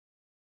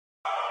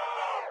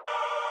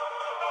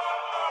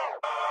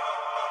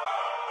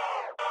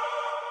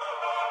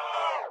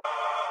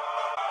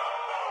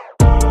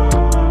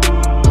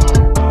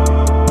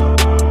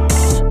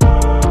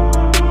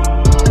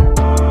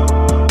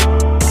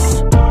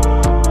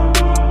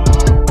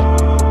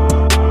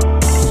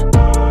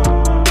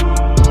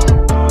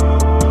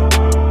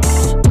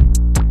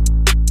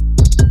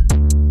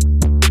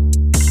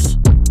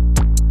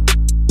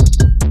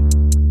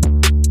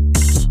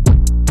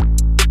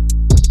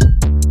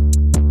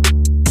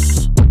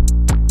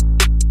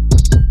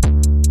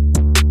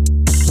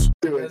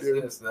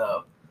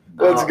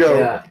Let's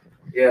go.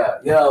 Yeah.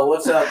 Yo,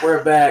 what's up?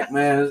 We're back,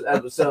 man. It's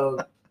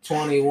episode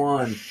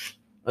 21,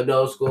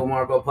 Adult School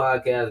Marco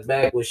Podcast.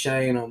 Back with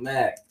Shane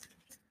O'Mac.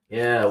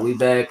 Yeah, we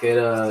back in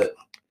our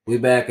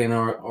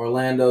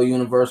Orlando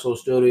Universal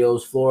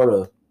Studios,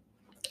 Florida.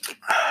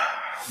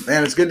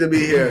 Man, it's good to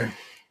be here.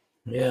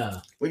 Yeah.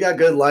 We got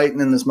good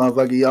lighting in this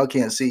motherfucker. Y'all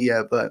can't see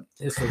yet, but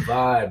it's a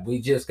vibe. We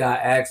just got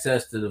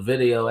access to the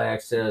video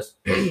access.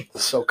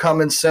 So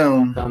coming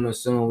soon.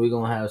 We're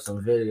gonna have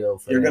some video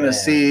for you're gonna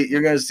see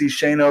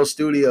Shane O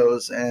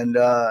Studios, and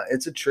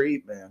it's a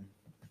treat, man.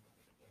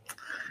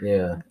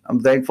 Yeah.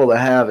 I'm thankful to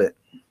have it.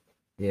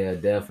 Yeah,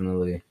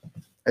 definitely.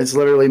 It's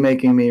literally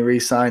making me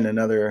re-sign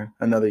another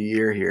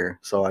year here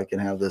so I can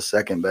have this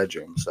second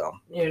bedroom. So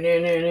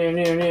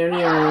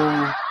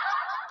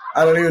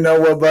I don't even know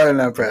what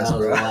button I pressed,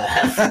 bro.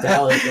 That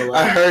was the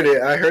laugh. I heard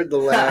it. I heard the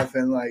laugh,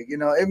 and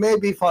it may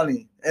be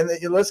funny. And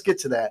let's get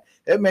to that.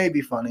 It may be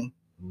funny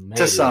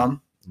to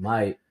some.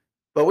 Might.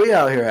 But we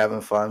out here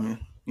having fun.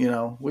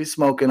 We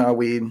smoking our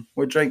weed.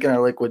 We're drinking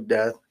our liquid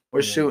death.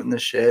 We're shooting the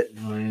shit.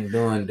 We ain't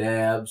doing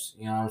dabs.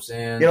 You know what I'm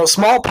saying?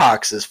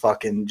 Smallpox is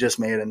fucking just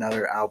made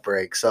another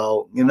outbreak.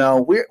 So,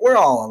 we're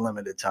all on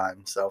limited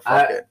time. So,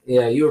 fuck it.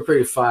 Yeah, you were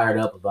pretty fired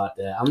up about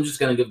that. I'm just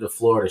going to give the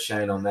floor to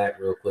Shane on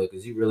that real quick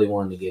because you really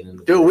wanted to get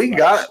into Dude, we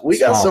got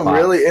some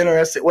really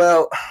interesting.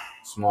 Well,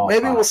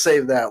 maybe we'll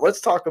save that.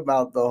 Let's talk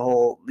about the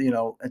whole,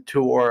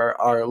 to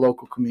our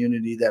local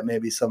community that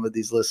maybe some of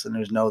these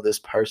listeners know this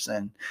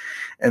person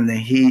and the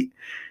heat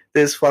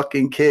this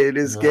fucking kid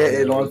is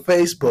getting on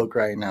Facebook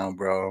right now,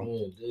 bro.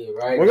 Dude,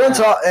 we're gonna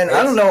talk, and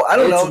I don't know.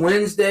 It's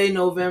Wednesday,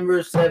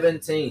 November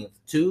 17th,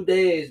 2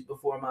 days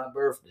before my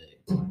birthday.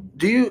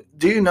 Do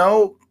you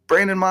know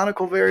Brandon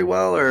Monaco very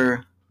well,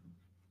 or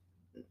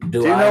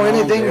do you know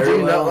anything? Do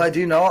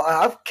you know?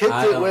 I've kicked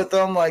it with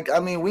him.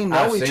 We know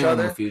I've each seen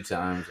other him a few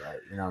times.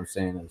 You know what I'm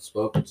saying? I've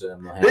spoken to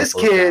him. This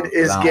kid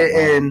is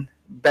getting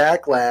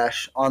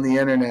backlash on the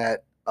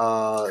internet.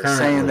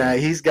 Saying that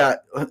he's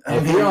got.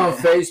 If you're on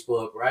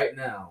Facebook right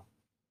now,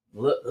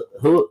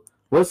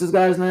 what's this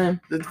guy's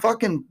name? The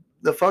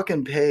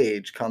fucking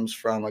page comes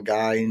from a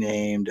guy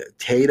named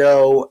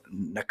Tato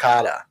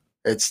Nakata.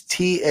 It's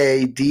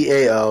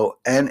TADAO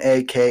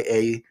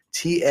NAKATA.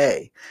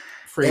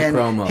 Free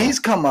promo. He's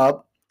come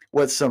up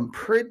with some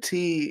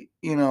pretty,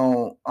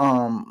 shitty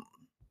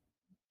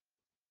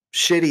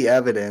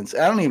evidence.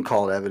 I don't even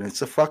call it evidence.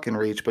 It's a fucking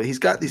reach, but he's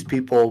got these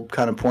people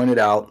kind of pointed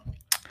out.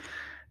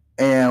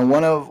 And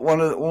one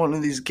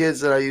of these kids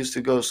that I used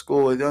to go to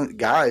school with,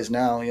 guys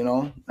now,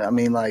 one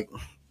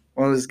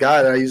of this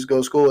guy that I used to go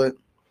to school with,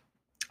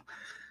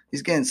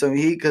 he's getting some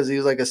heat because he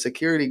was like a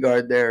security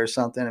guard there or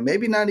something, and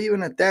maybe not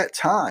even at that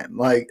time.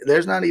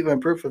 There's not even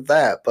proof of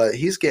that, but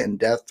he's getting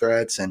death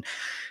threats, and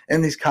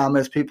in these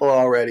comments, people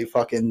are already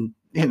fucking,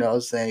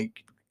 saying,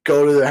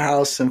 go to their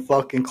house and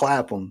fucking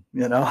clap them,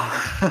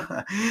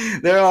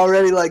 They're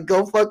already like,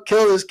 go fuck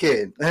kill this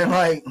kid.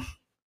 And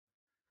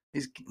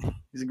he's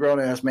a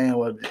grown ass man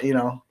with,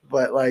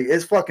 but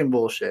it's fucking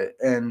bullshit.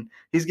 And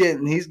he's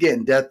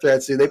getting death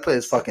threats, dude. They put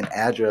his fucking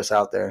address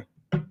out there.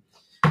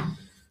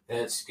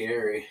 That's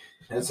scary.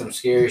 That's some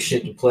scary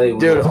shit to play with.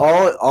 Dude,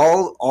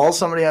 all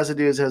somebody has to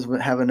do is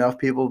have enough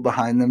people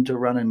behind them to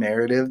run a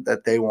narrative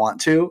that they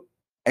want to,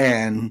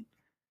 and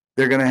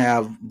they're gonna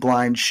have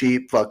blind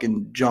sheep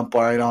fucking jump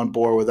right on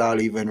board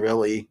without even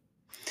really.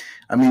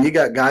 You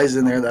got guys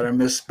in there that are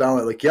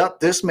misspelling it. Yep,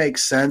 this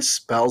makes sense.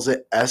 Spells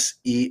it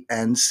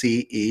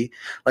SENCE.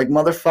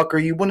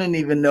 Motherfucker, you wouldn't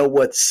even know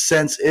what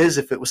sense is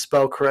if it was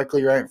spelled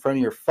correctly right in front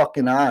of your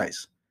fucking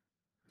eyes.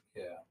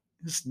 Yeah.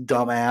 This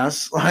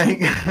dumbass.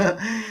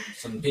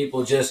 Some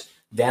people just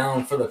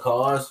down for the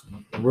cause,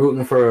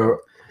 rooting for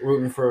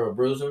a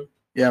bruising.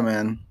 Yeah,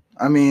 man.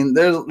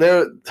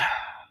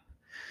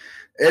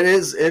 It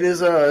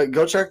is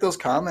go check those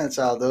comments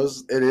out.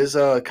 It is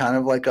kind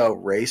of like a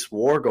race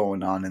war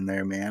going on in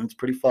there, man. It's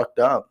pretty fucked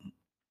up.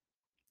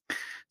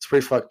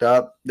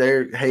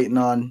 They're hating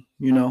on,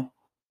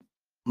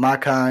 my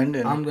kind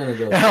and I'm gonna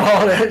go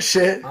all that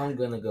shit. I'm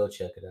gonna go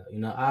check it out.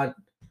 I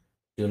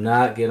do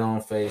not get on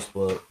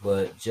Facebook,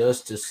 but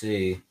just to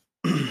see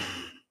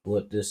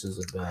what this is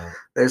about.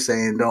 They're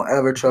saying don't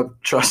ever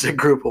trust a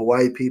group of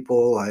white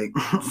people, and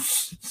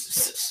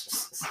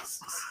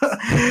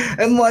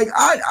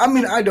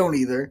I don't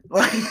either.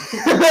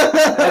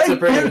 That's a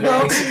pretty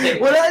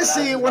when I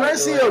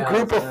see a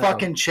group of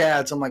fucking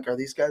Chads, I'm like, are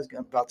these guys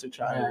about to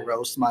try to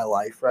roast my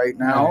life right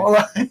now?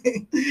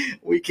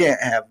 We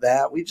can't have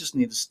that. We just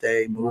need to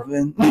stay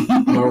moving.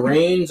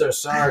 Marines or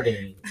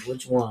sardines?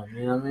 Which one?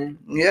 You know what I mean?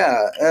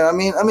 Yeah,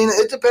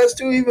 it depends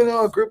too. Even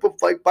a group of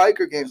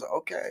biker games.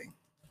 Okay.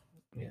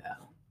 Yeah.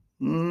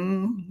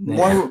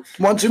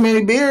 One too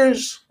many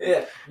beers.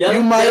 Yeah.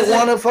 You might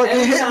want to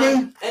fucking hit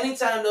me.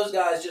 Anytime those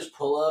guys just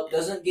pull up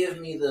doesn't give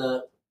me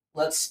the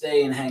let's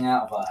stay and hang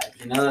out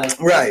vibe.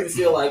 Right. Makes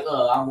me feel like,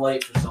 I'm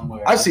late for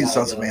somewhere. I've seen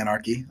Sons of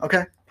Anarchy.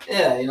 Okay.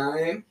 Yeah, you know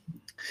what I mean?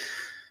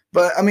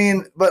 But I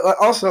mean, but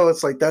also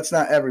it's like that's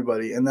not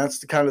everybody, and that's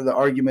the kind of the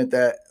argument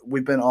that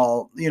we've been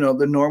all,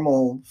 the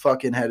normal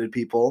fucking headed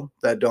people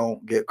that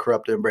don't get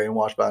corrupted and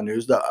brainwashed by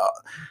news.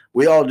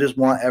 We all just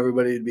want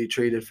everybody to be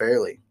treated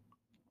fairly.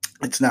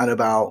 It's not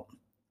about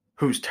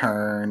whose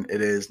turn it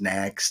is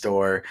next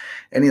or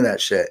any of that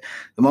shit.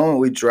 The moment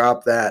we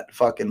drop that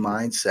fucking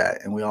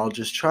mindset and we all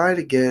just try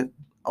to get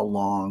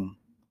along,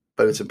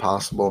 but it's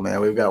impossible,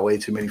 man. We've got way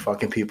too many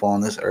fucking people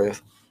on this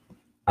earth.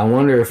 I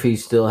wonder if he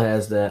still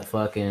has that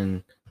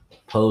fucking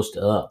post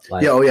up.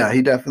 Like, yeah, oh yeah,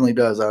 he definitely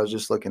does. I was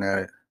just looking at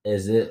it.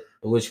 Is it,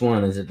 which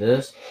one? Is it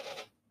this?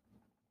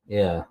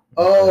 Yeah.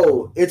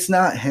 Oh, it's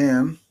not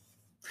him.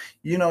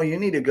 You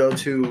need to go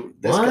to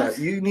this guy.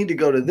 You need to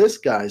go to this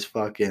guy's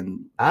fucking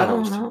post. I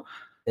don't know.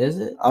 Is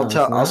it?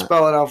 I'll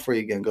spell it out for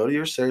you again. Go to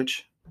your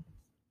search.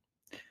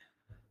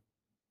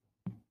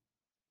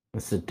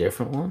 It's a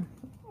different one?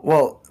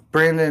 Well,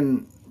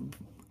 Brandon,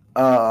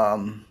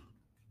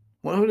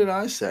 who did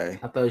I say?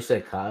 I thought you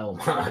said Kyle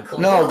Monaco.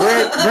 No,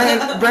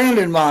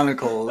 Brandon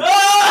Monaco.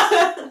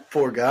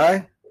 Poor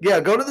guy. Yeah,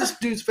 go to this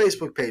dude's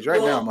Facebook page right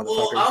now,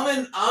 motherfucker.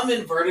 Well, I'm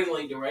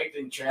inadvertently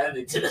directing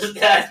traffic to this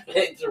guy's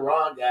page, the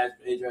wrong guy's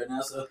page right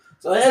now.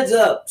 So heads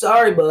up.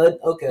 Sorry, bud.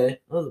 Okay.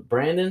 Was it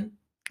Brandon?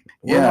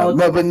 Yeah,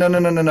 but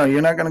no.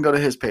 You're not gonna go to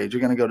his page. You're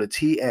gonna go to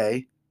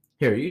TA.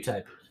 Here, you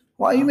type it.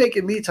 Why are you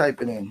making me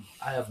type it in?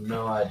 I have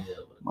no idea.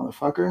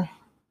 Motherfucker.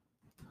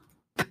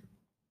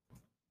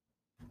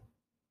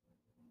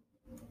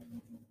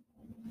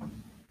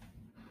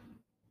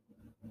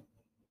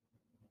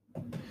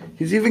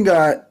 He's even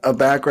got a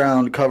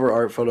background cover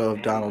art photo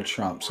of Donald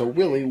Trump. So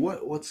Willie,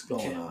 what's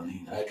going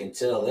on? I can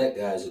tell that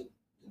guy's a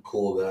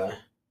cool guy.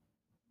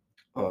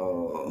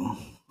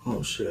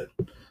 Oh shit.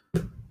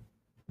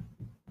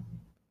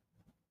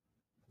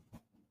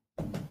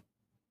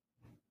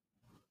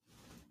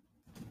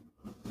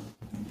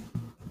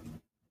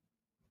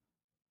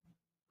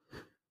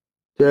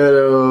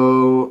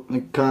 Ghetto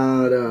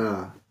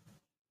Nikata.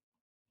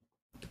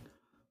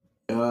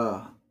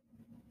 Yeah.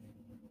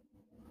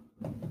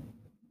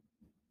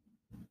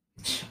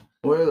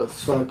 Where the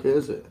fuck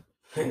is it?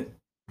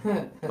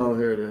 Oh,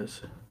 here it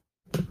is.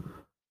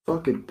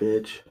 Fucking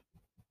bitch.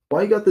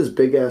 Why you got this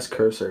big ass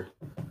cursor?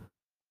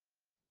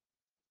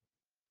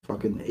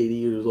 Fucking 80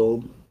 years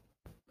old.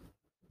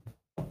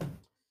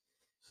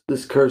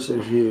 This cursor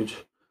is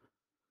huge.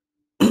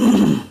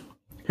 Here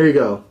you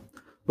go.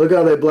 Look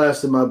how they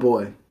blasted my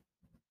boy.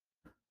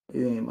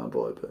 He ain't my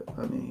boy, but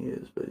I mean he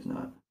is, but he's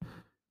not.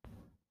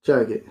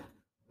 Check it.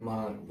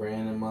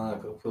 Brandon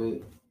Monaco,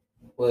 please.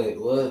 Wait,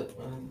 what?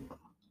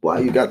 Why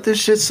you got this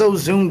shit so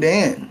zoomed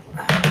in?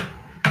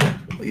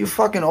 Well, you're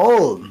fucking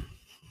old.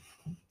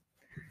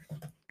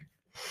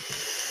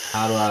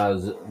 How do I?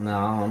 No,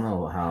 I don't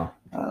know how.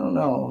 I don't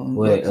know.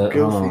 Wait, hold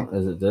on.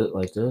 Is it this,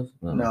 like this?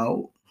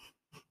 No.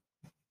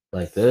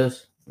 Like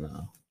this?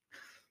 No.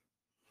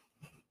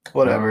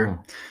 Whatever.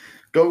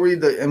 Go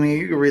read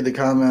you can read the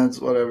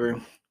comments,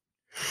 whatever.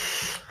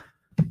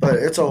 But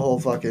it's a whole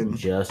fucking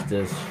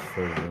justice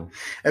for. And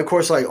of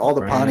course, like all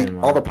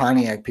the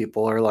Pontiac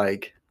people are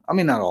like, I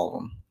mean, not all of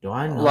them. Do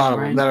I know a lot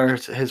of them that are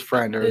his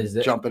friend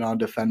are jumping on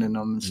defending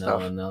them and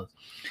stuff? No.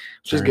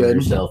 Which is good.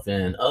 Yourself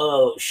in.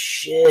 Oh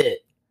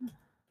shit!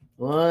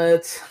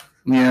 What?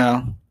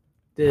 Yeah,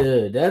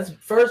 dude. That's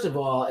first of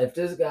all, if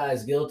this guy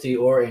is guilty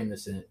or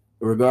innocent,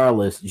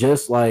 regardless,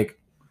 just like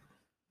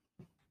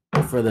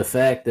for the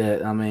fact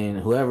that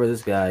whoever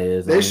this guy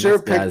is, this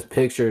guy's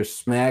picture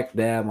smack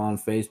dab on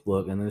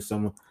Facebook, and there's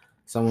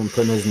someone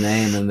putting his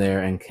name in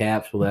there in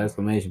caps with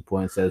exclamation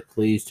point says,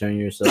 "Please turn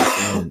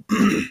yourself in."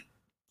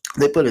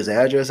 They put his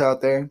address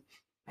out there.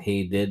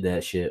 He did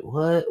that shit.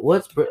 What?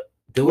 Look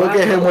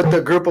at him with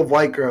the group of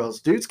white girls.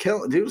 Dude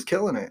was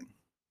killing it.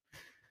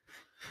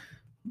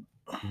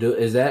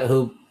 Is that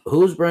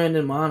who's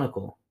Brandon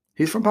Monaco?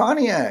 He's from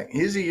Pontiac.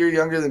 He's a year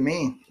younger than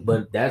me.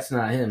 But that's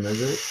not him,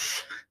 is it?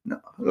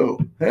 No. Who?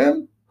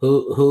 Him?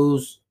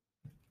 Who's?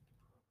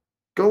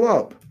 Go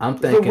up. I'm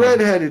thinking the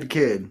redheaded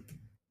kid.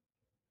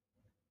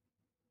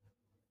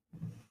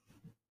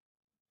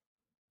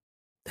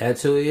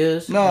 That's who he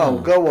is? No,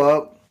 go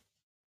up.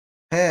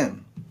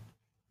 Him.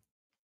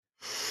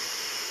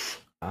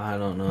 I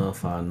don't know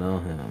if I know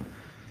him.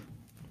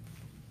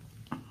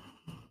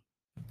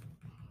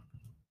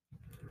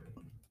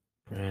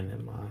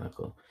 Brandon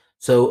Monaco.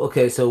 So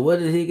what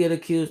did he get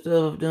accused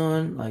of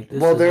doing? Like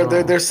this? Well,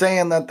 they're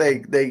saying that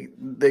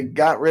they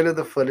got rid of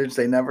the footage.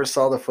 They never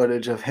saw the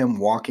footage of him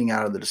walking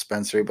out of the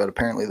dispensary, but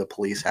apparently the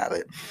police have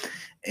it.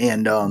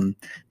 And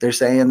they're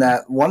saying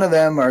that one of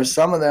them or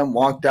some of them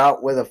walked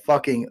out with a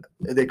fucking,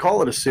 they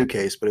call it a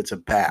suitcase, but it's a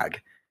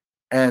bag,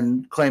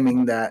 and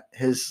claiming that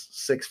his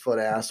 6-foot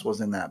ass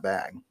was in that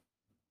bag.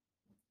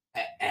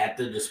 At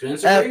the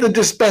dispensary? At the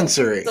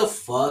dispensary. What the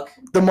fuck?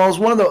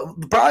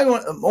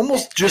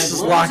 Almost just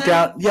as locked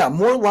down. Yeah,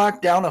 more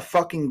locked down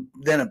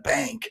than a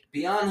bank.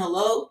 Beyond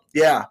Hello?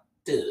 Yeah.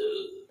 Dude.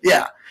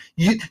 Yeah.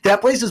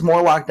 That place is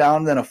more locked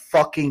down than a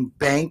fucking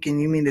bank,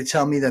 and you mean to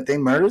tell me that they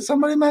murdered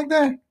somebody back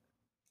there?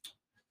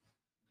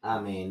 I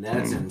mean,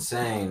 that's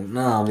insane.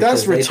 No,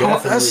 That's because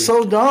retarded. That's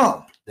so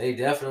dumb. they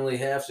definitely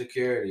have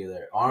security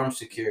there, armed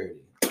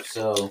security.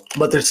 So,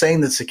 but they're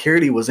saying that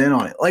security was in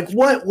on it. Like,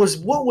 what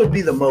would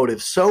be the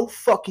motive so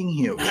fucking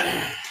huge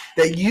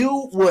that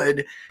you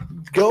would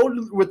go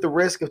with the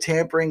risk of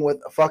tampering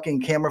with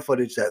fucking camera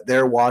footage that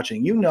they're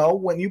watching? You know,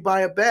 when you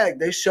buy a bag,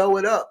 they show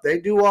it up. They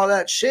do all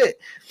that shit.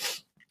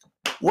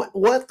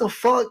 What the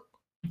fuck?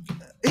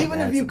 Even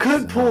if you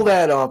could pull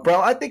that off, bro,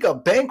 I think a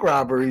bank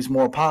robbery is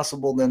more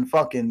possible than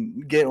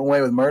fucking getting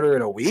away with murder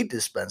in a weed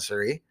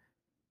dispensary.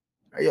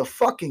 Are you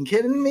fucking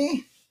kidding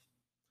me?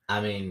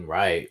 I mean,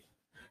 right.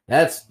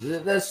 That's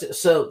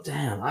so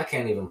damn. I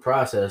can't even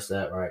process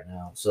that right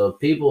now. So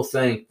people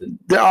think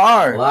that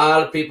a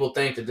lot of people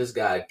think that this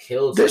guy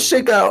killed. This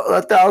shit got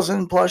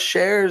 1,000+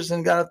 shares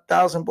and got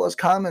 1,000+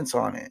 comments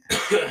on it.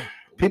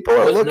 People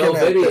are looking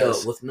at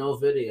this with no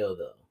video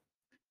though.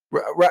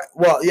 Right.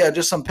 Well, yeah,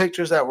 just some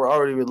pictures that were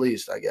already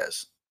released, I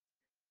guess.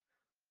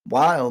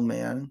 Wild,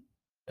 man.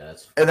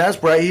 That's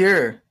right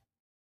here.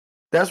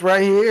 That's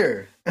right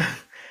here.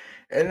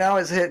 And now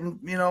it's hitting,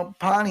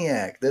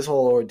 Pontiac, this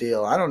whole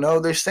ordeal. I don't know.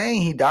 They're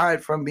saying he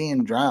died from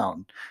being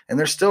drowned. And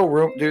there's still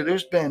room. Dude,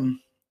 there's been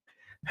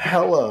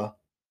hella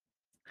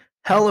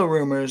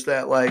rumors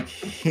that, like,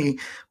 he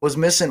was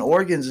missing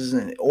organs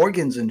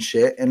and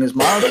shit. And his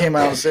mom came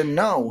out and said,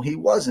 no, he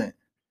wasn't.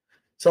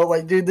 So,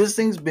 like, dude, this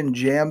thing's been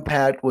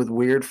jam-packed with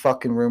weird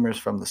fucking rumors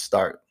from the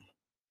start.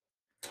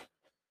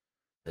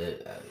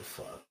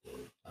 Fuck,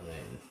 dude. I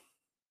mean...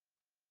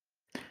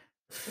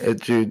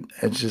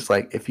 It's just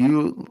like, if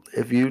you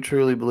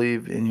truly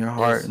believe in your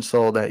heart and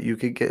soul that you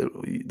could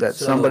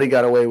somebody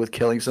got away with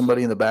killing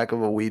somebody in the back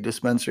of a weed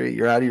dispensary,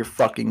 you're out of your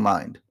fucking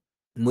mind.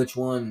 Which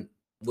one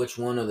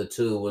of the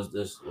two was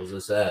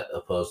this at,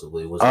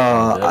 supposedly? Was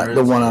it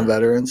the one on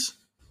Veterans?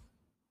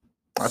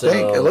 I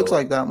think it looks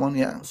like that one,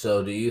 yeah.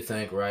 So do you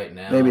think right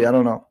now? Maybe, I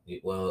don't know.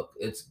 Well,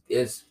 it's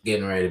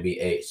getting ready to be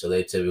 8, so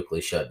they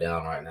typically shut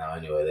down right now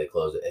anyway. They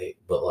close at 8.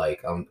 But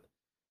like,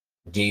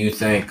 do you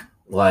think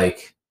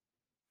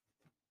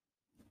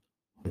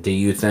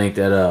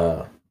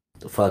that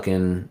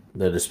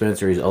the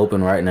dispensary's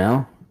open right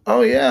now?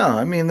 Oh yeah,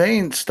 I mean, they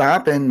ain't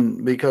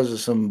stopping because of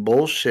some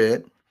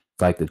bullshit.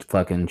 Like the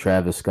fucking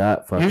Travis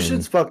Scott fucking...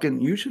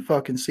 You should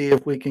fucking see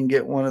if we can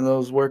get one of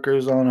those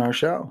workers on our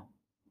show.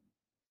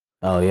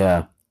 Oh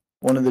yeah,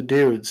 one of the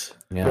dudes,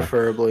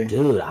 preferably.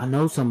 Dude, I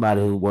know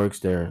somebody who works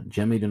there,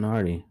 Jimmy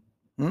Donardi.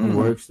 He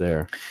works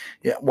there.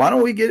 Yeah, why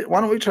don't we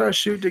try to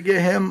shoot to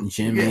get him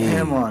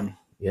on?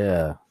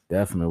 Yeah,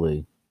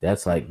 definitely.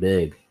 That's like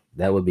big.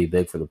 That would be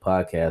big for the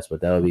podcast,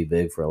 but that would be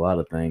big for a lot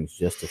of things.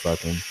 Just to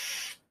fucking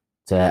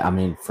I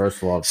mean,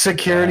 first of all,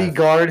 security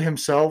guard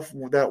himself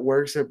that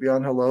works at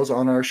Beyond Hello's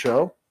on our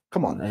show.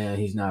 Come on. Man,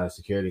 he's not a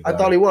security guard. I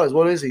thought he was.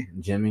 What is he?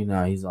 Jimmy?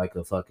 No, he's like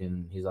a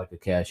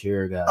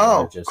cashier guy.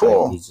 Oh,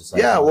 cool. Like, he's just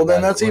like, well,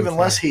 then that's even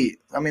less heat.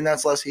 I mean,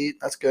 that's less heat.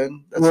 That's good.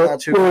 That's not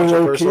too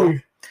controversial.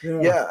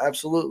 Yeah,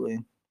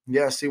 absolutely.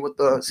 Yeah, see what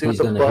the buzz is.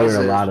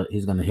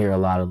 He's gonna hear a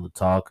lot of the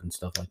talk and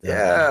stuff like that.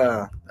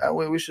 Yeah, that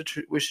way we should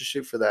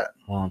shoot for that.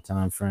 Long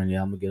time friend.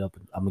 Yeah, I'm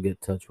gonna get in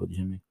touch with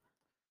Jimmy.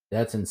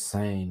 That's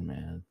insane,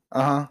 man.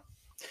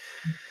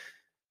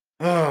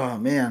 Oh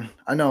man,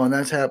 I know, and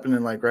that's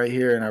happening like right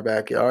here in our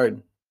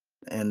backyard,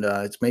 and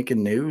it's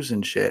making news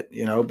and shit,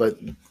 But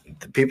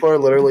people are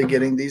literally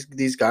getting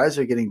these guys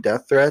are getting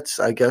death threats.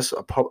 I guess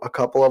a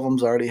couple of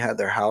them's already had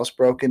their house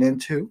broken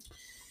into.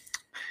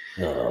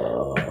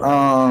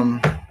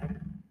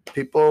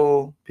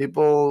 People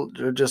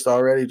are just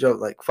already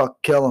like,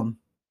 fuck, kill him,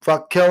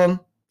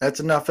 That's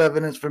enough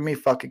evidence for me.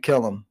 Fucking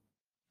kill him.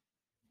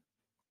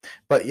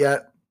 But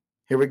yet.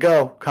 Here we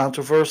go.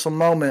 Controversial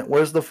moment.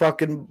 Where's the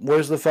fucking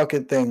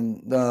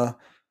thing?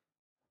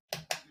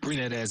 Bring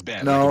that ass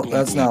back. No,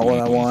 that's not what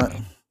I want.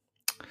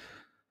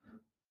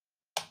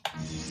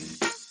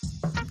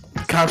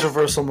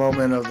 Controversial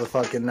moment of the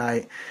fucking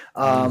night.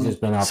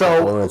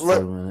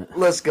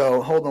 Let's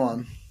go. Hold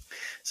on.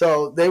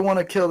 So they want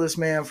to kill this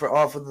man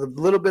off of the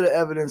little bit of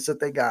evidence that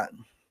they got.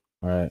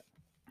 All right.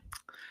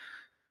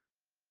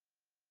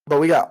 But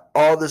we got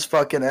all this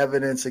fucking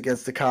evidence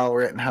against the Kyle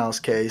Rittenhouse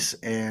case,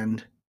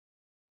 and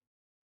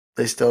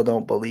they still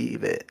don't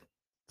believe it.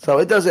 So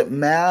it doesn't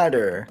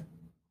matter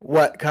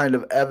what kind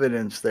of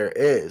evidence there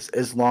is,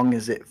 as long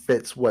as it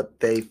fits what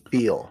they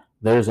feel.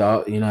 There's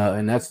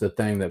and that's the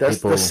thing that's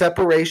the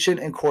separation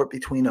in court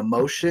between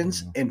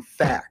emotions and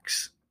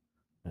facts.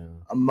 Yeah.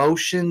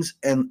 Emotions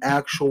and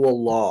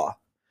actual law.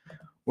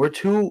 We're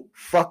too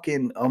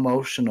fucking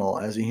emotional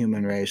as a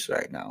human race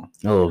right now.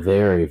 Oh,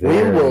 very,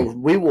 very.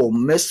 We will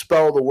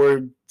misspell the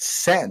word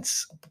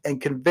sense and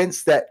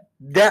convince that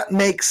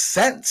makes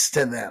sense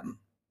to them.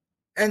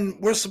 And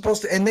we're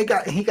supposed to, and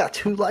he got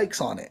 2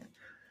 likes on it.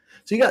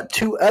 So you got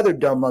 2 other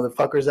dumb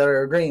motherfuckers that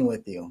are agreeing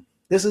with you.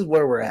 This is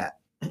where we're at.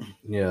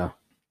 Yeah.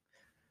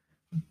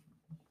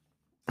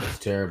 It's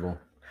terrible.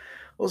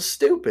 Well,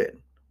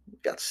 stupid. We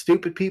got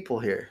stupid people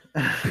here.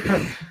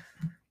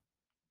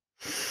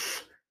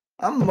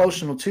 I'm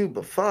emotional too,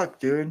 but fuck,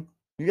 dude.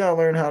 You gotta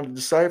learn how to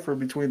decipher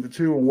between the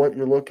two and what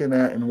you're looking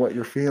at and what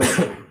you're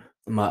feeling.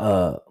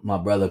 My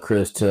brother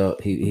Chris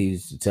he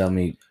used to tell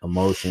me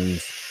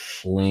emotions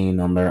lean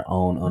on their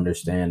own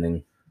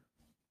understanding.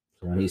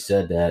 So when he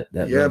said that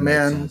Yeah, really makes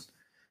man. sense.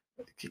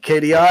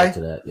 KDI, To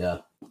that, yeah.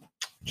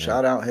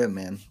 Shout out him,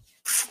 man.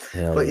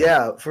 Hell But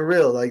yeah, for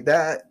real, like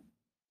that.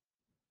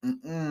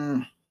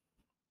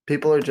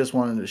 People are just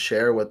wanting to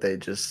share what they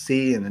just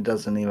see, and it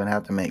doesn't even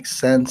have to make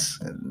sense.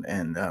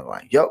 And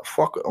like, yep,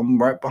 fuck it,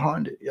 I'm right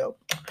behind it. Yep,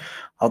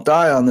 I'll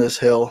die on this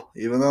hill,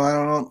 even though I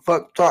don't know what the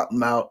fuck I'm talking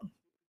about.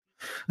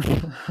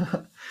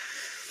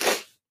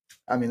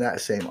 I mean,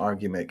 that same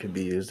argument could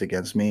be used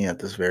against me at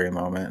this very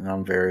moment, and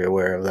I'm very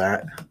aware of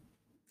that.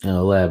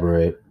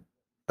 Elaborate.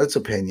 That's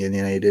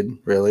opinionated,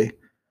 really.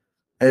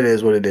 It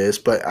is what it is.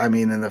 But I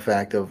mean, in the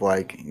fact of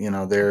like,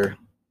 they're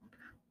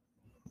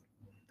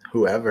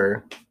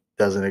whoever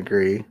doesn't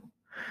agree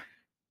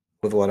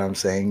with what I'm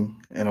saying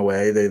in a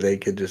way, they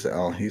could just say,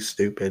 oh, he's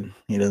stupid.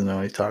 He doesn't know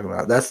what he's talking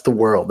about. That's the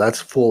world.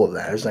 That's full of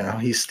that. It's like, oh,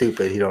 he's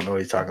stupid. He don't know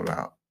what he's talking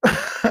about.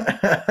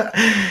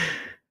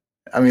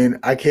 I mean,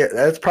 I can't.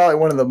 That's probably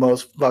one of the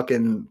most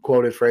fucking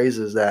quoted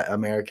phrases that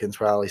Americans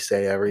probably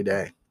say every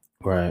day.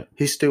 Right.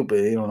 He's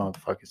stupid. He don't know what the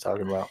fuck he's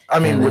talking about. I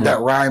mean,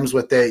 that rhymes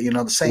with it,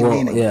 the same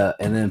meaning. Yeah,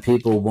 and then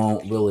people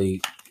won't really.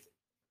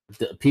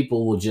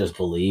 People will just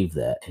believe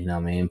that. You know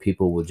what I mean?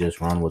 People will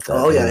just run with that.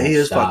 Oh yeah, he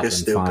is fucking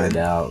stupid. Find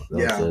out.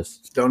 Yeah.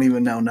 Just don't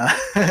even know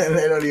nothing.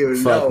 They don't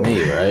even know. Fuck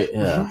me, right?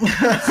 Yeah.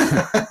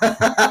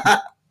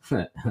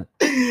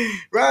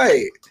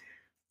 Right.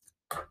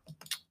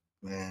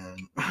 Man.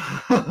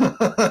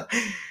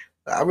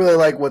 I really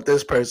like what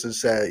this person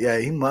said.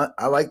 Yeah,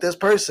 I like this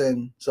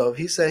person. So if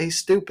he said he's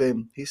stupid,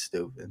 he's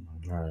stupid.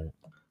 Right.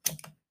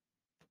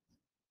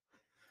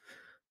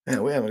 Yeah,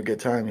 we're having a good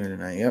time here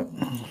tonight. Yep.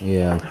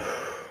 Yeah.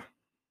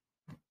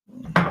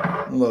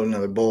 Load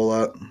another bowl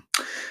up.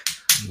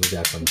 We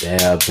got some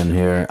dabs in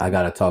here. I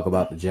got to talk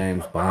about the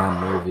James Bond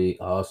movie.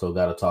 I also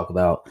got to talk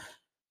about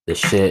the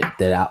shit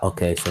that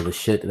the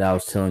shit that I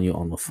was telling you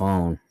on the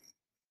phone.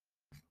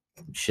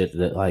 Shit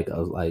that I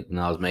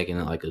was making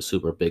it like a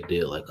super big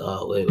deal. Like,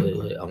 oh, wait,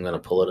 I'm going to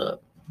pull it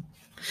up.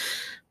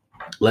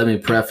 Let me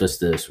preface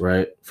this,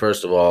 right?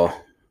 First of all,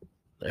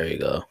 there you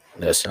go.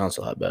 That sounds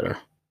a lot better.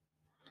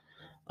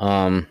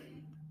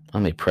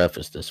 Let me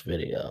preface this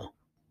video.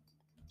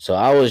 So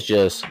I was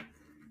just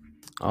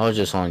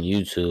on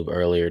YouTube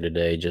earlier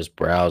today, just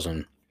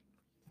browsing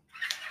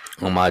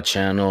on my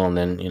channel, and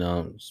then,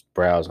 just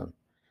browsing.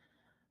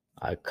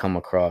 I come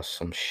across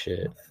some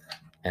shit,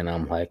 and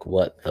I'm like,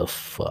 what the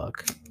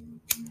fuck?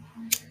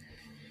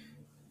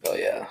 Oh,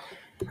 yeah.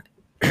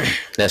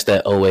 That's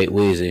that 08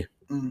 Weezy.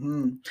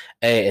 Mm-hmm.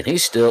 Hey, and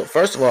he's still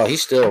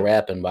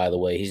rapping, by the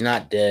way. He's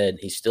not dead.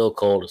 He's still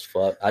cold as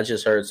fuck. I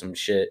just heard some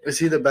shit. Is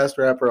he the best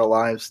rapper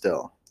alive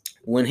still?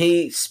 When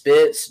he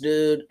spits,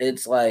 dude,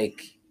 it's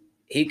like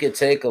he could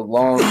take a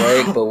long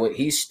break, but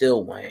he's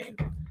still Wayne.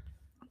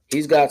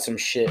 He's got some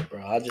shit,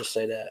 bro. I'll just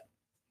say that.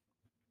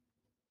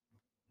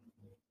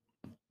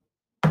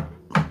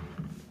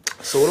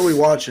 So what are we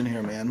watching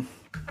here, man?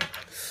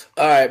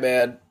 All right,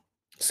 man.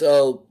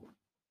 So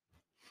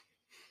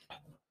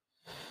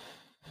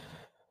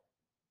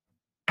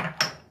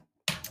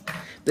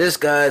this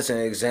guy's an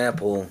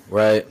example,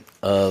 right,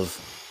 of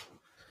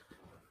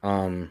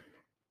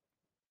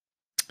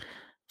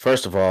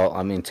first of all,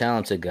 I mean,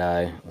 talented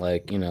guy.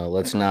 Like,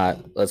 let's not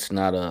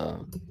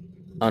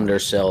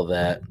undersell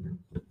that.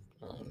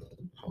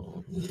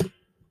 Hold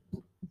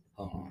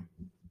on.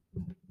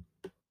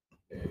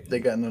 They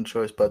got no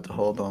choice but to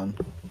hold on.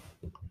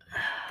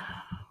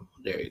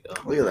 There you go.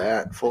 Look at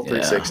that. Full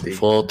 360.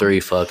 Full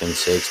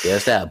 360.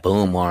 That's that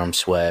boom arm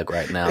swag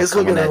right now. It's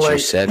coming at like, you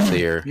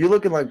sexier. You're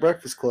looking like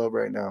Breakfast Club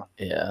right now.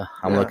 Yeah.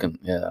 I'm looking,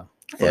 Yeah,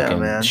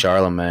 man.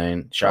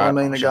 Charlemagne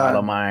the guy.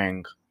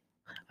 Charlemagne.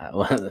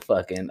 One of the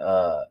fucking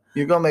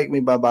you're gonna make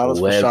me buy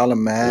bottles for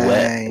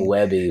Charlemagne.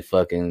 Webby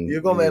fucking.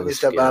 You're gonna make me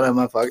step out of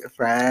my fucking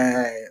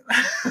frame.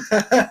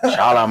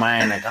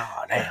 Charlemagne,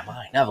 god damn,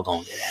 I ain't never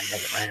gonna get that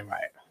nigga name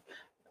right.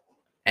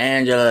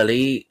 Angela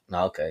Lee.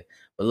 No, okay.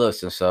 But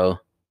listen, so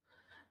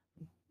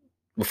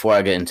before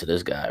I get into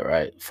this guy,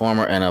 right?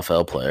 Former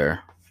NFL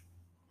player,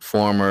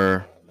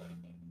 former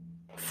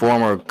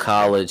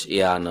college.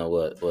 Yeah, I know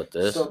what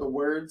this. So the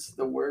words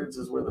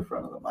is where the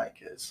front of the mic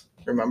is.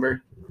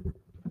 Remember?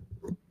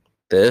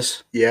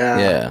 This?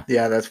 Yeah,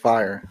 that's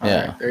fire. All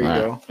yeah, right, there you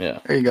go. Yeah,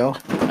 there you go.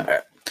 All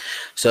right.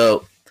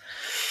 So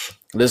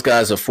this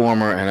guy's a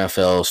former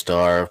NFL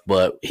star,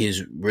 but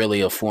he's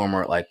really a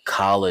former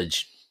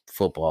college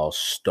football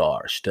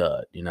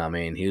stud. You know what I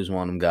mean? He was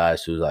one of them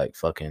guys who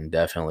fucking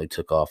definitely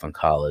took off in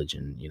college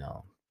and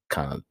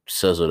kind of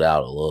sizzled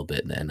out a little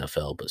bit in the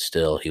NFL, but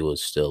still he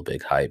was still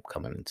big hype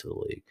coming into the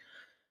league.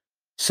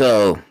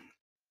 So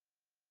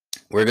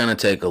we're gonna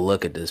take a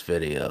look at this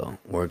video.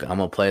 I'm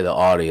gonna play the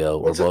audio.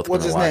 What's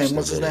his name?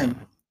 What's his name?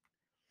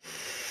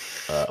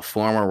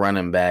 Former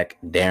running back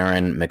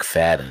Darren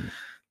McFadden.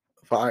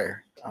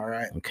 Fire. All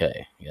right.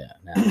 Okay. Yeah.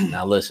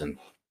 Now listen.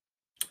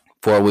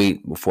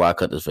 Before I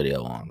cut this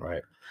video on,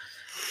 right?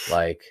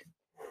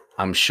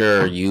 I'm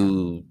sure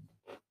you.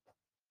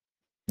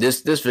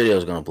 This video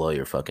is gonna blow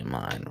your fucking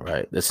mind,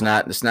 right? It's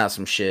not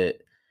some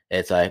shit.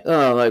 It's like,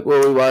 oh, like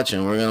what are we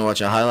watching? We're gonna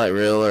watch a highlight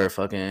reel or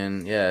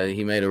fucking yeah,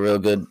 he made a real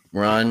good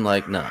run.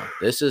 Like, no,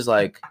 this is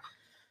Darren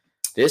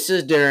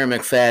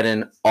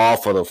McFadden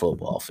off of the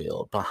football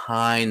field,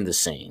 behind the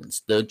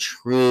scenes, the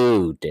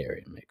true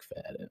Darren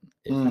McFadden,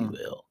 if you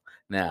will.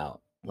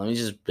 Now, let me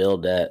just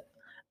build that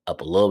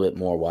up a little bit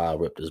more while I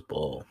rip this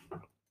bowl.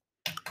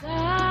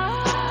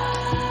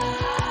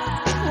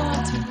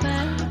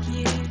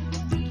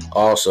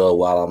 Also,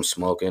 while I'm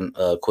smoking,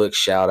 quick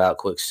shout out,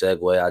 quick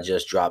segue. I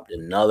just dropped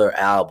another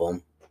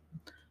album,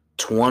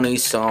 20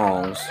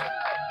 songs,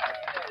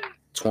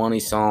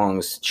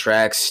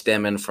 tracks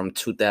stemming from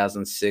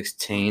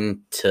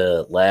 2016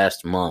 to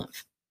last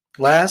month.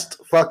 Last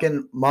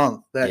fucking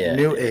month, that Yeah,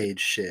 new dude.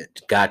 age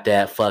shit. Got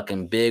that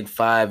fucking big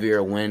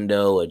 5-year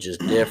window of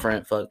just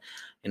different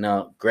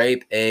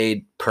Grape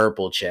Aid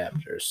Purple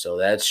chapters. So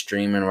that's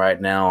streaming right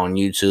now on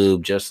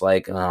YouTube, just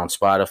like on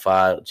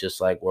Spotify,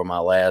 just like where my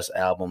last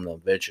album, The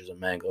Adventures of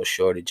Mango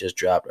Shorty, just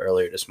dropped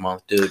earlier this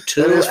month, dude.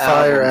 That is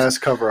fire ass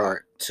cover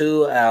art.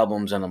 2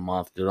 albums in a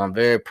month, dude. I'm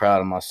very proud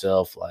of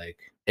myself.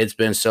 Like, it's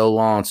been so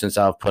long since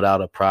I've put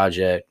out a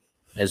project.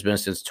 It's been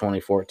since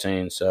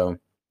 2014. So,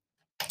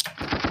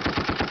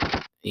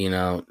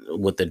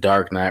 with The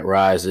Dark Knight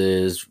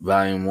Rises,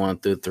 Volume 1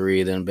 through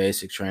 3, then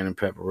Basic Training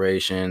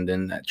Preparation,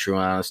 then that True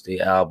Honesty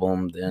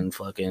album, then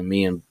fucking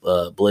me and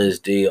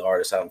Blizz D,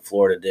 artist out in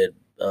Florida, did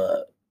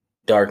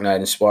Dark Knight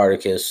and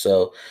Spartacus.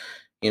 So,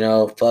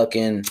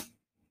 fucking...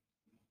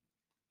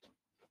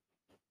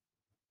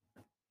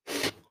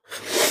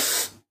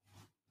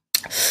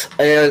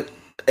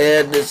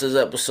 And this is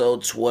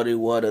episode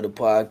 21 of the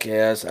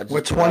podcast.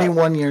 We're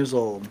 21 years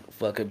old.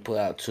 Fucking put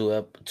out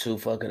two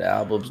fucking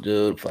albums,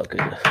 dude. Fucking.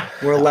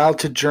 We're allowed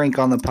to drink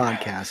on the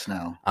podcast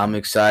now. I'm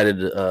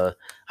excited.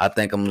 I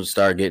think I'm gonna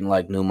start getting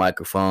like new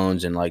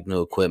microphones and like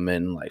new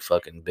equipment and like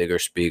fucking bigger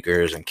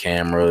speakers and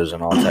cameras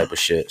and all type of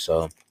shit.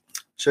 So.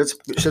 Shit's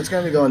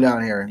gonna be going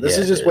down here. This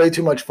is just way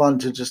too much fun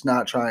to just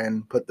not try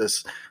and put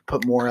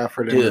more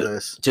effort into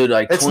this. Dude,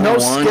 like it's 21,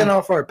 no skin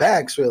off our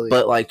backs, really.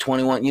 But like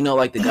 21,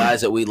 like the guys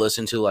that we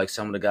listen to, like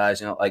some of the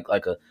guys,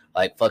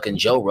 like fucking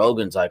Joe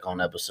Rogan's like on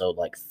episode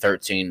like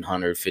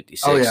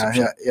 1356. Oh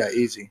yeah,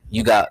 easy.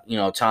 You got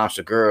Tom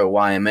Segura,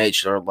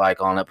 YMH, they're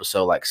like on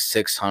episode like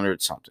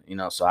 600 something.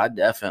 So I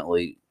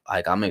definitely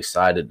I'm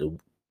excited to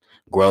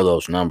grow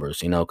those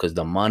numbers, because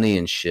the money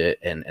and shit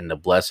and the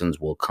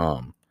blessings will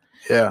come.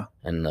 Yeah.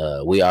 And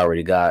we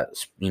already got,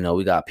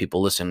 we got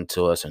people listening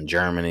to us in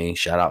Germany.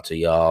 Shout out to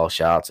y'all.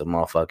 Shout out to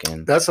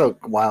motherfucking. That's a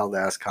wild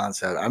ass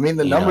concept. I mean,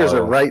 the numbers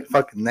are right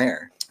fucking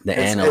there. The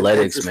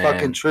analytics, it's man.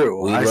 Fucking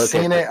true. I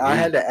seen it. I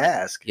had to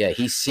ask. Yeah,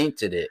 he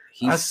synced it.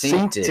 I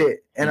synced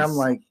it. And I'm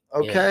like,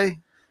 okay.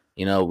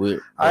 Yeah. All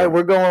right,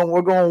 we're going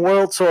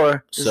world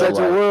tour. Is that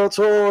your world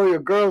tour or your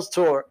girls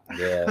tour?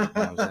 Yeah.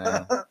 I'm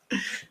saying.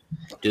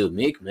 Dude,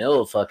 Meek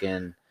Mill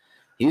fucking.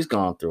 He's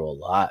gone through a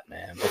lot,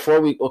 man. Before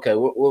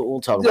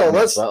we'll talk about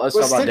let's talk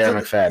about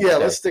Darren McFadden. Yeah,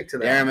 let's stick to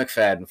that. Darren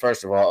McFadden,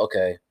 first of all,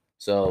 okay.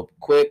 So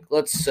quick,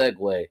 let's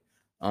segue.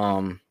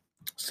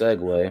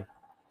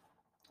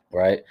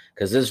 Right?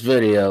 Because this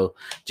video,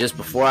 just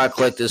before I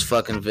click this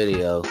fucking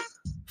video,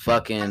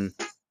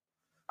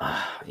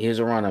 here's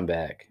a running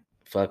back.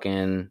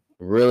 Fucking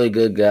really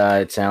good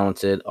guy,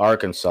 talented.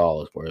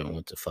 Arkansas is where he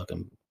went to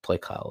fucking play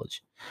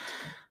college.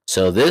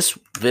 So this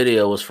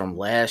video was from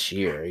last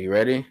year. Are you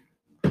ready?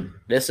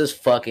 This is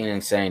fucking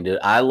insane, dude.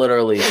 I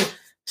literally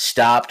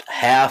stopped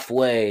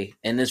halfway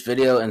in this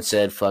video and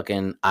said,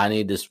 "Fucking, I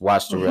need to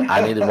watch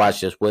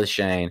this with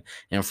Shane,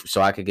 and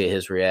so I could get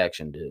his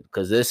reaction, dude.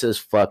 Because this is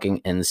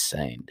fucking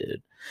insane,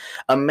 dude.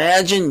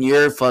 Imagine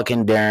you're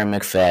fucking Darren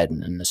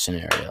McFadden in the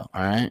scenario.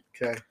 All right,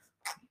 okay.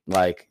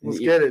 Like, let's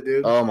get it,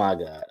 dude. Oh my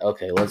god.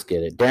 Okay, let's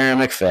get it. Darren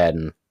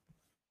McFadden.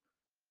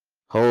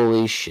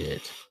 Holy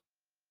shit."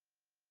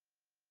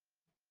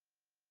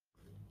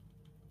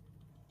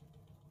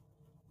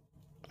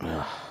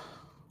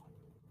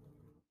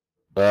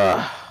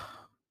 Gotta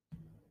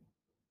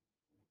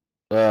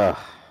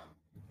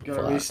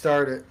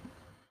restart it.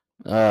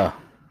 No.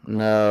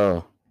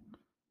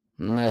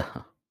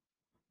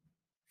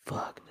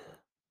 Fuck.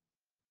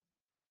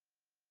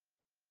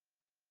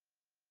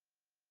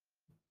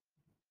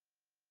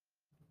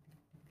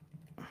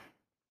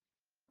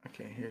 I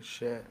can't hear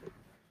shit.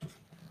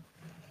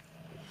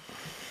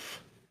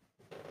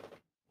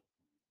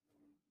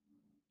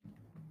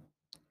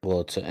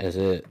 Well, is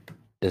it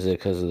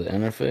because of the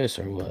interface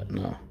or what?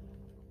 No.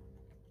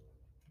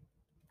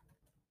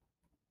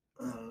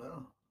 I don't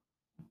know.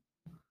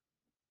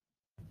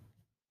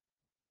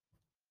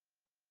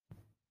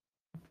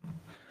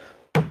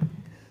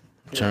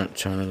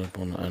 Turn it up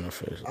on the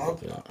interface.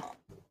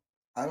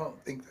 I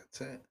don't think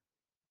that's it.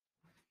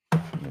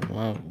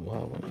 Why I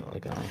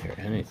don't hear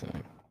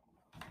anything.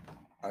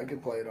 I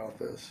could play it off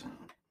this.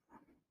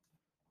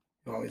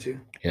 You want me to?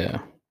 Yeah.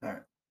 All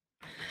right.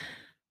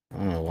 I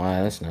don't know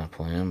why that's not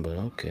playing, but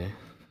okay.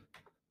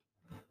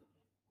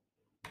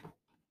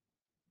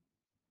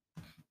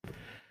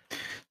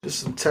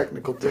 Just some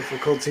technical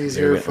difficulties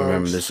here, folks.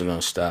 Remember, this is gonna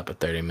stop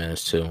at 30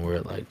 minutes too, and we're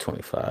at like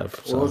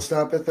 25. So. Will it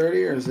stop at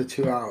 30 or is it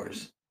 2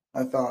 hours?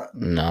 I thought.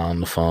 No,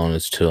 on the phone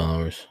it's 2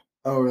 hours.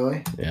 Oh,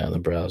 really? Yeah, the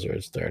browser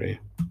is 30.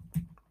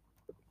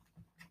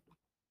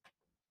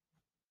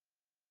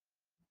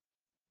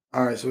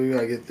 All right, so we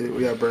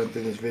gotta burn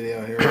through this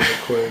video here real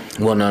quick.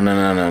 Well,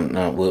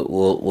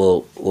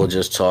 no. We'll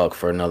just talk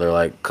for another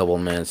like couple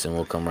minutes, and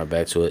we'll come right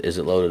back to it. Is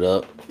it loaded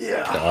up?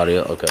 Yeah. The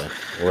audio? Okay.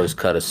 We'll just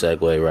cut a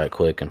segue right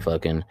quick and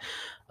fucking.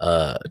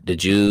 Are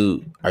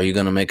you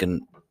gonna make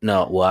an?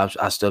 No. Well,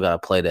 I still gotta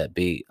play that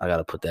beat. I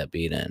gotta put that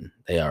beat in.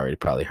 They already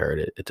probably heard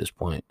it at this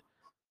point.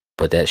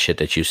 But that shit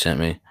that you sent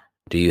me,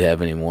 do you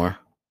have any more?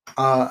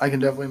 I can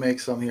definitely make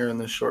some here in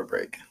this short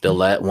break.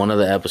 One of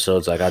the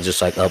episodes, like I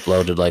just like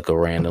uploaded like a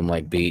random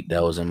like beat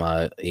that was in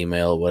my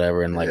email or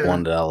whatever, and like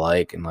one that I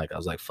like, and like I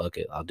was like, fuck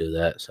it, I'll do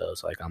that. So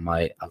it's like I don't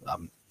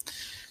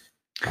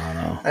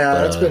know. Yeah,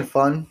 that's been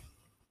fun.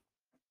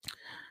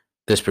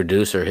 This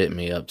producer hit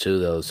me up too,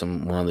 though.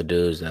 One of the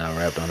dudes that I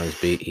rapped on his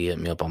beat, he hit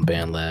me up on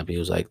BandLab. He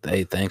was like,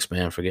 "Hey, thanks,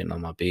 man, for getting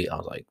on my beat." I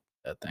was like,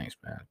 yeah, "Thanks,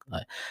 man."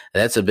 Like,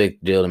 that's a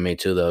big deal to me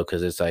too, though,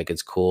 because it's like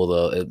it's cool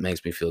though. It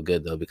makes me feel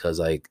good though, because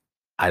like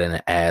I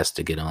didn't ask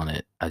to get on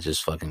it. I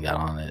just fucking got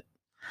on it.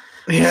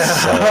 Yeah.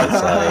 So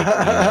it's like,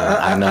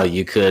 I know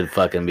you could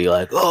fucking be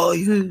like, "Oh,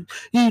 you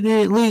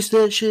didn't release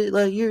that shit."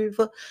 Like you're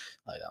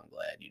like, I'm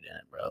glad you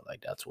didn't, bro.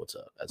 Like that's what's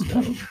up. That's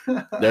dope.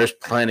 There's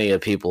plenty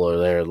of people are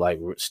there like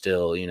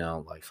still,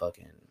 like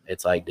fucking.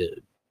 It's like,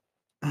 dude,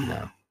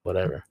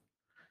 whatever.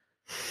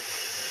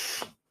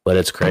 But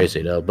it's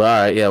crazy though. But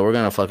all right, yeah, we're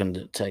gonna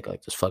fucking take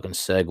like this fucking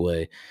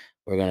segue.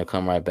 We're gonna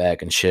come right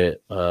back and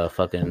shit.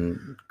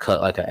 Fucking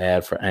cut like an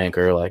ad for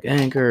Anchor. Like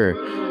Anchor,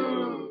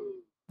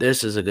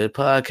 this is a good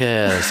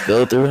podcast.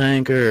 Go through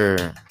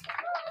Anchor.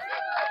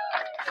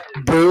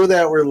 Boo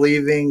that we're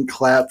leaving.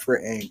 Clap for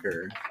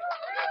Anchor.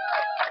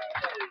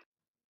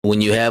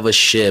 When you have a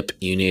ship,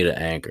 you need an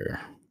anchor.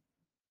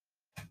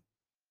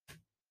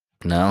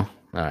 No?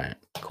 All right,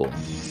 cool.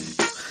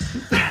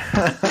 All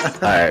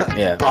right,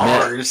 yeah.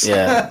 Bars.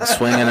 Yeah,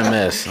 swing and a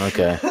miss.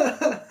 Okay.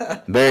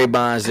 Barry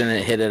Bonds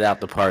didn't hit it out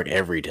the park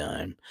every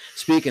time.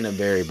 Speaking of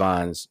Barry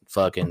Bonds,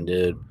 fucking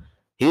dude,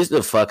 he's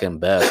the fucking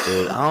best,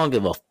 dude. I don't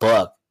give a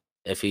fuck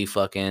if he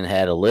fucking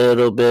had a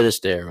little bit of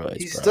steroids.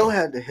 He still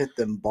had to hit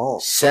them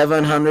balls.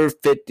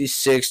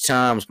 756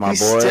 times, my boy.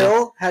 He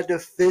still had to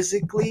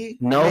physically.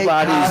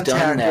 Nobody's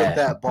done that. With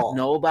that ball.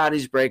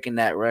 Nobody's breaking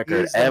that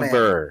record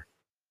ever.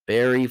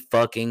 Barry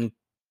fucking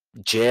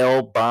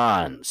Jail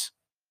Bonds.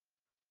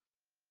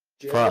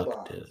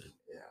 Fuck, dude.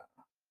 Yeah.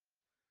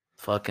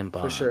 Fucking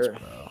Bonds, for sure.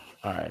 Bro.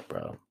 All right,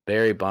 bro.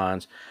 Barry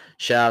Bonds.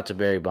 Shout out to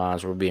Barry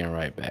Bonds. We're being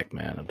right back,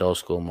 man. Adult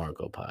School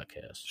Marco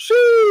podcast.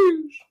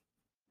 Sheesh.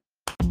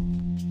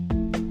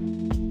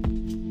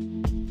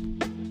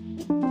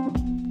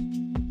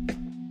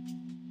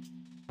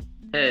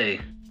 Hey,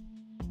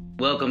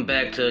 welcome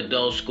back to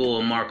Adult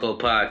School Marco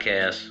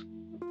podcast.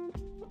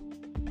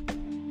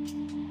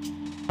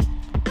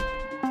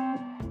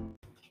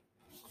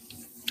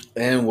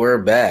 And we're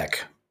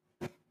back.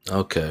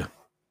 Okay.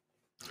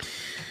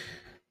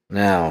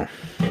 Now,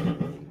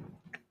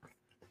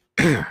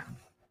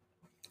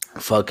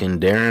 fucking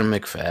Darren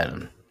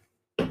McFadden.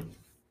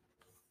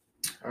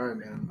 All right,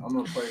 man. I'm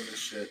gonna play this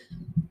shit.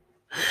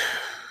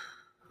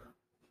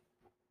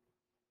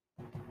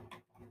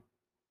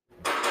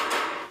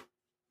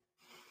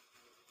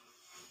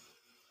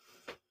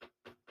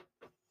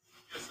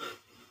 Yes, sir.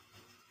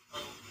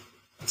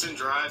 It's in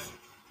drive.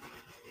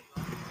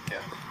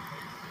 Yeah.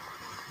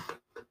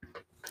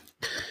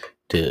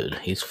 Dude,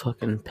 he's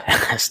fucking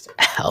passed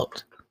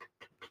out.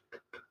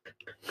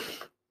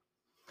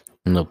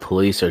 And the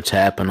police are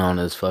tapping on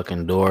his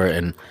fucking door,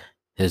 and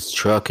his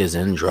truck is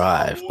in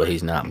drive, but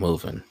he's not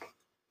moving.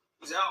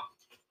 He's out.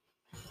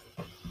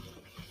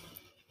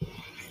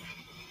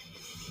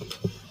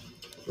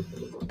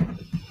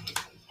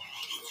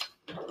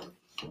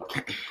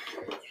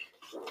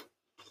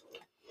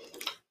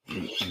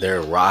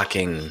 They're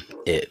rocking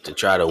it to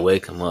try to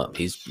wake him up.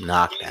 He's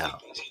knocked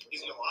out. Is he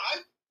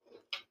alive?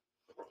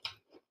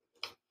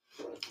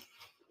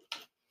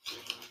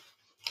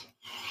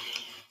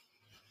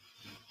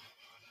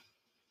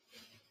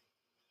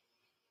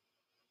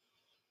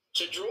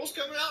 So drool's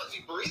coming out? Is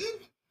he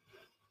breathing?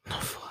 Oh,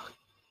 fuck.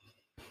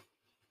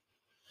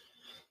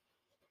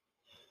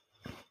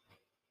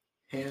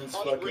 Hands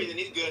Oh, he's breathing.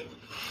 He's good.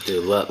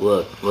 Dude, look.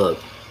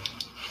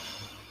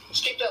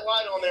 Just keep that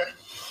light on there.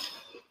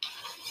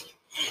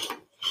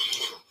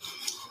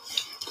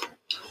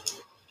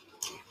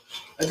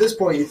 At this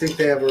point, you think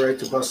they have a right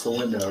to bust the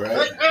window,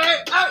 right?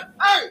 Hey!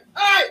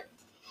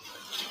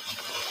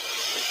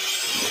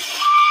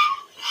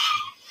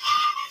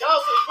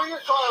 Allison, bring your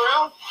car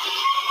around.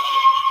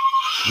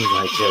 He's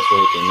like just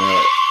waking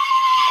up.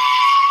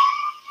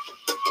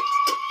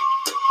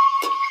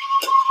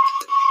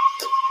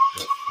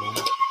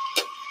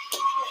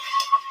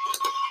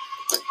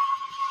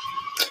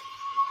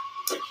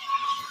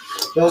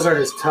 Those are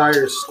his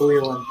tires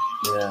squealing.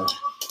 Yeah.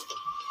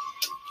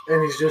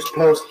 And he's just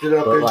posted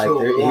up But into like,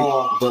 a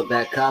wall. but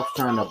that cop's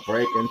trying to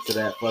break into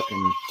that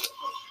fucking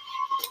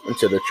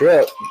into the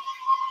truck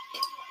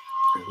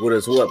with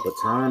his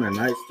baton or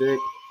nightstick.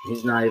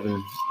 He's not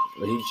even.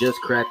 He just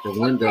cracked the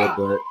window,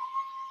 but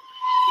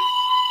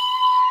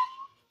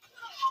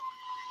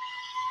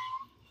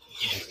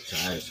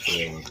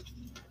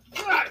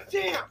God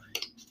damn!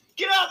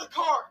 Get out of the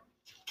car!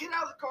 Get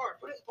out of the car!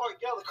 Put it in the park.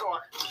 Get out of the car!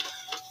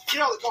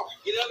 Get out of the car!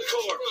 Get out of the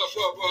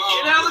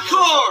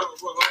car!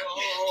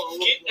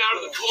 Get out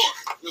of the car!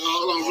 Get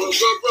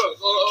out of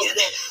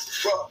the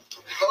car!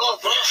 Hold on,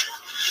 bro.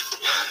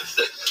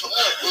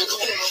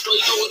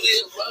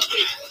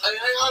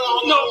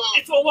 No,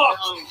 it's all locked.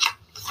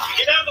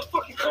 Get out of the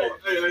fucking car.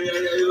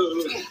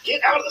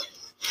 Get out of the car.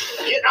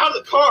 Get out of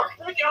the car.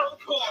 Get out of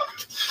the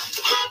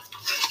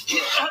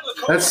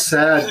car. That's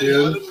sad,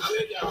 dude.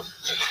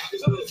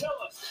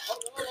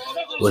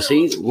 was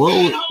he?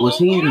 Was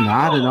he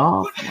nodded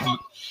off?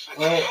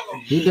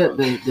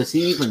 Does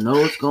he even know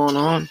what's going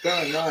on?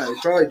 Probably not. He's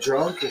probably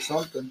drunk or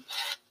something.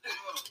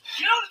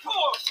 Get out of the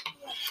car.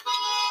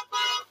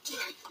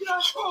 Get out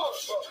of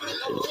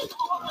the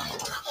car.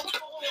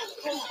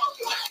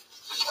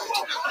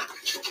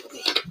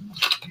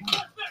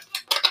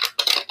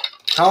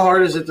 How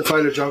hard is it to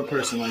fight a drunk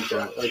person like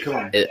that? Like, come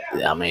on.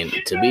 I mean,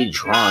 to be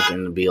drunk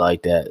and to be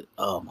like that.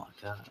 Oh my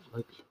god!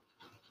 Look.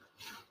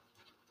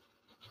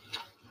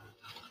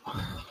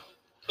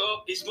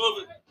 Oh, he's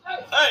moving.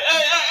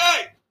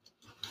 Hey!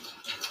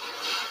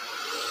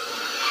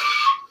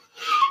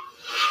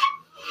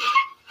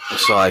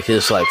 So like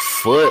his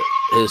foot,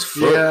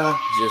 Yeah.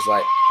 just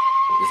like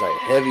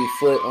heavy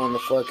foot on the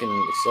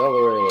fucking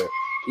accelerator.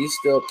 He's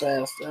still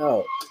passed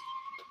out.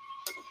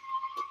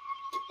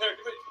 There,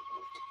 come here.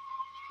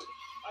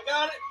 I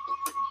got it.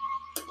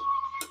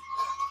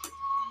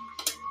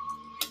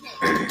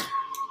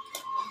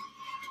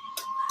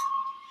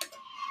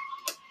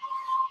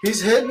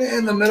 He's hitting it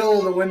in the middle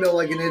of the window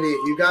like an idiot.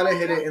 You gotta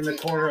hit it in the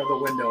corner of the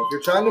window. If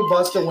you're trying to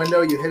bust a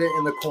window, you hit it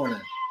in the corner.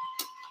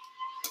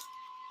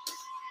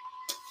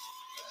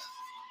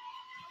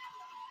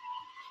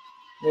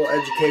 A little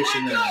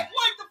education there.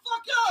 Wake the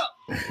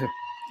fuck up!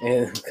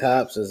 And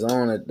cops is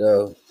on it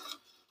though.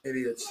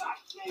 Idiots.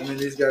 I mean,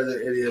 these guys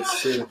are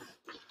idiots too.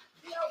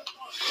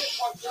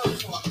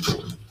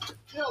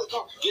 Get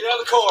out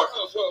of the car.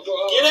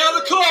 Get out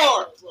of the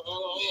car.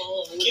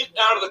 Get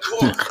out of the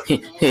car.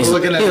 He's We're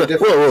looking at a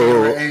different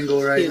camera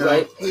angle right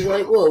now. He's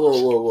like,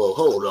 whoa,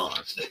 hold on.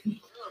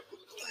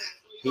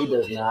 He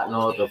does not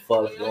know what the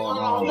fuck's going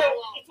on. It's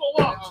all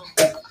locked.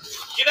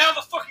 Get out of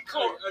the fucking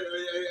car.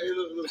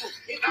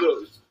 Get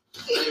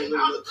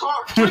out of the car.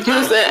 He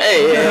said, hey,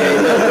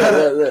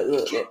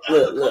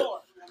 look.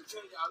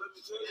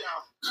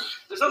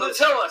 There's something to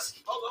tell us.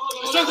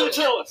 There's something to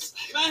tell us.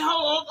 Man,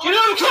 hold on. Get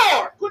out of the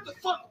car. What the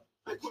fuck?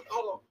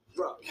 Hold on,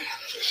 bro.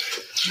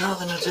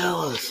 Nothing to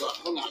tell us.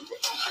 Hold on, bro.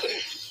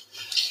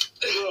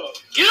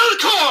 Get out of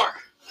the car.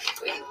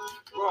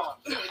 Bro.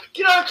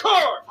 Get out of the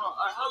car.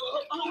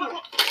 Hold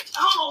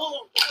on.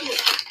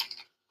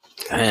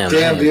 Damn,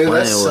 Damn, dude, that playing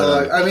with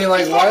sucks. him. I mean,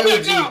 like, why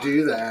would you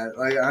do that?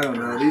 Like, I don't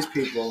know. These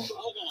people. Hold on,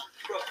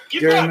 bro.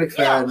 Get Gary back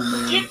McFadden, now.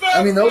 man. Get back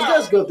I mean, those now.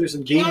 guys go through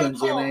some Get out of demons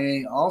the and car. they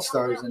ain't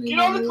all-stars Get on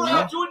anymore, the you know?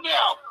 ground. Do it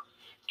now.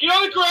 Get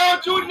on the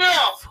ground. Do it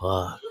now.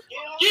 Fuck.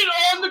 Get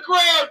on the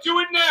ground. Do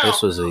it now.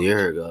 This was a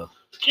year ago.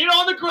 Get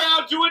on the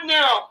ground. Do it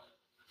now.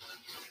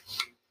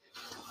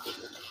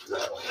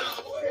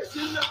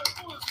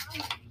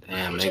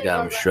 Damn, they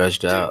got him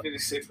stretched out.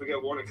 56. We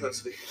got one in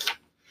custody.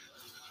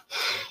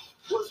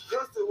 What's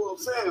custody? What I'm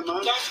saying,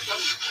 man?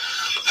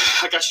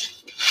 I got you.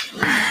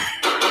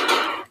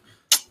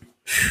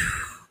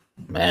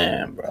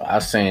 Man, bro, I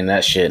seen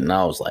that shit and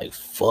I was like,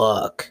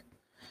 fuck.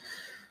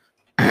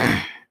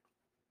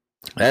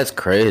 That's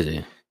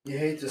crazy. You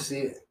hate to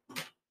see it.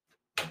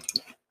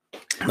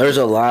 There's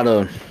a lot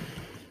of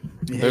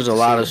You hate There's a to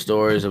lot see of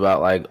stories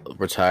about like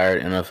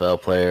retired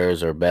NFL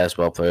players or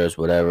basketball players,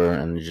 whatever,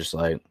 and you're just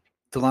like, it.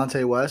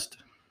 Delonte West.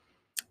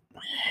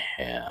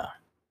 yeah.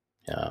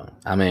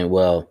 I mean,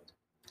 well,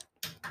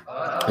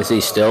 is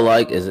he still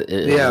like? Is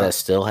that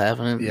still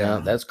happening? Yeah.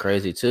 That's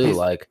crazy too.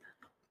 Like,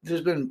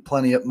 There's been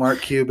plenty of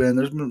Mark Cuban.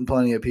 There's been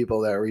plenty of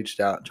people that reached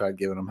out and tried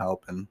giving him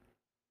help, and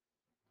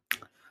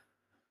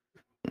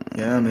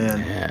yeah, man,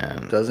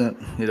 man,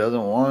 he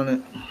doesn't want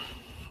it.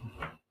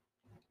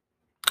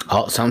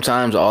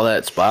 sometimes all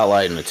that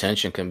spotlight and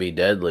attention can be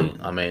deadly.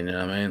 I mean, you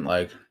know what I mean?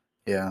 Like,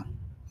 Yeah,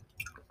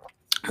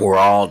 we're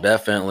all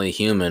definitely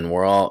human.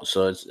 We're all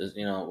it's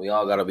we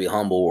all got to be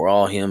humble. We're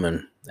all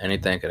human.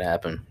 Anything could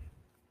happen.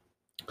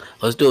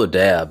 Let's do a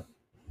dab.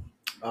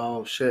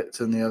 oh shit, it's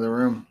in the other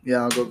room.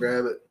 Yeah, I'll go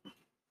grab it.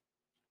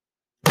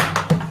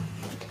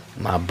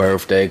 My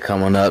birthday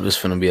coming up.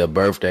 It's gonna be a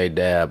birthday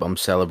dab. I'm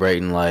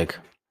celebrating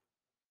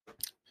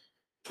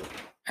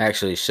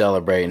actually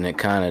celebrating it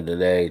kind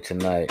of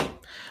tonight.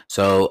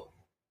 So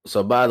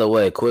by the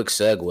way, quick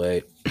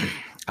segue.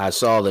 I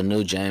saw the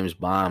new James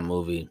Bond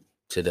movie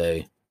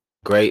today.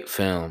 Great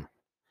film.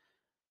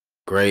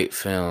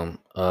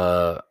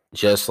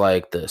 Just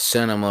like the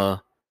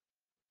cinema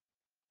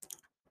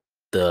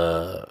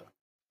the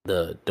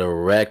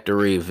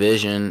directory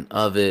vision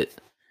of it.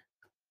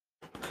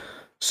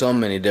 So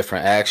many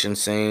different action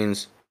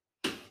scenes.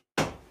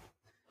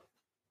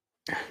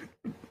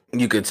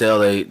 You could tell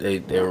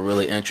they were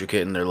really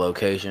intricate in their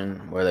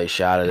location where they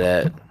shot it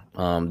at.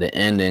 The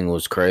ending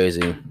was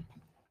crazy.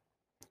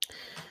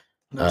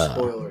 No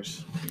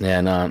spoilers.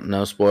 Yeah,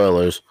 no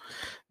spoilers.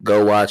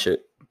 Go watch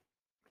it.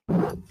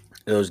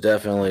 It was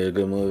definitely a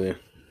good movie.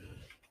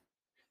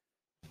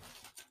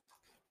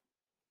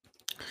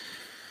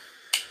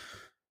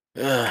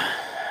 Yeah.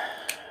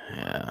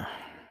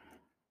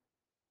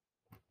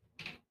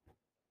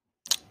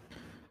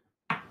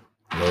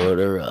 Load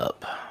her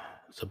up.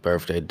 It's a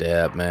birthday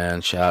dab,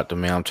 man. Shout out to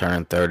me. I'm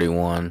turning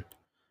 31.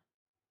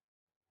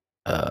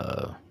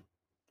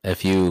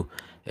 If you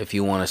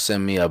want to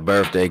send me a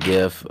birthday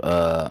gift,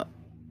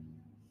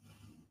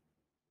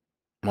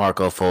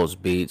 Marco Foltz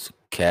Beats,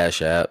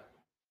 Cash App.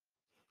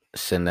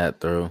 Send that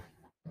through.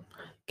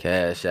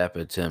 Cash App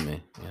it to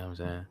me. You know what I'm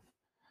saying?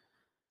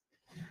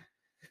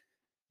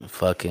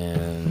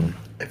 Fucking.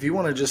 If you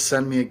want to just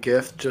send me a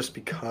gift just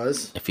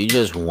because. If you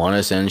just want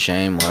to send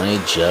Shane money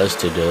just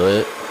to do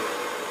it.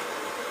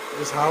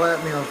 Just holler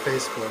at me on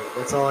Facebook.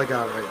 That's all I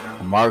got right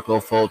now. Marco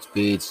Foltz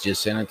Beats,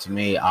 just send it to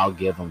me. I'll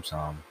give him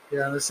some.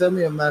 Yeah, and send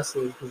me a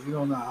message because you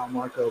don't know how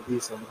Marco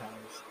be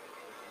sometimes.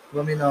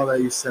 Let me know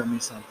that you sent me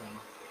something.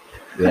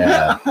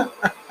 Yeah.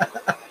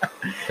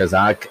 Because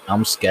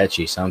I'm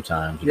sketchy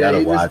sometimes. You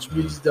gotta watch me.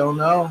 You just don't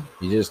know.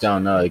 You just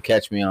don't know. You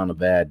catch me on a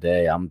bad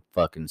day, I'm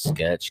fucking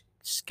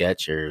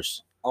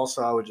Skechers.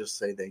 Also, I would just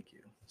say thank you.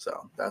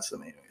 So that's the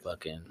main reason.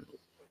 Fucking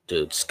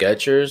dude,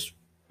 Skechers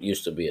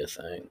used to be a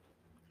thing.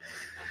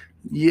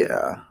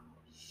 Yeah.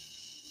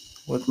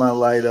 With my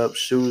light up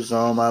shoes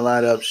on.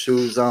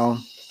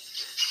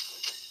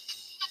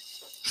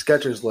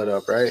 Skechers lit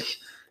up, right?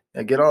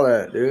 Yeah, get all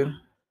that, dude.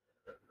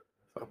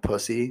 A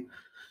pussy.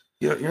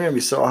 You're gonna be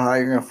so high,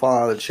 you're gonna fall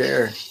out of the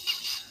chair.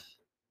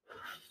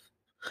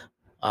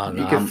 Oh,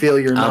 no, you can feel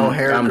your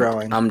hair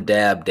growing. I'm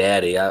dab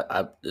daddy.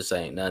 I this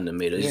ain't nothing to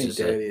me. This you ain't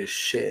daddy as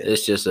shit.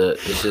 It's just a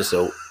it's just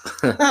a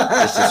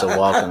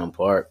walk in the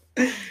park.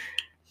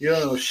 You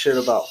don't know shit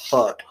about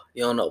fuck.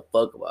 You don't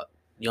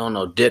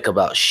know dick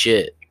about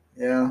shit.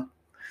 Yeah.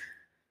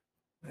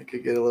 I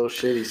could get a little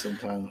shitty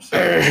sometimes.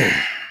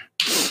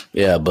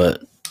 Yeah,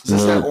 but is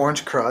this that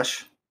Orange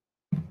Crush?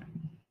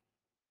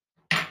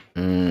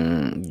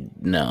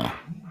 No.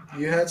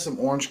 You had some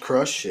Orange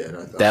Crush shit,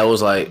 I thought. That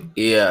was like,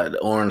 yeah, the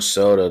orange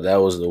soda. That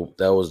was the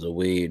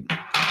weed.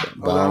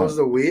 Oh, that was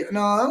the weed?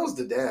 No, that was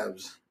the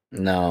dabs.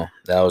 No,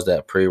 that was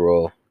that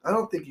pre-roll. I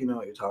don't think you know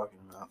what you're talking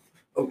about.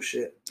 Oh,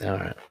 shit. All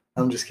right.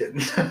 I'm just kidding.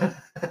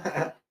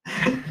 I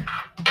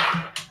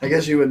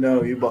guess you would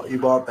know. You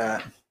bought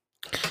that.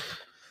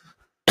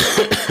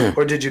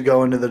 Or did you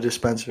go into the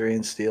dispensary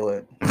and steal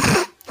it?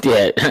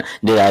 Yeah,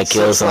 did I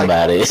kill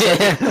somebody for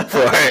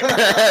it?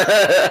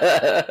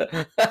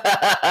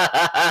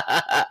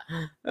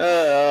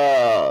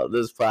 Oh,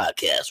 this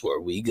podcast where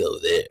we go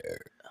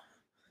there.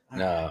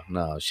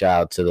 No.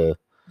 Shout out to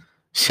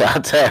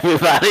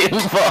everybody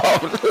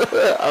involved.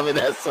 I mean,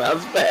 that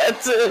sounds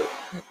bad too.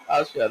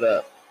 I'll shut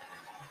up.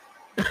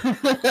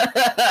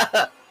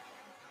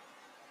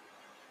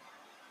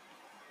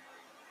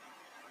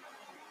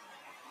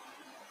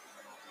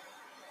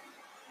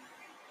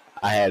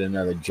 I had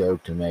another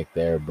joke to make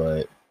there,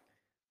 but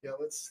yeah,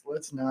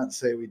 let's not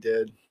say we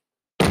did.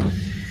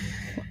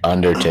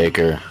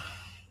 Undertaker.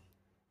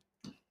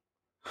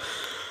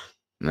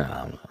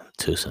 No,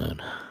 too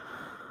soon.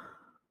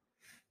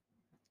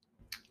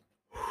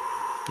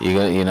 You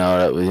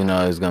know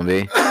what it's gonna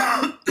be.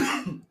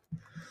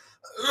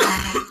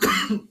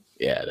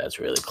 Yeah, that's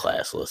really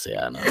classless.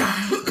 Yeah, I know.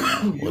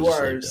 You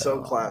are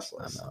so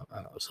classless.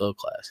 I know, so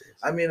classless.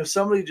 I mean, if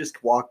somebody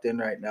just walked in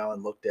right now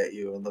and looked at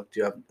you and looked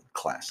you up,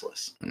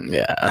 classless.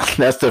 Yeah,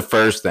 that's the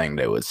first thing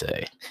they would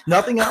say.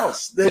 Nothing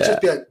else. They'd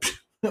just be like,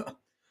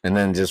 and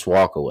then just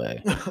walk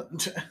away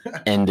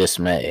in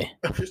dismay,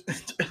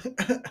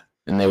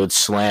 and they would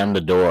slam the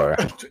door.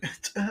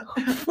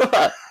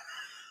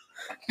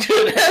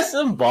 Dude, that's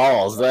some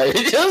balls. Like,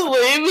 just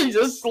leave and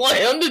just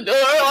slam the door.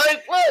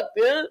 Like, what,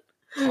 dude?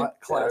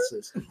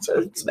 Classes.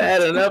 It's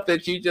bad enough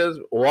that you just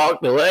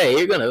walked away.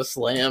 You're gonna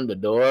slam the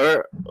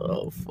door.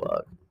 Oh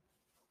fuck.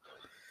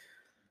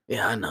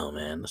 Yeah, I know,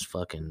 man. It's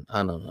fucking.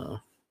 I don't know.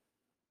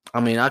 I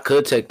mean, I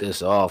could take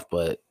this off,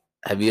 but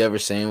have you ever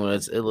seen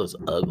what it looks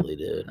ugly,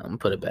 dude? I'm gonna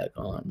put it back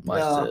on.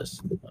 Watch this.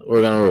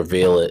 We're gonna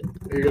reveal it.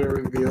 You're gonna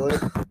reveal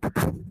it.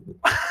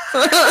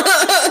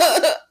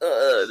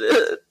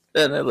 Dude.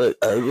 Doesn't it look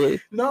ugly?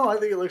 No, I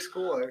think it looks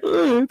cool.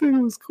 Actually. I think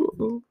it was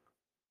cool.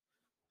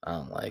 I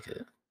don't like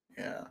it.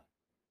 Yeah.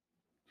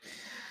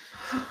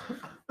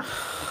 I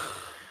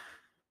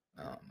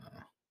don't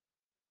know.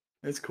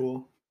 It's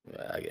cool.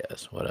 Yeah, I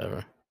guess.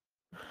 Whatever.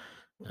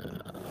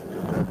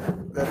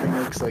 That thing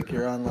looks like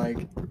you're on like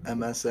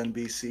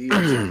MSNBC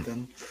or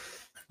something.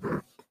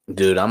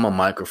 Dude, I'm a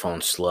microphone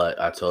slut.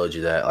 I told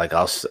you that. Like,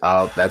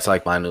 I'll. That's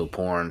like my new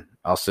porn.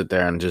 I'll sit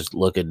there and just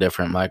look at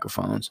different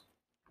microphones.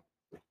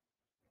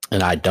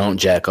 and I don't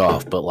jack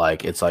off, but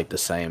like it's like the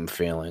same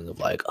feeling of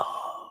like,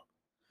 oh,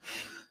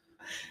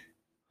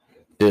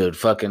 dude,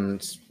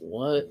 fucking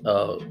what?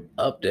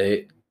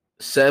 Update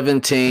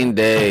 17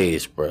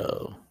 days,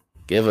 bro.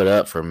 Give it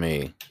up for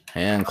me.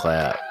 Hand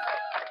clap.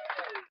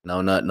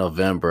 No nut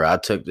November. I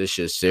took this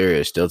shit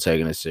serious. Still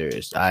taking it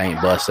serious. I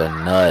ain't bust a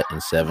nut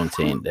in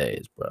 17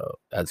 days, bro.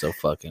 That's a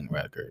fucking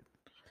record.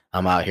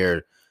 I'm out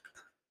here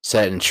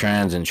setting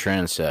trends and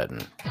trend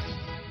setting.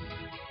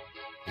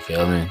 You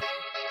feel me?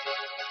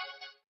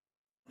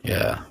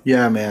 Yeah.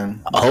 Yeah,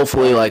 man.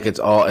 Hopefully, like it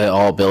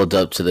all builds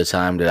up to the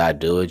time that I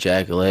do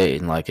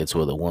ejaculate, and like it's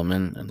with a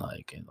woman, and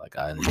like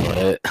I enjoy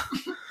it.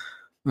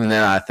 And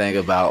then I think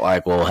about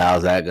like, well,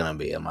 how's that gonna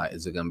be?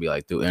 Is it gonna be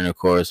like through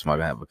intercourse? Am I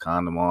gonna have a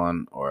condom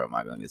on, or am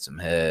I gonna get some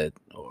head,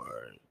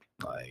 or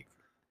like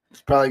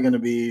It's probably gonna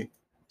be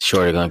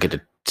shorty gonna get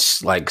to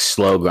like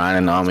slow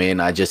grinding on me,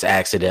 and I just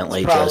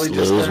accidentally just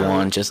lose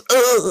one. Just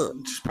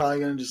probably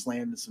gonna just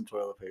land in some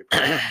toilet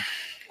paper.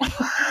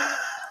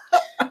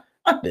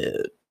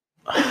 Dude.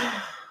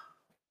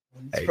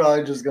 It's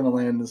probably just gonna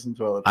land in some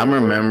toilet paper. I'm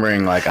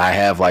remembering like I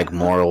have like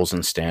morals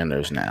and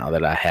standards now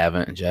that I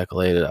haven't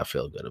ejaculated. I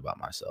feel good about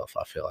myself.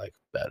 I feel like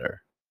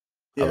better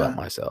about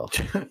myself.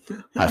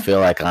 I feel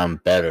like I'm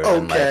better.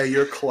 Okay,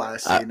 you're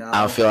classy now.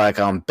 I feel like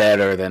I'm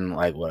better than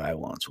like what I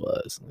once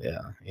was.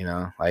 Yeah, you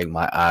know, like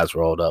my eyes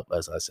rolled up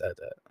as I said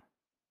that.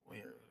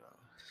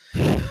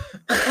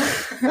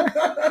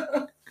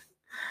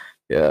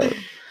 Yeah.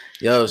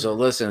 Yo, so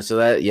listen, so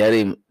that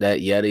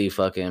Yeti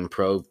fucking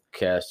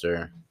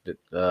Procaster,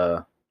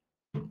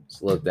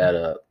 let's look that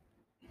up,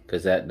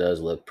 because that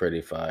does look pretty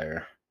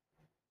fire.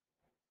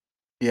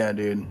 Yeah,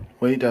 dude,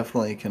 we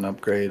definitely can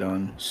upgrade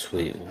on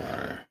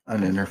Sweetwater,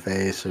 an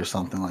interface or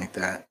something like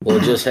that. Well,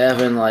 just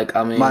having like,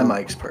 I mean, my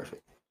mic's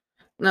perfect.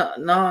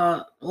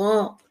 No,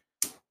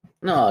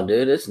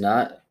 dude, it's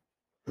not.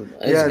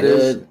 It's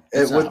good.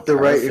 With the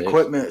right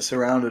equipment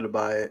surrounded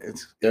by it,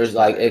 it's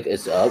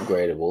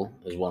upgradable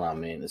is what I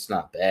mean. It's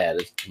not bad,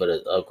 but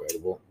it's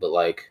upgradable. But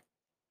like,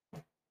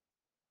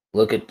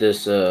 look at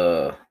this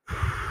Yeti.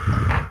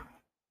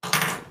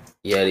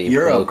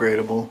 You're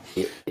upgradable.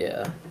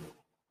 Yeah.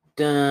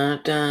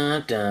 Dun,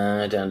 dun,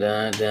 dun, dun,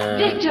 dun, dun,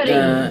 Victory.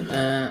 Dun,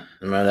 dun.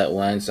 Remember that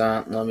one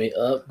song? Let me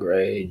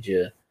upgrade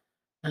you.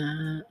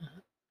 All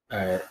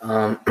right.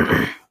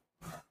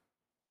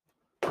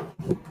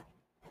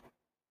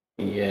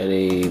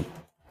 Yeti.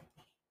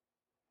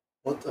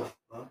 What the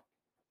fuck?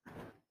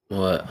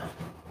 What?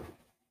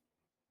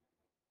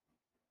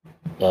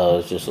 Oh,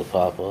 it's just a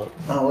pop up.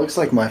 Oh, it looks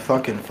like my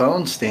fucking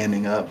phone's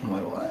standing up. I'm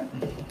like, what?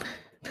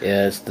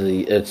 Yeah, it's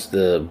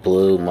the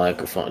blue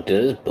microphone.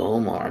 Dude, this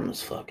boom arm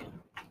is fucking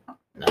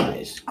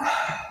nice.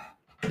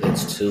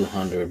 It's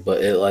 200,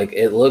 but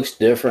it looks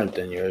different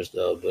than yours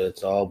though. But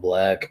it's all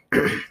black.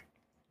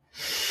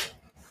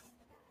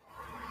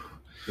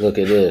 Look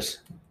at this.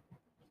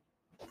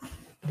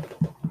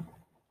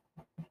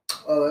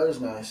 Oh, that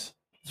is nice.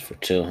 It's for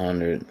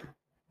 200.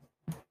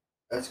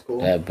 That's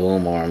cool. That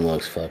boom arm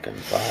looks fucking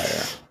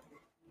fire.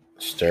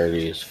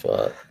 Sturdy as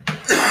fuck.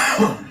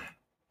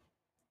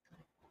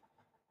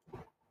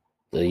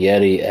 The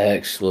Yeti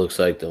X looks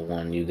like the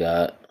one you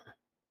got.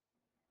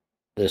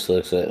 This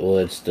looks like, well,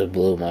 it's the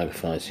blue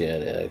microphone. It's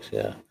Yeti X,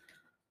 yeah.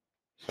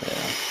 So.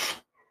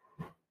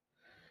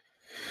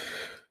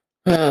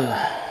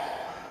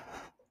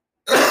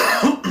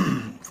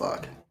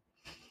 Fuck.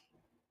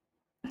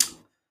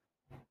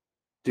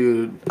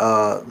 Dude,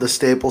 the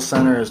Staples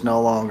Center is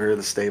no longer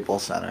the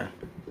Staples Center.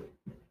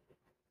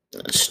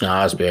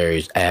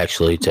 Snozzberries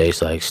actually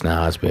taste like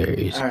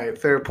snozzberries. All right,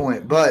 fair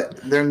point. But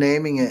they're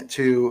naming it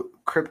to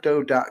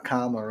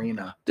Crypto.com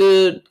Arena.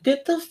 Dude,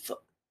 get the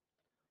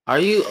Are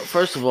you,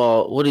 first of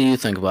all, what do you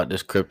think about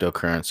this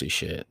cryptocurrency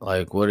shit?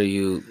 Like,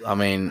 I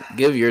mean,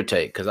 give your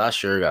take, because I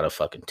sure got a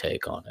fucking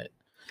take on it.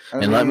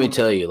 Let me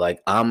tell you,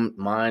 like,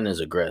 mine is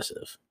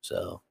aggressive,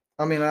 so.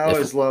 I mean, I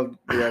always loved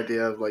the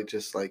idea of like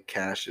just like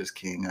cash is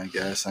king, I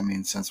guess. I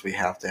mean, since we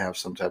have to have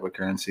some type of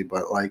currency,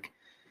 but like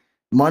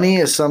money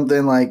is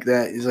something like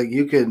that is like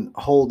you can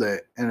hold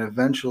it and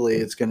eventually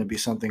it's going to be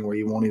something where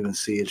you won't even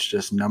see. It's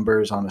just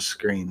numbers on a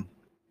screen.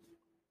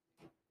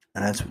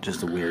 And that's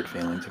just a weird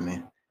feeling to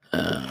me.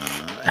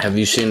 Have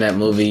you seen that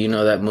movie? You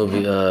know that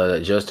movie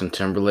that Justin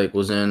Timberlake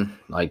was in,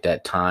 like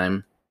that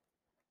Time?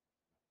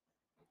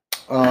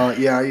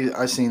 Yeah,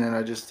 I seen it.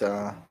 I just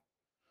have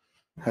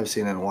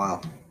seen it in a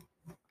while.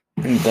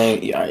 You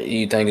think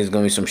it's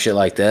gonna be some shit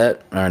like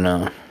that or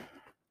no?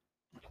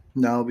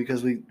 No,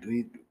 because we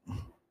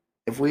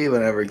if we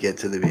even ever get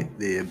to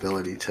the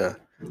ability to.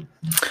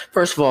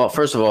 First of all,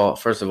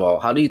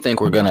 how do you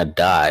think we're gonna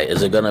die?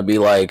 Is it gonna be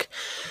like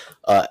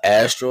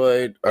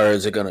asteroid, or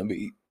is it gonna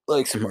be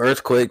like some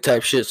earthquake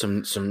type shit,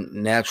 some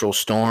natural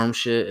storm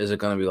shit? Is it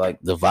gonna be like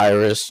the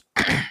virus?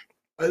 I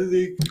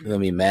think it's gonna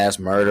be mass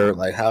murder.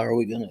 Like, how are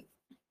we gonna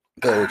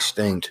go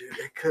extinct?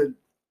 Dude,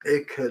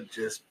 it could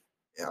just.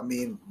 I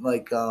mean,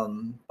 like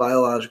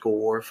biological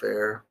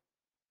warfare.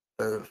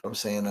 If I'm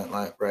saying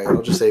that right,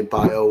 I'll just say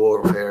bio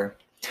warfare.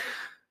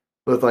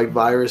 with like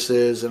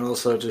viruses and all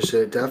sorts of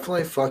shit.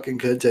 Definitely fucking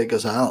could take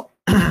us out.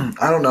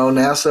 I don't know.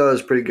 NASA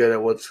is pretty good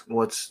at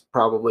what's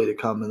probably to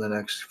come in the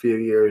next few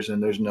years,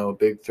 and there's no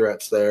big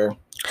threats there.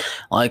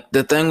 Like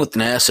the thing with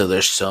NASA,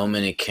 there's so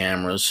many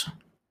cameras.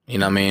 You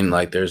know what I mean?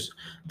 Like there's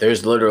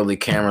literally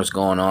cameras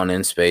going on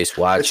in space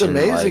watching. It's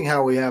amazing like,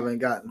 how we haven't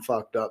gotten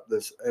fucked up.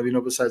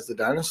 Besides the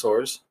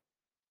dinosaurs.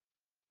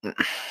 You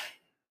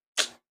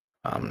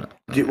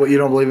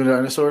don't believe in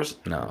dinosaurs?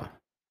 No.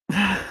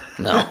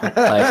 No, like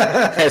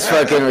that's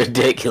fucking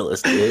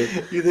ridiculous,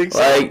 dude. You think so?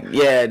 Like,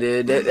 yeah,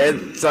 dude.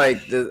 It's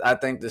like I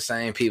think the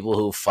same people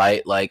who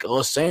fight, like,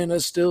 oh,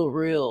 Santa's still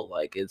real.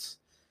 Like, it's,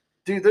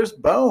 dude. There's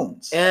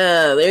bones.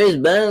 yeah, there's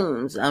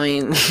bones. I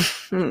mean,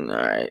 all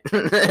right.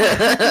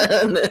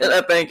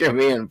 I think you're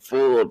being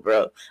fooled,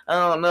 bro.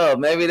 I don't know.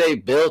 Maybe they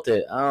built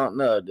it. I don't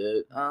know,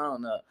 dude. I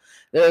don't know.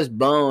 There's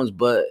bones,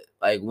 but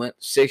like, went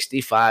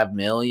 65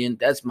 million.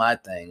 That's my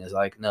thing. It's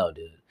like, no,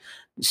 dude.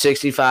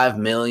 65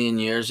 million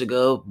years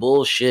ago,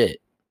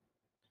 bullshit.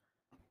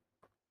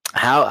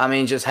 How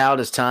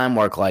does time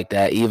work like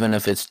that, even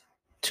if it's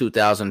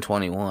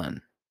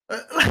 2021?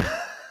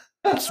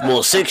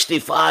 Well,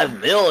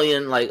 65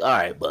 million, like, all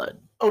right, bud.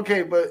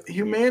 Okay, but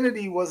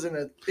humanity wasn't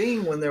a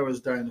thing when there was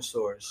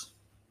dinosaurs,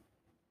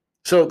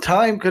 so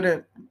time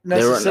couldn't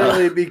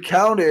necessarily be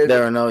counted.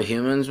 There were no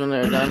humans when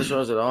there were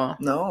dinosaurs at all.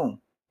 No.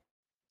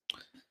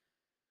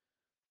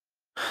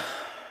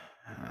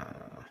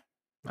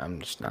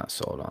 I'm just not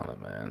sold on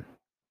it, man.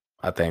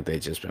 I think they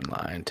just been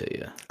lying to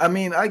you. I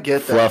mean, I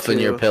get that. Fluffing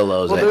your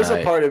pillows. Well, there's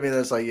a part of me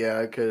that's like, yeah,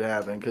 it could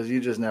happen because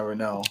you just never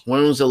know.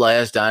 When was the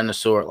last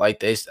dinosaur? Like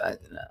they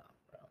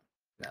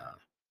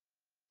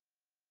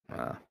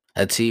no.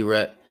 A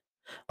T-Rex,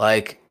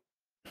 like,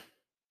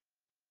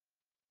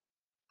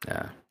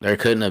 yeah, there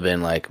couldn't have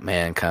been like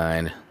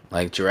mankind.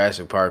 Like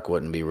Jurassic Park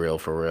wouldn't be real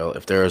for real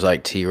if there was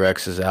like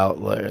T-Rexes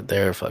out there.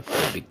 They're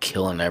fucking be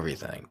killing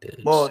everything,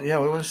 dude. Well, yeah,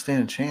 we wouldn't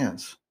stand a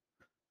chance.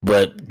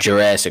 But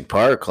Jurassic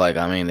Park, like,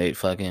 I mean, they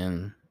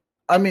fucking.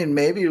 I mean,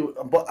 maybe,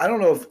 but I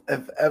don't know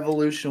if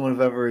evolution would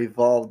have ever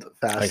evolved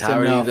fast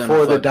enough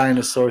for the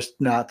dinosaurs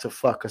not to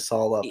fuck us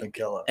all up and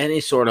kill us.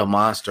 Any sort of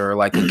monster,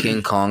 like a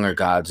King Kong or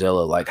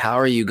Godzilla, like, how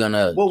are you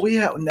gonna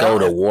go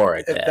to war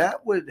at that? If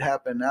that would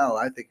happen now,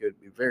 I think it would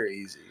be very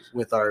easy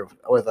with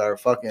our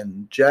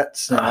fucking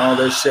jets and all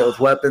this shit with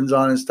weapons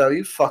on and stuff.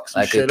 You fuck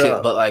some shit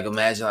up. But like,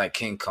 imagine like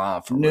King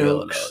Kong for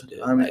real, though,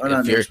 dude. I mean, like,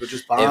 not nukes, but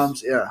just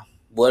bombs. Yeah.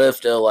 What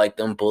if they're like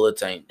them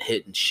bullets ain't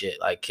hitting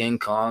shit? Like King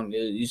Kong,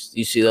 dude, you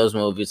see those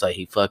movies, like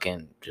he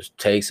fucking just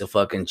takes a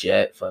fucking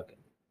jet, fucking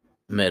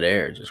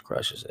midair, just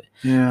crushes it.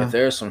 Yeah. If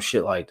there's some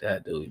shit like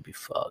that, dude, we'd be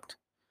fucked.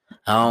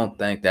 I don't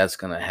think that's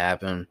gonna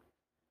happen.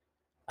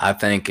 I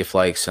think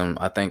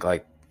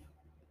like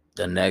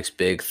the next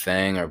big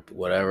thing or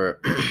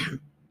whatever,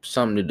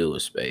 something to do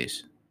with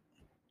space.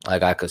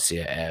 Like I could see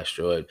an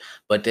asteroid,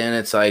 but then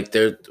it's like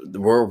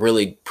we're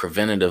really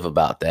preventative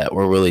about that.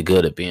 We're really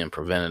good at being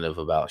preventative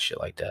about shit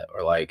like that,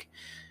 or like,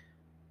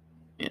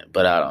 yeah.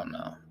 But I don't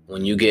know.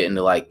 When you get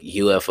into like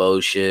UFO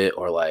shit,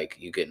 or like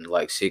you get into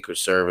like Secret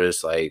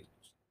Service, like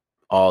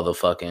all the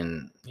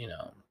fucking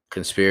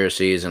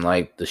conspiracies and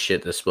like the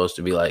shit that's supposed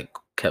to be like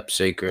kept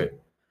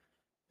secret,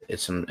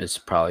 it's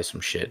probably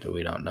some shit that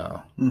we don't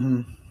know.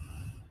 Mm-hmm.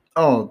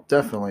 Oh,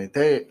 definitely.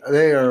 They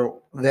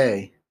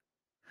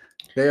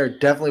are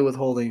definitely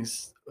withholding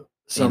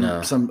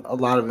a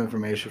lot of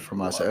information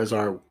from us as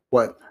our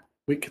what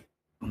we could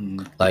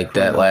like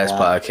that last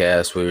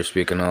podcast we were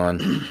speaking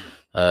on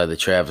the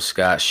Travis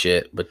Scott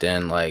shit, but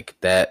then like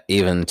that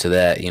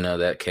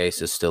that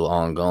case is still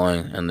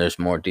ongoing and there's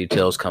more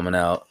details coming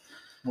out.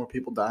 More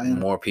people dying.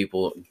 More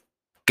people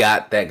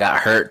got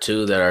hurt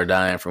too that are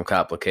dying from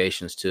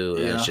complications too.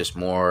 And it's just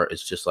more.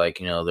 It's just like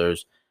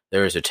there's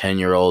a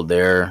 10-year-old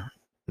there.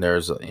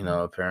 There's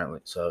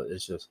apparently so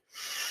it's just.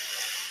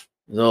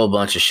 There's a whole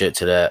bunch of shit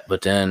to that,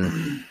 but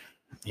then,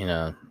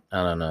 I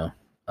don't know.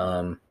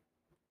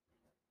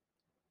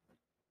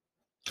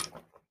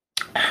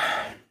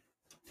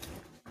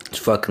 It's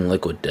fucking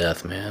liquid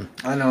death, man.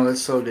 I know,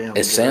 it's so damn.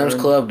 Is Sam's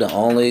Club the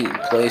only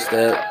place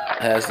that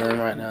has them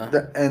right now?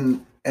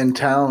 In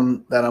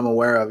town that I'm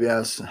aware of,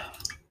 yes.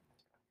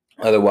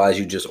 Otherwise,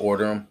 you just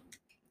order them?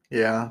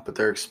 Yeah, but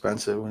they're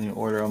expensive when you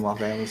order them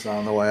off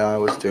Amazon the way I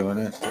was doing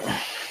it.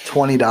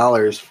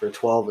 $20 for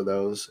 12 of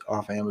those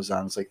off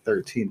Amazon. It's like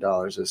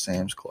 $13 at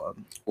Sam's Club.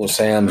 Well,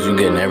 Sam's, you're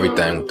getting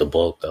everything with the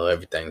bulk, though.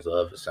 Everything's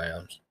love at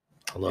Sam's.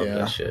 I love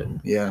that shit.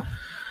 Yeah.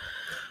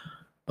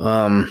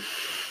 But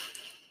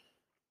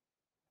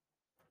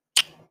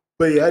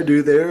yeah,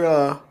 dude,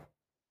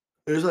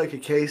 there's like a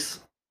case.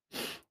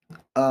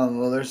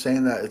 Well, they're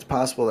saying that it's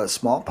possible that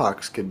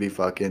smallpox could be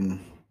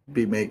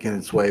making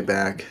its way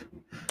back.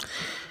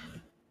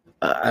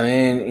 I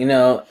mean,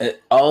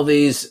 all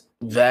these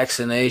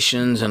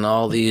vaccinations and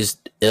all these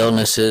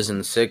illnesses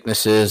and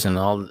sicknesses and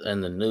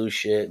the new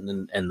shit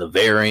and the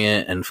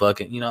variant and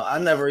fucking,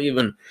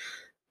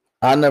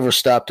 I never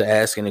stopped to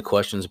ask any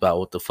questions about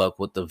what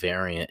the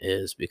variant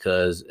is,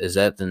 because is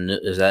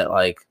that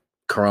like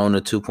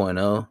Corona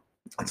 2.0?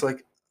 It's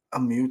like a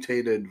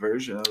mutated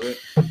version of it.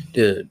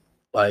 Dude,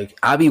 like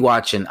I be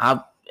watching.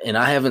 I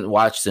haven't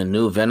watched the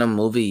new Venom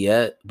movie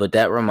yet, but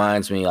that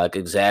reminds me like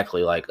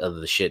exactly like of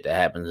the shit that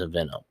happens in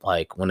Venom.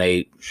 Like when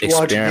they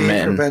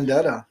experiment. For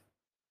Vendetta.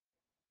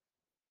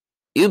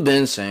 You've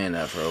been saying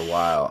that for a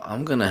while.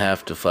 I'm gonna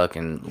have to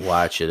fucking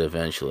watch it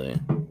eventually.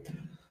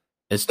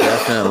 It's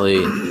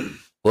definitely.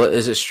 What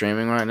is it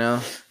streaming right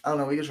now? I don't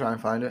know. We can try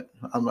and find it.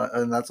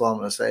 And that's all I'm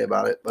gonna say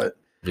about it. But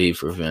V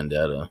for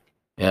Vendetta.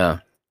 Yeah.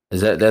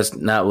 That's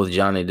not with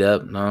Johnny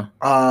Depp? No.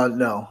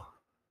 No.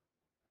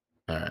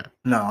 All right.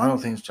 No, I don't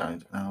think it's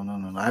Johnny.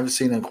 No. I haven't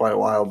seen it in quite a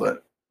while,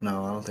 but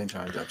no, I don't think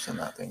Johnny Depp's in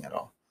that thing at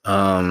all.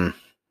 Yeah,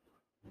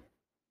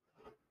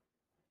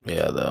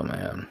 though,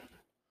 man.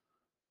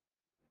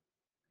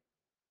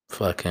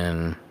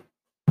 Fucking.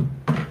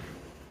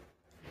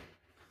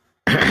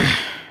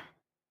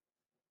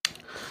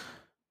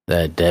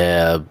 That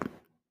dab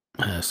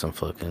has some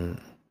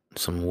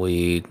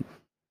weed.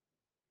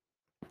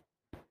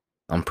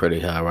 I'm pretty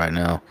high right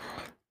now.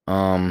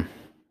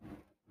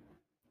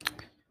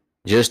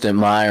 Just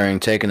admiring,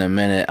 taking a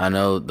minute. I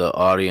know the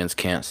audience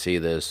can't see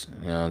this,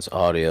 it's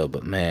audio,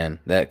 but man,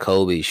 that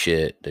Kobe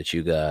shit that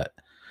you got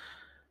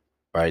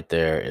right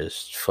there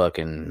is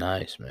fucking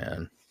nice,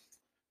 man.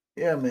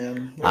 Yeah,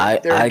 man.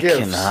 I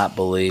cannot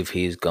believe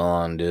he's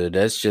gone, dude.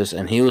 That's just,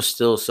 and he was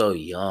still so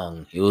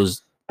young. He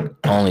was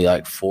only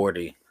like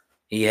 40.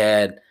 He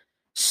had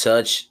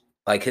such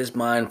like his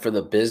mind for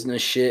the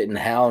business shit and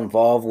how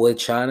involved with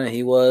China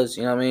he was.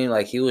 You know what I mean?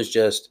 Like he was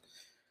just.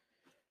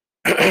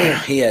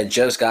 He had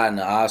just gotten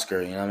the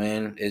Oscar, you know what I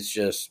mean? It's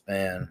just,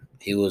 man,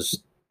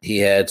 he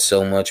had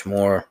so much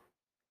more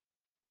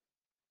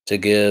to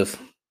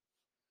give.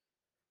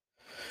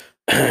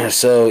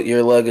 So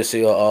your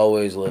legacy will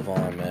always live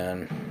on,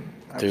 man.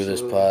 Absolutely. Through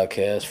this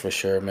podcast for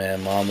sure,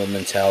 man. Mamba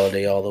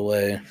mentality all the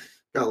way.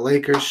 Got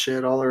Lakers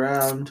shit all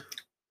around.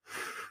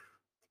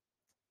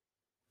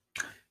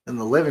 In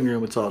the living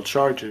room, it's all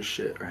Chargers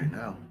shit right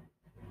now.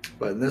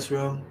 But in this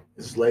room,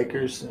 it's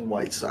Lakers and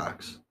White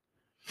Sox.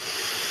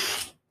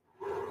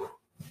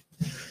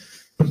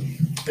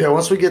 Yeah,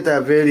 once we get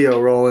that video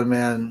rolling,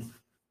 man,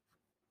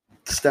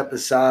 step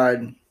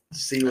aside,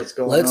 see what's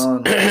going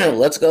on.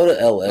 Let's go to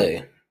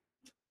LA.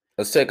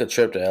 Let's take a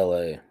trip to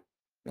LA.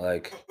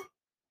 Like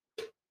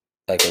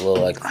a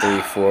little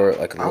 3-4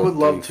 like a I would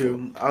love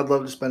to. I would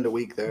love to spend a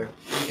week there.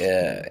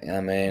 Yeah, you know what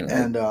I mean?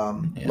 And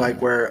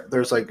like where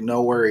there's like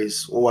no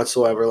worries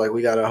whatsoever. Like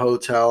we got a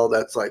hotel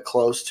that's like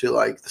close to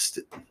like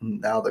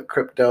now the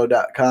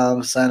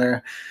crypto.com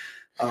center.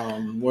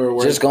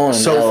 We're just going to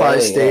SoFi LA,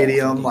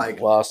 Stadium, like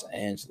Los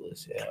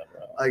Angeles, yeah,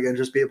 bro. Like and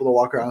just be able to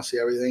walk around and see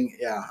everything.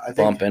 Yeah, I think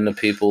bump into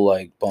people,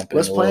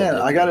 Let's plan.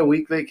 I got a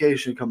week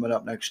vacation coming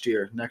up next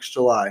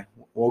July.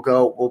 We'll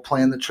go. We'll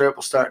plan the trip.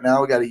 We'll start now.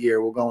 We got a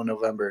year. We'll go in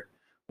November.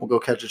 We'll go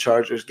catch a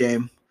Chargers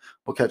game.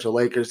 We'll catch a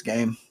Lakers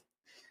game.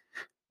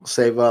 We'll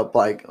save up.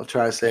 I'll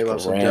try to save up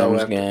some dough.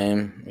 Rams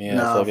game. Yeah,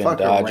 no,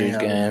 fucking Dodgers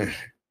game.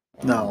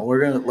 No, we're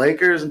gonna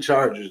Lakers and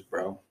Chargers,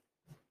 bro.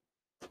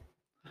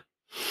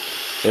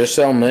 There's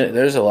so many.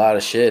 There's a lot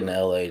of shit in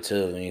LA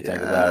too. When you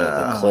think about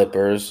it, the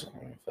Clippers,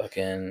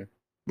 fucking.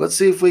 Let's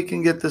see if we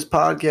can get this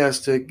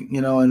podcast to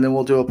and then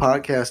we'll do a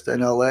podcast in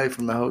LA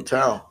from the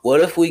hotel. What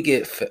if we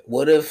get?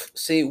 What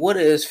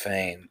is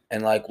fame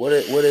and what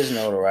is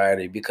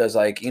notoriety? Because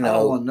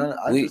no.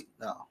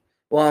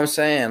 Well, I'm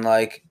saying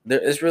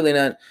it's really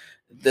not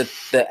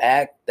the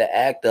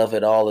act of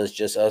it all is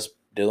just us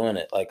doing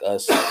it, like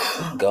us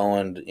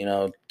going,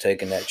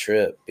 taking that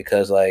trip,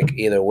 because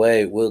either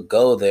way we'll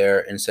go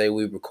there and say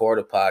we record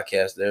a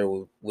podcast there,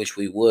 which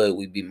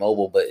we'd be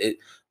mobile, but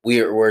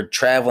we're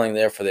traveling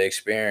there for the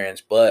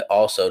experience, but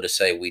also to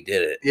say we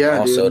did it. Yeah,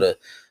 also to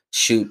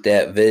shoot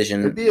that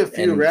vision. It'd be a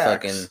few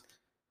racks.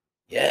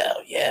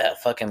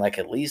 Fucking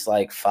at least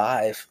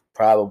 5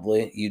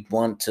 probably. You'd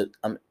want to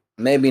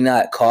maybe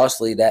not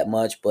costly that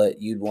much,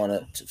 but you'd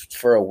want to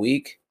for a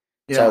week.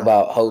 Yeah. Talk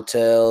about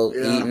hotel,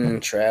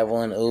 eating,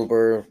 traveling,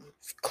 Uber,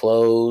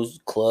 clothes,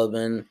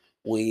 clubbing,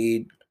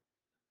 weed.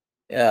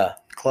 Yeah.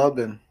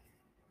 Clubbing.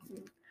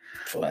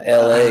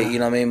 LA, you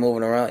know what I mean?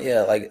 Moving around.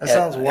 Yeah, that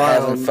sounds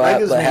wild.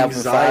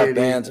 Having 5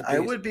 bands.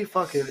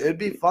 It'd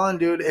be fun,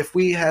 dude, if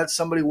we had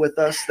somebody with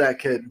us that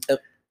could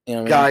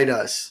guide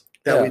us,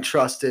 that we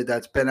trusted,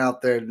 that's been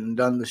out there and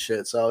done the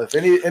shit. So if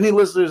any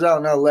listeners out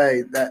in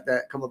LA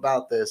that come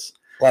about this,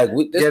 this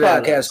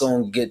podcast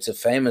gonna get to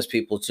famous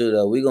people too,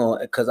 though.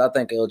 Because I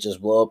think it'll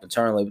just blow up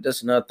internally. But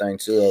that's another thing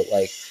too,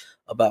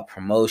 about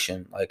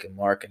promotion, in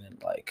marketing.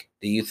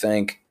 Do you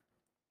think?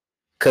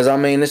 Because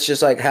it's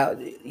just how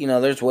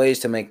there's ways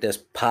to make this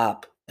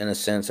pop in a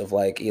sense of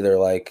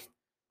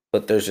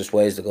but there's just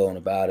ways to go on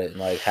about it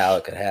and how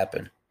it could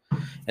happen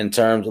in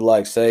terms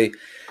of say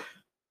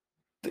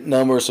the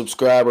number of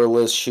subscriber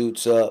list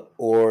shoots up,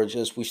 or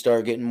just we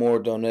start getting more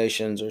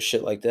donations or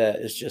shit like that.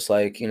 It's just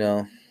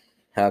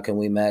how can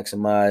we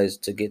maximize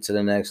to get to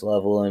the next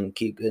level and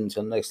keep getting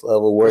to the next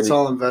level? It's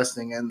all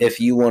investing in. If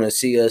you want to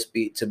see us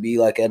be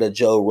at a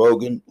Joe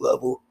Rogan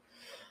level,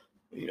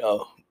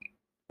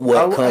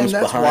 what comes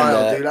and that's behind wild,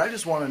 that. dude. I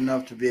just want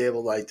enough to be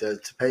able like to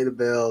pay the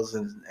bills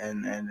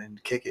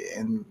and kick it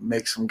and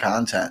make some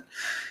content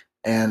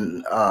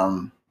and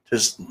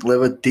just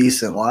live a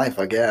decent life,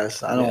 I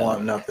guess. I don't Yeah.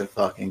 want nothing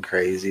fucking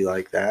crazy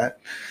like that.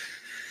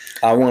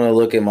 I want to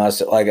look at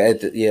myself like I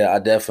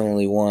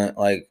definitely want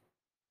like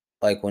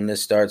when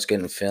this starts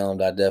getting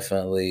filmed, I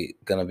definitely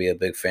gonna be a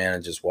big fan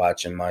of just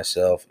watching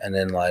myself, and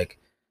then like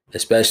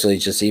especially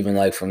just even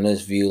like from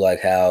this view,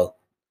 like how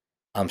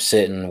I'm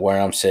sitting where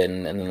I'm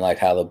sitting, and then like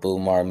how the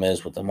boom arm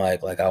is with the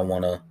mic. Like I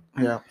want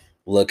to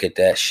look at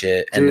that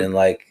shit, and Dude. then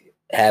like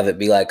have it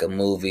be like a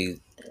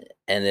movie,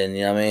 and then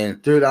you know what I mean.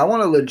 Dude, I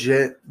want to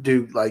legit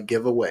do like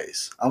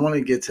giveaways. I want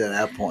to get to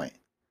that point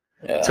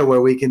Yeah. to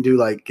where we can do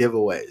like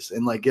giveaways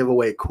and like give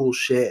away cool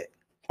shit.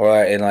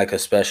 Or and like a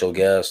special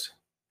guest.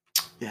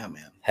 Yeah,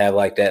 man. Have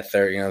like that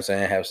third, you know what I'm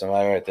saying? Have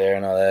somebody right there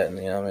and all that, and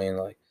you know what I mean?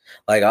 Like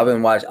I've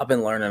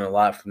been learning a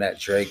lot from that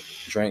Drink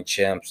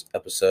Champs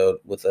episode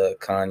with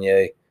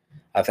Kanye.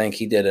 I think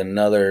he did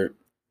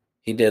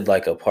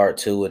like a part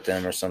 2 with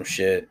them or some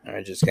shit, or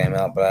it just came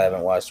out, but I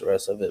haven't watched the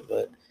rest of it.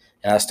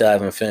 And I still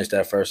haven't finished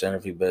that first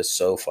interview, but it's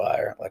so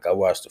fire. Like I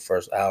watched the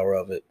first hour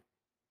of it.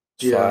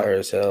 It's fire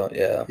as hell.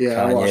 Yeah.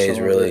 Yeah, I watched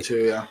some of it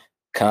too, yeah.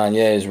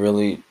 Kanye is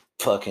really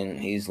fucking,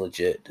 he's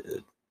legit,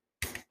 dude.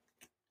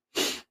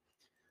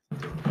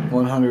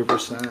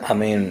 100%. I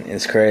mean,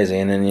 it's crazy.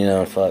 And then, you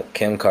know, fuck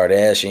Kim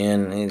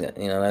Kardashian,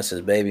 you know, that's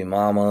his baby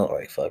mama.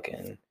 Like,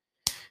 fucking,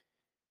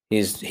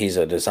 he's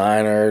a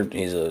designer.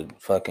 He's a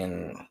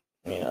fucking,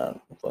 you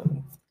know,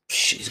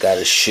 she's got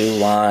a shoe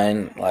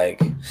line. Like,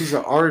 he's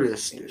an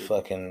artist, dude.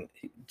 Fucking,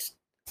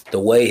 the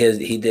way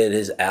he did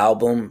his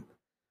album,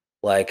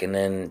 like, and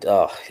then,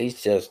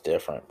 he's just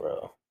different,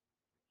 bro.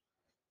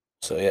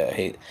 So,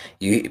 yeah,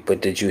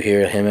 but did you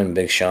hear him and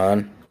Big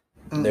Sean?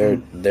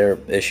 Mm-hmm. Their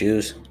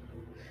issues?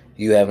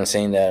 You haven't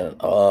seen that?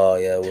 Oh,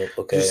 yeah. Well,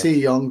 okay. Did you see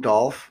Young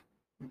Dolph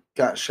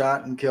got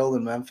shot and killed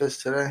in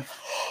Memphis today?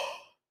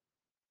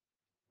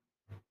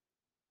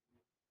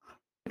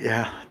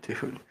 Yeah,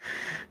 dude.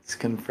 It's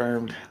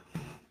confirmed.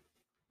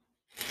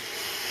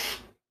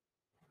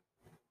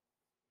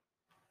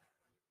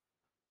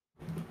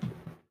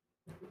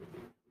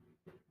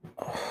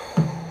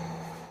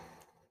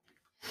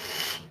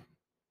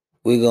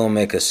 We gonna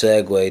make a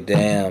segue.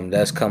 Damn,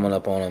 that's coming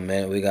up on a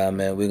minute. We gonna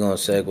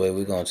segue.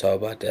 We gonna talk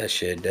about that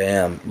shit.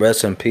 Damn,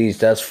 rest in peace.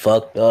 That's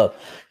fucked up.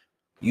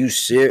 You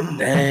serious?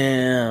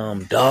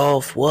 Damn,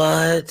 Dolph.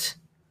 What?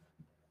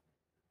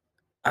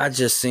 I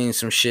just seen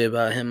some shit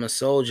about him and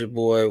Soulja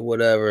Boy,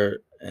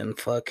 whatever, and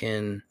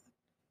fucking.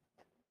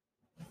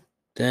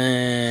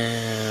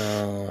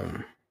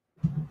 Damn.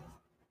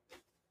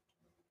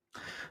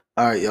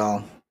 All right,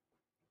 y'all.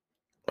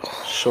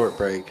 Short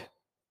break.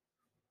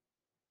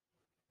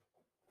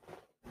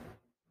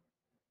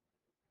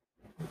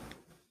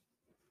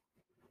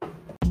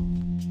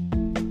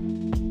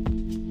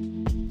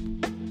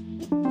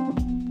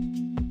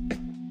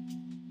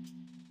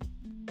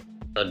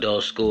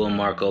 Adult School and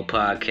Marco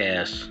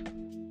podcast.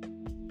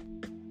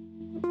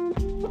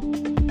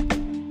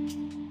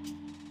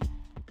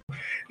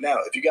 Now,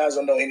 if you guys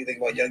don't know anything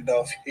about Young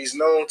Dolph, he's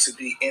known to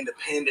be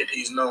independent.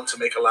 He's known to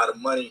make a lot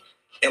of money.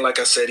 And like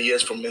I said, he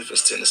is from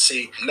Memphis,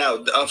 Tennessee. Now,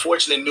 the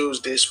unfortunate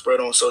news did spread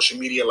on social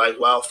media like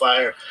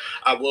wildfire.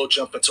 I will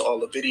jump into all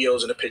the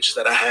videos and the pictures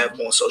that I have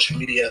on social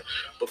media.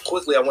 But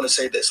quickly, I want to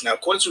say this. Now,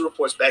 according to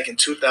reports back in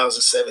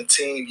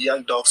 2017,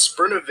 Young Dolph's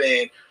Sprinter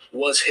van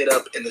was hit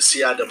up in the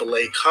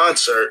CIAA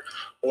concert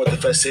or the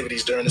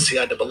festivities during the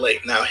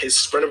CIAA. Now, his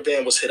Sprinter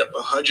van was hit up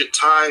 100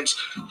 times,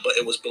 but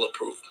it was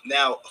bulletproof.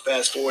 Now,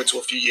 fast forward to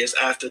a few years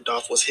after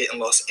Dolph was hit in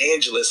Los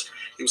Angeles,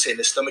 he was hit in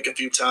his stomach a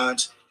few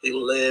times. He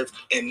lived,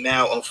 and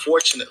now,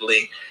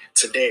 unfortunately,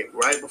 today,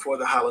 right before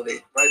the holiday,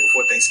 right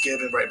before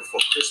Thanksgiving, right before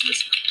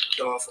Christmas,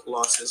 Dolph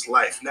lost his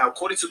life. Now,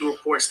 according to the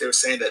reports, they were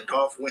saying that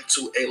Dolph went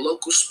to a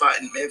local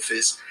spot in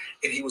Memphis,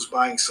 and he was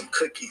buying some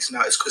cookies.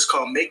 Now, it's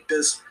called Make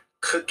This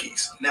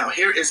Cookies. Now,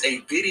 here is a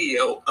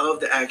video of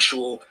the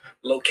actual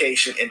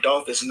location, and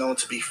Dolph is known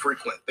to be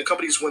frequent. The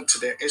companies went to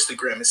their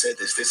Instagram and said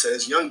this. It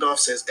says, Young Dolph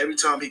says every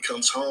time he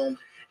comes home,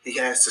 he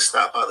has to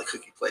stop by the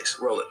cookie place.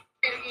 Roll it.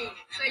 Say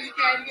you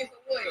can't get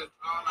some wood.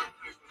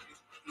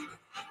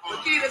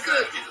 Makita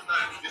cookie.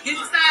 Get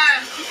your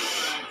side.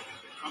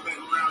 Come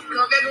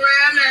back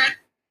around there.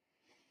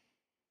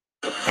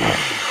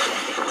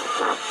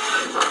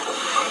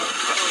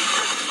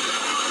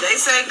 They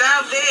say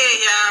Dolph dead,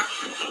 y'all.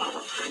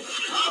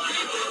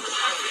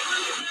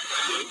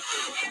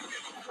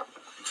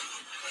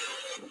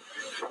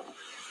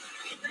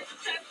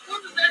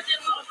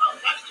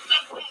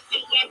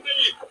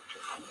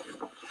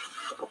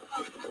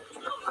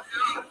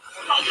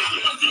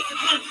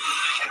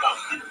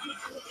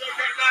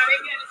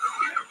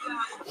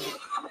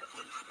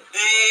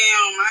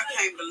 Damn, I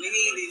can't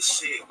believe this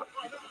shit.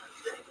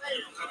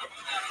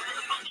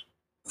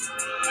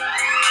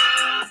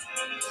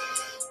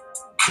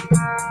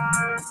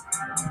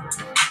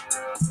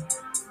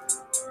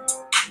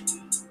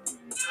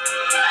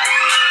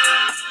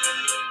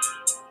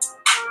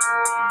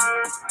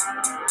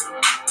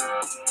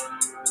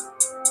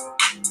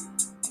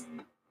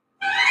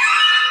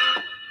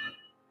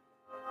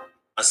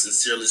 my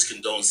sincerest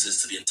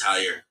condolences to the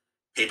entire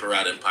Paper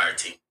Route Empire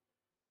team.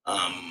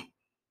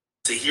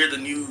 To hear the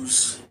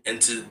news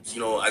and to,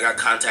 I got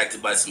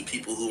contacted by some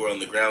people who were on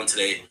the ground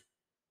today,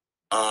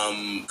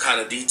 kind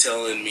of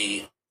detailing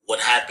me what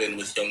happened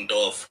with Young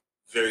Dolph.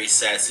 Very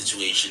sad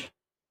situation.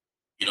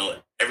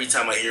 Every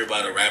time I hear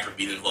about a rapper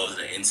being involved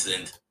in an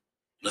incident,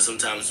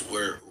 sometimes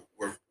we're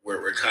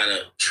kind of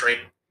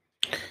trained.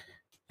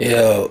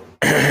 Yo,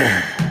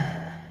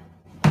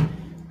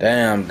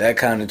 damn, that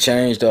kind of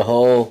changed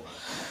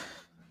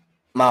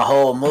my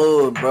whole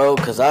mood, bro,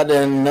 because I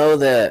didn't know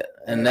that.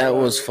 And that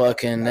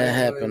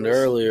happened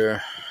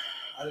earlier.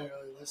 I didn't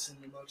really listen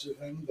to much of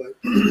him, but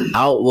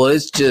well,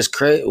 it's just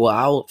crazy.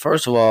 Well,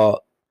 first of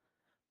all,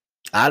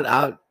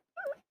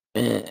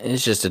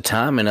 it's just the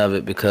timing of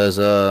it because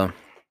I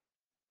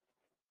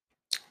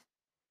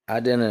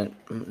didn't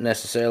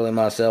necessarily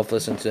myself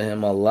listen to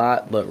him a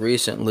lot, but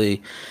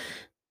recently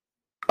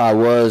I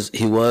was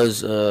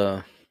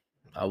listening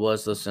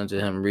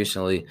to him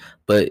recently,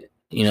 but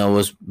it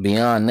was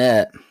beyond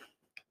that.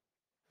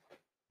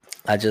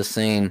 I just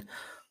seen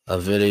a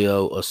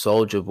video of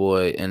Soulja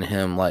Boy and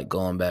him like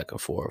going back and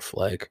forth,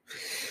 like,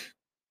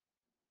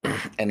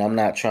 and I'm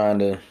not trying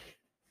to,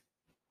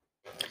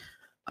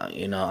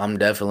 I'm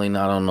definitely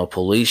not on no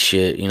police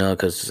shit,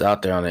 because it's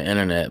out there on the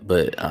internet,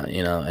 but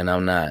and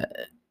I'm not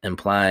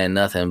implying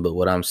nothing, but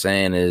what I'm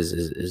saying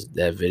is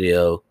that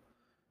video,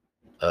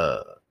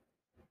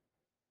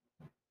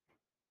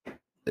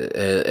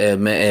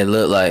 it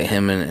looked like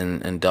him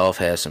and Dolph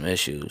had some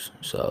issues,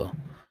 so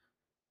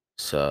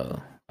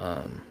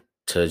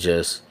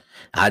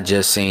I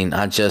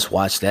just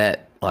watched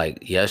that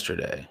like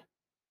yesterday.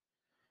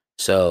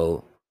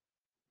 So,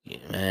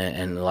 man,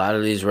 and a lot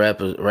of these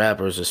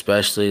rappers,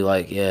 especially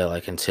like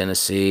in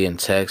Tennessee and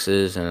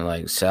Texas and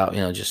like South,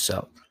 just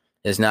South.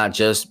 It's not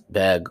just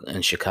bad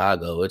in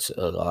Chicago. It's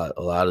a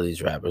lot of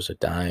these rappers are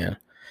dying.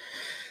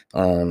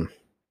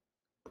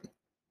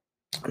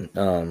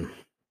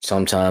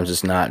 Sometimes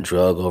it's not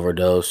drug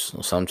overdose.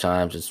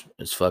 Sometimes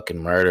it's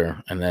fucking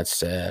murder, and that's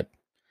sad.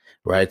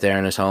 Right there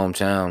in his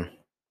hometown.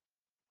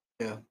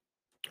 Yeah.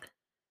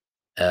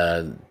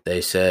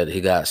 They said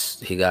he got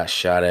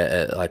shot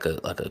at like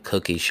a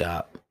cookie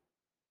shop.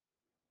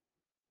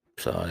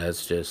 So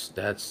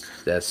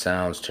that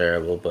sounds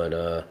terrible,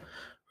 but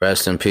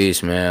rest in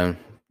peace, man.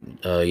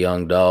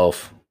 Young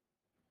Dolph.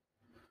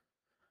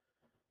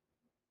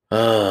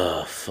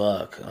 Oh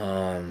fuck.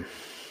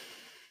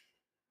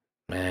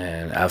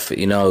 Man, I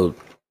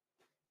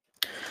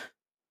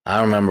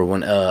remember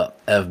when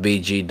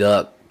FBG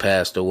Duck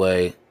passed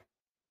away.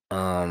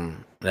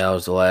 That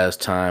was the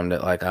last time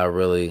that like I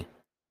really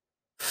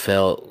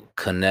felt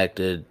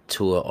connected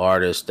to an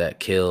artist that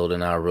killed,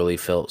 and I really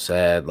felt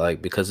sad,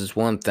 like, because it's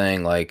one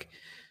thing, like,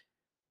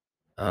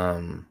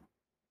 and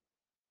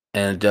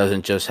it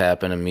doesn't just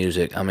happen in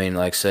music. I mean,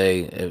 like,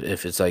 say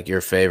if it's like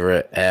your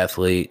favorite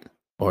athlete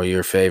or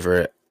your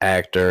favorite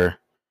actor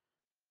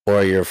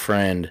or your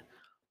friend,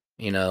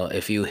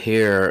 if you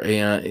hear,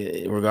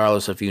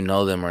 regardless if you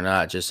know them or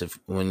not, just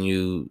when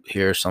you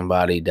hear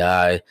somebody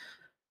die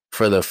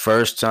for the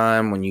first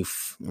time, when you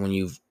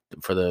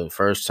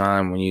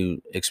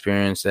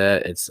experience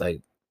that,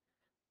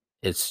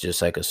 it's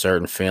just like a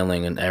certain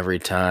feeling, and every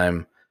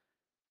time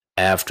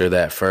after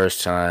that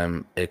first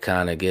time, it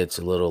kind of gets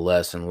a little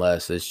less and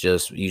less. It's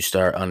just you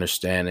start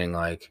understanding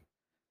like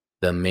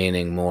the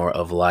meaning more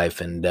of life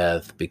and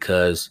death,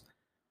 because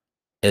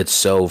it's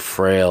so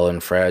frail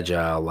and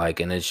fragile, like,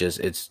 and it's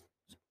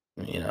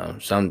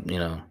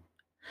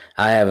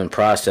I haven't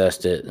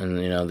processed it, and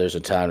there's a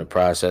time to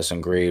process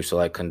and grieve. So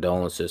like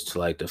condolences to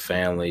like the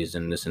families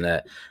and this and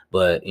that.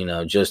 But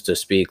just to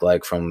speak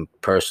like from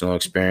personal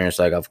experience,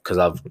 like because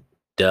I've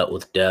dealt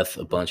with death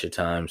a bunch of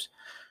times,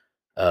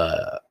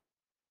 and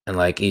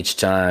like each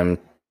time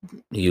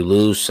you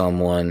lose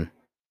someone,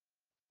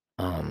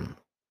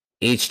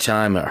 each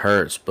time it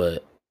hurts,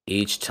 but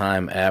each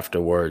time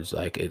afterwards,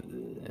 like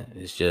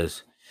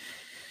it's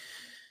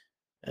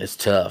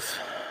tough.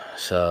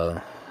 So.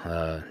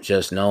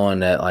 Just knowing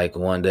that like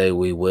one day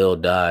we will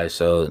die,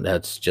 so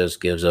that's just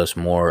gives us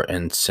more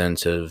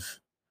incentive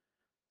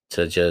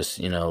to just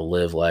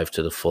live life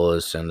to the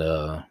fullest,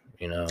 and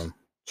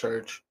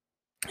church,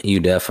 you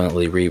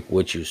definitely reap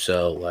what you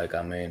sow. Like,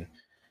 I mean,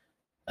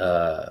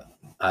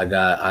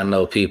 I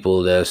know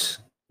people that's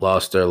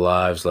lost their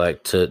lives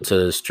like to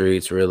the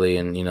streets, really,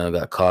 and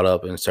got caught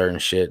up in certain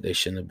shit they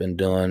shouldn't have been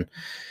doing.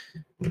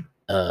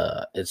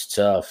 It's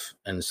tough,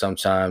 and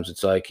sometimes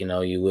it's like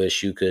you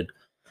wish you could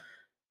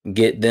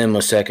get them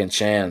a second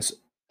chance,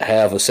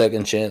 have a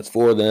second chance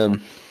for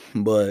them,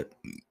 but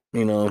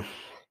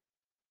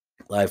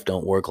life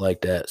don't work like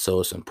that. So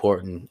it's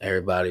important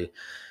everybody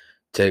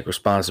take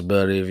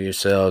responsibility of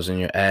yourselves and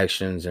your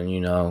actions, and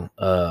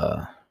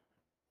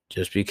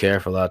just be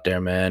careful out there,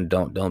 man.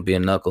 Don't be a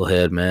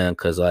knucklehead, man,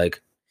 because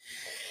like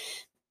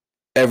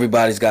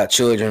everybody's got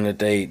children that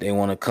they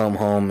want to come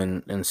home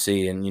and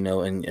see, and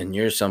and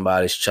you're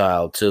somebody's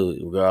child too,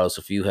 regardless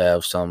if you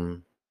have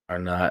some or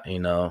not.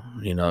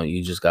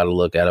 You just got to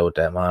look at it with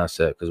that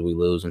mindset, because we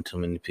losing too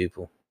many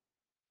people.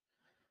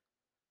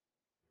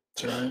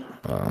 That's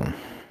right.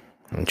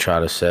 And try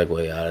to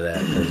segue out of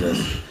that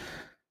because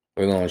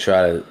we're gonna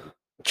try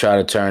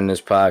to turn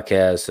this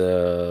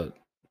podcast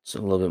it's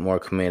a little bit more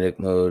comedic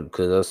mode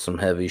because that's some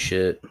heavy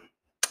shit.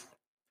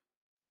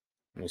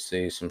 Let me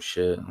see some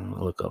shit. I'm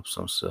gonna look up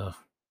some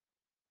stuff.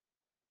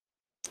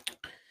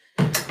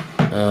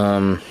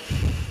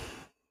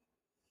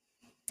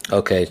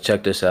 Okay,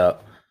 check this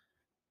out.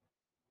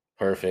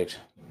 Perfect.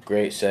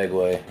 Great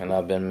segue, and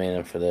I've been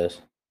meaning for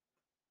this.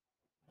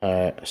 All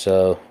right,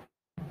 so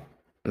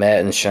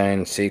Matt and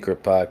Shane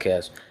Secret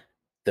Podcast.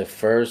 The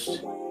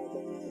first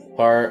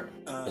part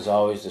is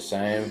always the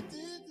same,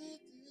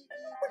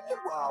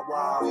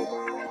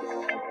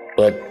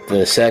 but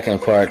the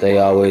second part they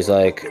always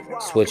like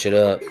switch it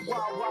up.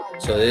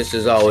 So this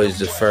is always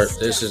the first.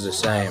 This is the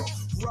same,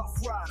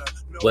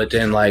 but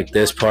then like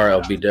this part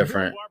will be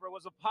different.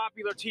 Was a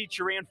popular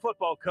teacher and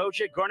football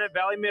coach at Garnet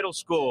Valley Middle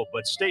School,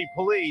 but state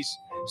police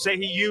say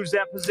he used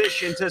that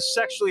position to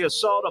sexually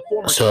assault a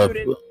former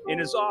student in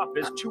his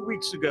office 2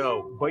 weeks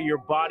ago. But your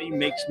body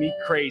makes me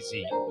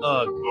crazy.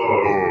 Ugh.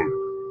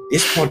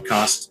 This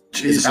podcast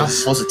is about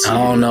positivity.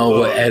 I don't know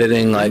what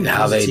editing, like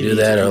how they do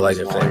that, or like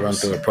if they run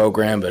through a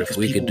program. But if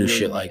we could do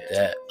shit like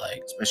that,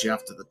 like especially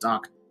after the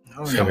dark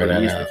figure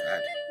that out,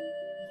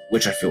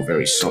 which I feel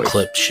very sorry.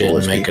 Clip shit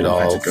and make it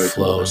all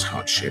flow. Those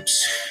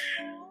hardships.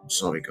 I'm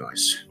sorry,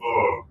 guys.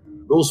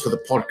 Rules for the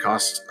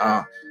podcast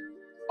are: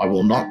 I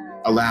will not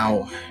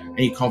allow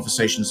any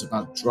conversations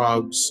about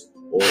drugs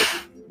or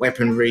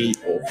weaponry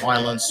or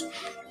violence,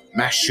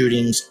 mass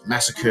shootings,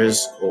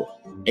 massacres, or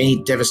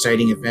any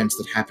devastating events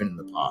that happened in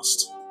the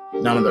past.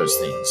 None of those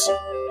things,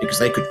 because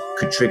they could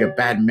trigger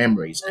bad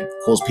memories and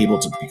cause people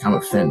to become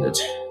offended,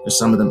 because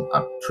some of them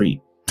are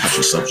pretty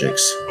touchy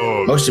subjects.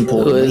 Most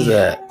importantly, who is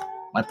that?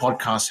 My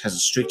podcast has a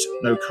strict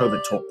no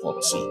COVID talk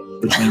policy,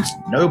 which means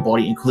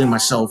nobody, including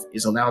myself,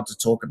 is allowed to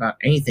talk about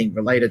anything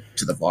related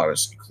to the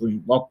virus,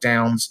 including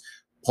lockdowns,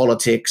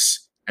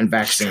 politics, and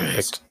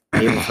vaccines.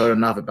 People have heard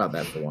enough about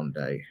that for one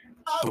day.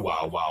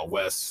 Wild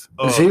West.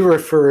 Is he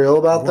for real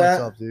about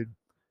that? What's up, dude?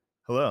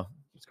 Hello.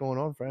 What's going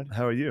on, friend?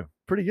 How are you?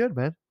 Pretty good,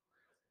 man.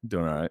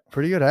 Doing all right.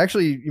 Pretty good.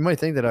 Actually, you might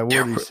think that I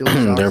wore these silly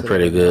socks. They're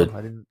pretty good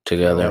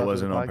together. That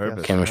wasn't on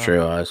purpose. Chemistry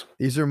wise.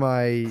 These are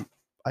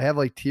I have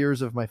like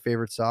tiers of my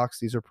favorite socks.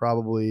 These are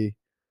probably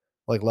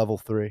like level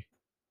 3.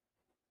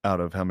 Out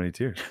of how many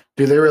tiers?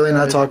 Do they really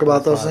not talk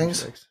about those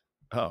things? 6.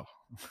 Oh.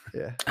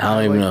 Yeah. I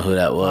don't even know who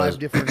that was. 5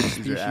 different These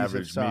species are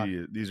average of sock.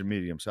 these are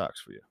medium socks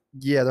for you.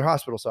 Yeah, they're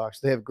hospital socks.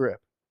 They have grip.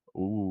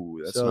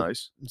 Ooh, that's So,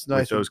 nice. It's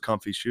nice. With those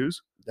comfy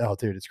shoes. Oh,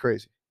 dude, it's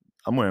crazy.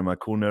 I'm wearing my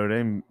cool Notre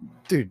Dame.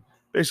 Dude.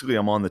 Basically,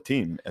 I'm on the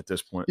team at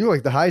this point. You're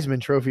like the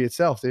Heisman Trophy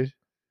itself, dude.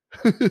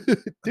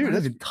 Dude,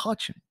 that's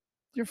touching.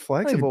 You're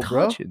flexible,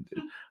 bro.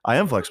 I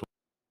am flexible.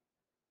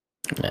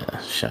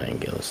 Yeah, Shane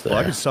Gillis there. Well,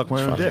 I can suck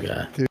my own dick.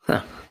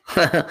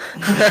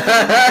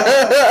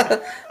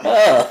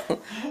 Oh, a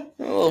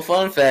little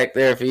fun fact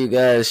there for you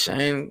guys.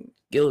 Shane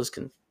Gillis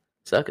can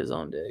suck his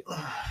own dick.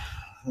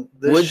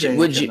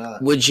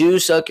 Would you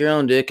suck your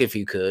own dick if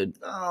you could?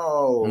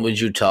 No. Would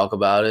you talk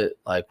about it?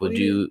 Like, would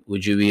you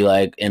be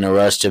like in a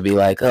rush to be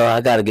like, oh,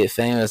 I gotta get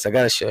famous, I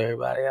gotta show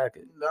everybody I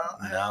could?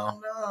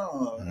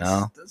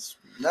 No.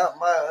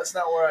 That's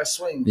not where I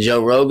swing.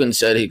 Joe Rogan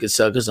said he could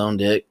suck his own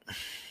dick.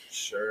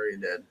 Sure, he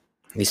did.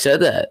 He said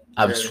that.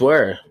 I Yeah.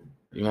 swear.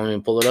 You want me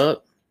to pull it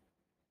up?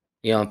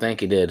 You don't think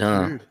he did,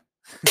 huh? Dude.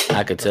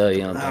 I could tell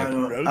you don't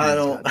think. I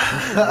don't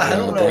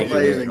know if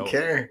I even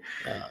care.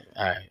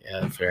 All right,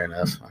 yeah, fair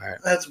enough. All right.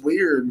 That's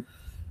weird.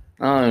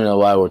 I don't even know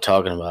why we're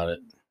talking about it.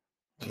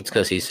 It's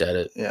because he said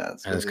it. Yeah.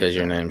 And it's because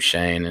your name's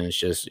Shane, and it's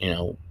just,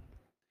 2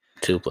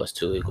 +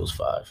 2 =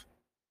 5.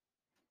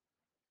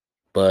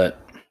 But,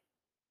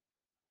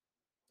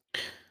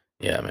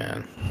 yeah,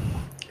 man.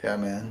 Yeah,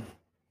 man.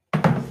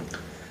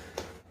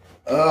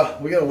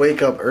 We gotta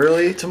wake up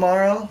early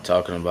tomorrow.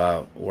 Talking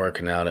about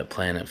working out at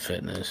Planet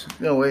Fitness.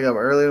 We're gonna wake up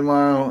early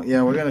tomorrow.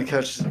 Yeah, we're gonna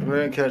catch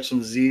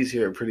some Z's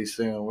here pretty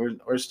soon.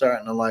 We're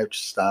starting a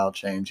lifestyle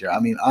change here. I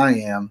mean, I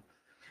am.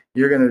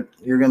 You're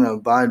gonna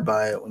abide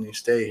by it when you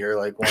stay here,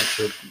 like once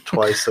or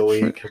twice a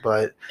week.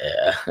 But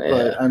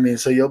yeah. I mean,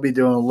 so you'll be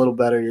doing a little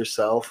better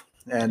yourself,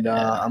 and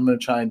I'm gonna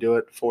try and do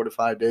it 4 to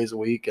 5 days a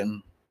week,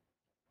 and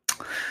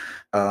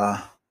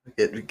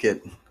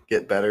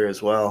get better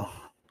as well.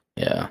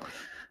 Yeah.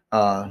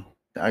 I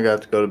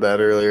got to go to bed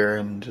earlier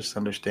and just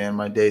understand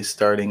my day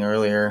starting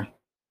earlier,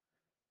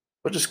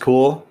 which is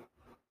cool.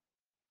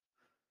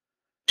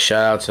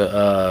 Shout out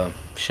to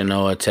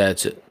Shinoa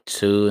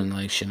Tattoo and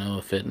like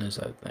Shinoa Fitness.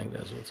 I think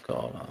that's what it's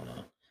called. I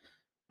don't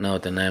know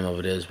what the name of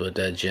it is, but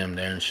that gym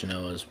there in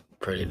Shinoa is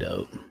pretty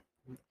dope.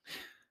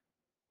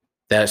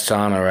 That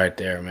sauna right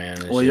there,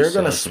 man. Well, you're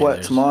gonna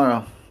sweat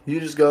tomorrow. You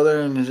just go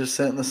there and just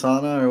sit in the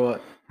sauna, or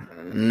what?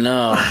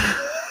 No.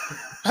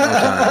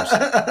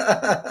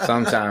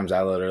 Sometimes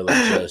I literally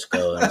just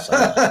go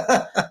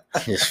inside.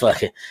 Just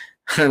fucking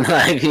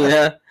like,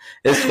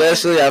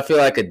 especially I feel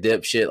like a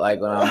dipshit like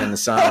when I'm in the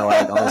sauna,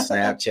 like on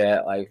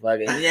Snapchat, like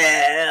fucking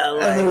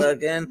like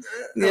fucking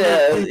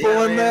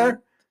people in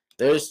there.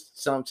 There's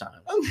sometimes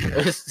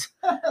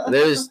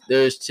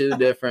there's two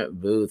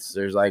different booths.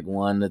 There's like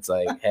one that's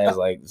like has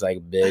like it's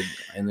like big,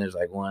 and there's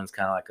like one that's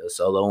kind of like a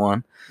solo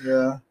one.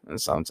 Yeah.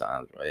 And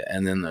sometimes, right?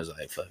 And then there's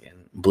like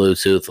fucking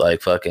Bluetooth,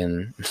 like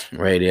fucking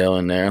radio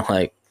in there.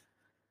 Like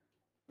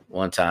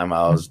one time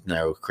I was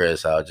there with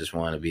Chris, I just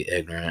wanted to be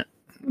ignorant.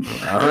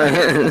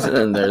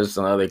 And there's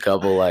another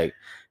couple like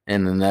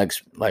in the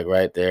next, like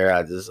right there,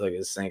 I just like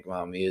sync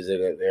my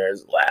music up there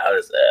as loud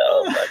as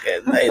hell.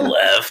 Like they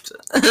left.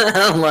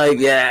 I'm like,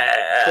 yeah.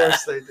 Of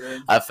course they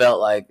did. I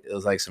felt like it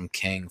was like some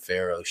King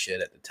Pharaoh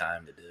shit at the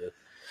time to do.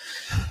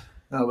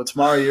 No, but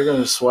tomorrow you're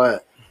gonna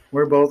sweat.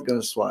 We're both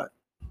gonna sweat.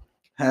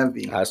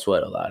 Heavy. I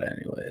sweat a lot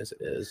anyway, as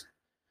it is.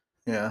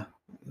 Yeah.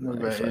 I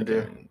Like, bet you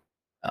do.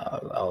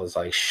 I was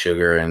like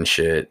sugar and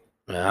shit.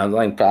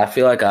 I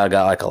feel like I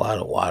got like a lot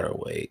of water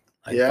weight.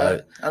 Like, Yeah.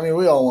 I mean,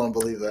 we all want to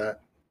believe that.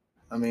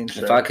 I mean,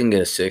 sure. If I can get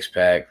a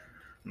 6-pack,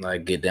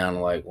 like get down to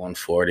like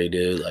 140,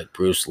 dude, like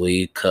Bruce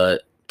Lee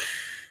cut,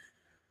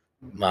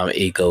 my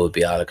ego would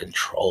be out of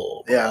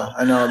control. Bro. Yeah,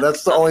 I know.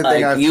 That's the only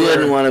thing Like, I you fear.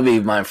 wouldn't want to be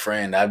my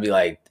friend. I'd be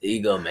like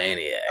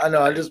egomaniac. I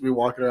know. I'd just be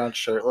walking around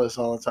shirtless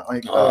all the time.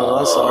 Like, oh,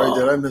 I'm sorry.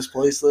 Did I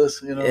misplace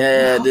this? You know?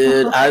 Yeah,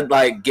 dude. I'd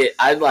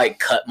like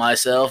cut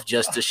myself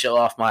just to show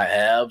off my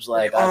abs.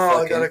 Like,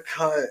 I got a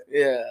cut.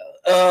 Yeah.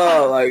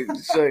 Oh, like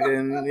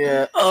fucking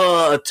yeah.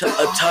 Oh, a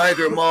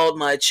tiger mauled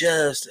my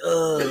chest.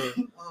 Oh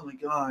my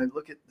god!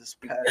 Look at this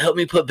pad. Help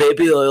me put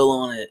baby oil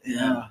on it.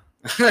 Yeah.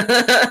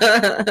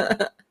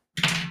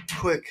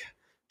 Quick,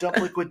 dump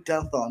liquid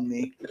death on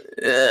me.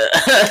 Yeah.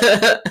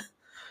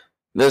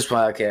 This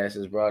podcast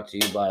is brought to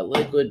you by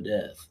Liquid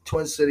Death,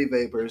 Twin City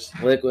Vapors,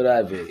 Liquid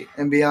IV,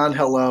 and Beyond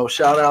Hello.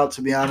 Shout out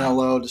to Beyond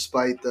Hello,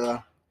 despite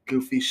the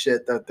goofy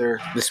shit that they're.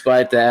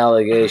 Despite the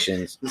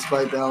allegations.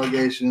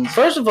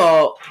 First of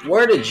all,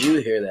 where did you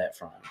hear that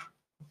from?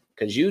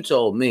 Because you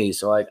told me,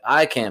 so like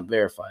I can't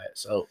verify it.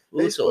 So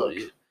who told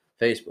you?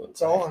 Facebook.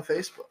 It's all on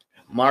Facebook.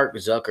 Mark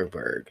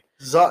Zuckerberg.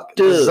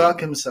 Zuck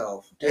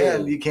himself. Dude.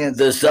 And you can't.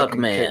 The Zuck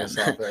man.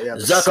 Yeah,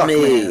 Zuck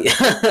me.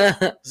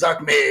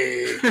 Zuck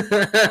me.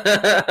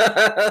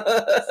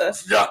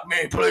 Zuck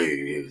me,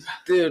 please.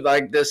 Dude,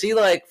 like, does he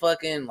like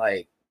fucking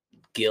like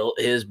guilt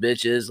his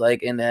bitches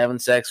like into having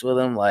sex with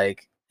him?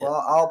 Like,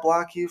 well, I'll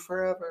block you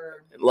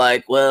forever.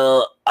 Like,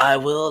 well, I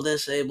will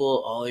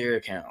disable all your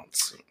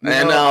accounts,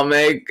 and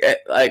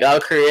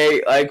I'll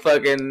create like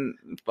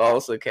fucking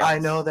false accounts. I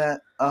know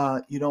that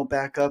you don't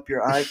back up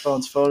your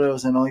iPhone's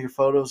photos, and all your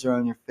photos are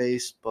on your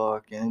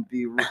Facebook, and it'd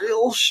be a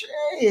real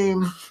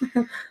shame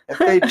if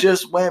they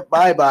just went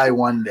bye-bye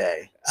one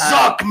day.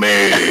 Suck me!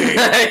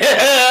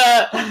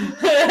 Yeah,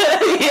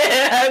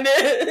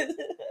 dude.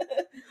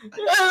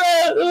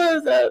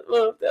 That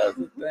was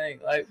the thing.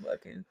 Like,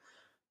 fucking.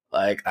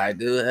 Like, I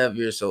do have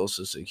your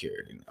social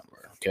security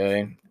number,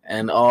 okay?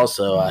 And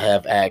also, I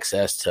have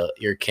access to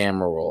your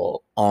camera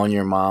roll on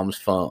your mom's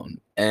phone.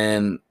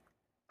 And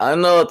I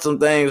know some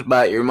things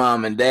about your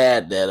mom and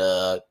dad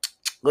that,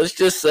 let's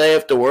just say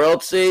if the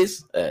world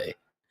sees, hey.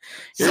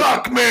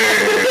 Suck me!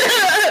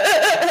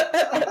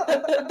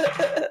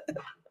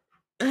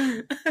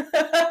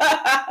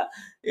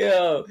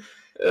 Yo.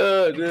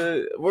 Oh,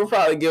 dude. We're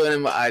probably giving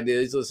him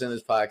ideas. He's listening to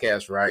this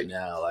podcast right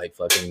now, like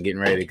fucking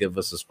getting ready to give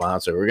us a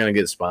sponsor. We're gonna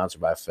get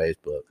sponsored by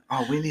Facebook.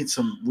 Oh, we need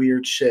some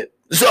weird shit.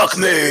 Suck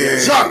me!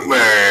 Suck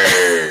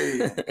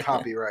me!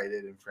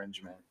 Copyrighted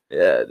infringement.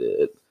 Yeah,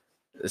 dude.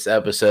 This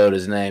episode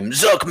is named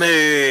Suck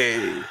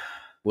Me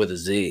with a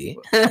Z.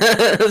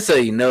 So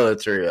you know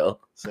it's real.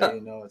 So you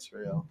know it's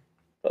real.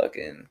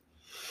 Fucking.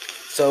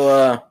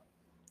 So,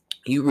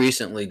 you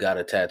recently got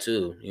a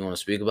tattoo. You want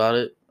to speak about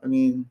it? I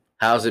mean,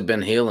 how's it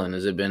been healing?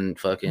 Has it been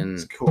fucking?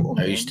 It's cool.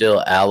 Are you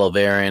still aloe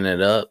veraing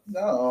it up?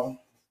 No.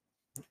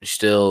 You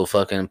still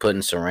fucking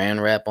putting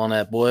saran wrap on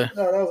that boy?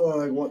 No,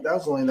 that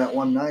was only that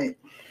one night.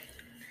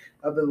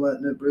 I've been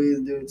letting it breathe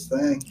and do its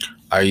thing.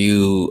 Are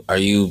you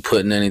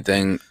putting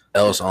anything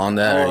else on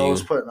that? I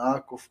was putting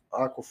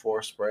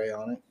Aquaphor spray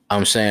on it.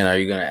 I'm saying, are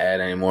you gonna add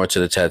any more to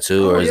the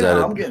tattoo, or is that?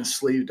 I'm getting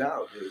sleeved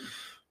out, dude.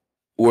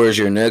 Where's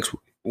your next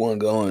one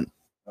going?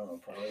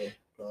 Probably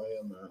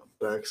on the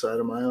back side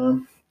of my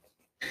arm.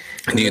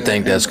 Do you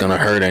think that's gonna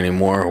hurt any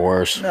more or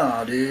worse?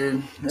 No,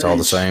 dude. It's all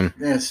the same.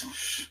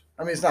 Yes.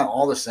 I mean, it's not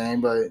all the same,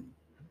 but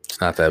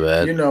it's not that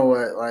bad. You know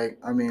what? Like,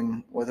 I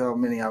mean, with how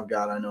many I've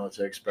got, I know what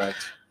to expect.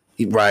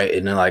 Right,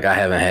 and then like I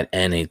haven't had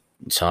any,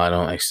 so I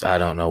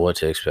don't know what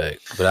to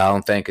expect. But I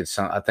don't think it's.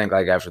 I think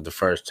like after the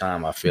first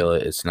time, I feel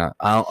it. It's not.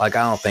 I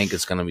don't think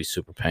it's gonna be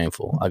super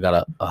painful. I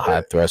got a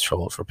high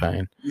threshold for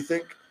pain. You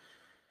think?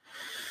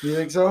 You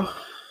think so?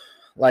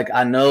 Like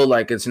I know,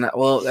 like it's not.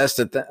 Well, that's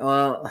the thing.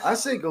 Well, I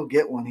say go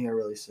get one here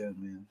really soon,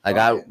 man. Like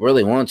I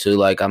really want to.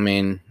 Like I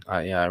mean,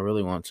 I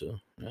really want to.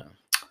 Yeah.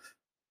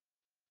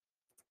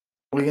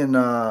 We can.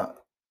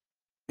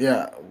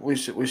 Yeah, we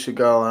should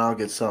go, and I'll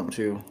get something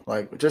too.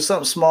 Like just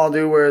something small,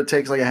 dude, where it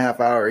takes like a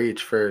half hour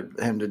each for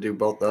him to do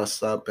both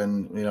us up,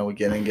 and we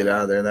get in and get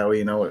out of there. That way,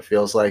 you know what it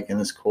feels like, and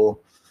it's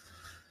cool.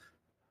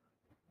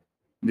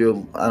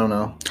 Dude, I don't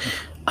know.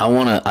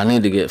 I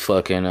need to get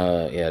fucking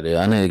yeah, dude.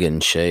 I need to get in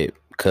shape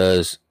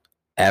because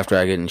after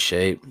I get in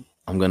shape,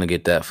 I'm gonna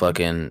get that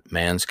fucking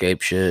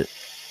Manscaped shit,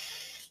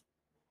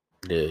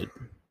 dude.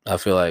 I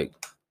feel like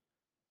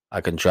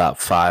I can drop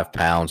 5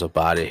 pounds of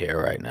body hair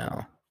right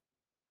now.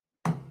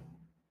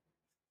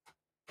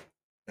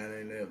 That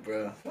ain't it,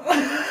 bro.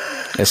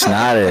 It's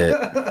not it.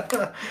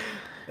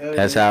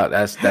 That's not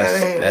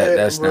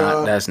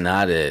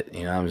it.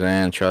 You know what I'm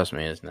saying? Trust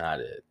me, it's not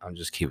it. I'm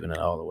just keeping it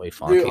all the way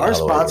funky. Dude, our all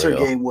the way sponsor real.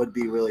 game would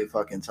be really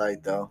fucking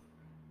tight though.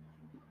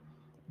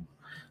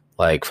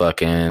 Like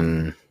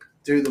fucking.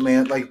 Dude,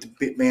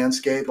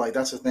 Manscaped, like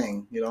that's the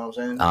thing. You know what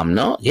I'm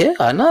saying? Yeah,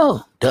 I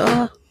know.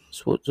 Duh.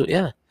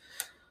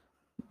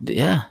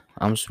 Yeah,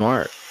 I'm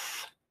smart.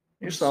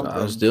 You're something.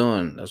 That's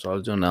what I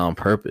was doing now on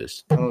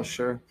purpose. Oh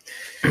sure.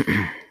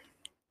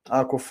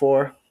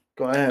 Aquaphor.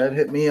 Go ahead,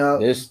 hit me up.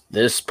 This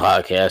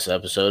podcast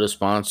episode is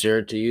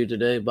sponsored to you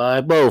today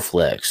by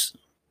Bowflex.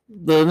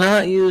 Do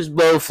not use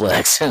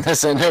Bowflex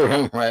that's in the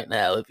room right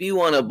now. If you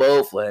want a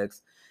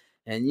Bowflex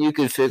and you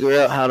can figure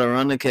out how to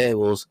run the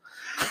cables,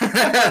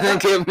 then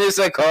give us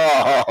a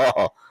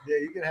call. Yeah,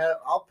 you can have.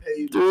 I'll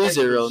pay you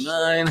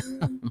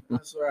 309.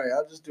 That's right.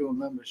 I'll just do a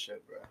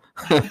membership, bro.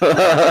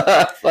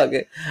 Fuck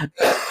it.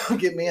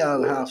 Get me out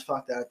of the house.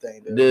 Fuck that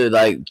thing, dude. Dude,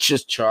 like,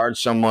 just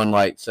charge someone,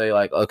 like, say,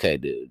 like, okay,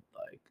 dude,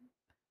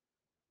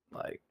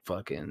 like,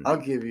 fucking. I'll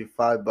give you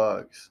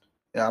 $5.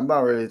 Yeah, I'm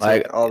about ready to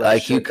take all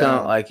that shit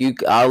down.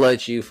 I'll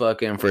let you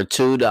fucking for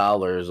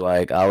 $2.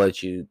 Like, I'll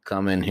let you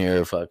come in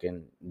here,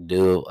 fucking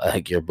do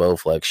like your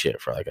Bowflex shit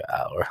for like an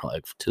hour,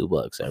 like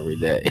 $2 every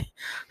day,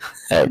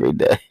 every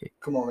day.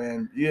 Come on,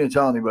 man. You didn't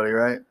tell anybody,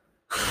 right?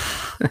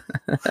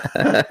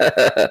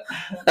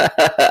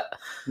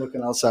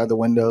 Looking outside the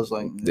windows,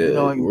 like, dude, you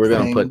know, we're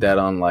gonna put that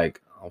on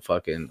like on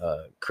fucking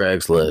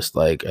Craigslist,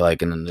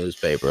 like in the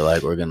newspaper.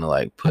 Like, we're gonna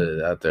like put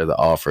it out there, the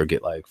offer,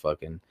 get like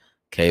fucking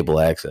cable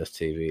access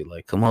TV.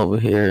 Like, come over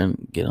here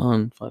and get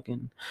on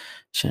fucking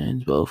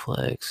Shane's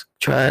Bowflex.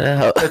 Try it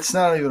out. It's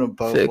not even a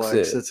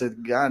Bowflex. It's a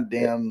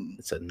goddamn.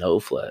 It's a no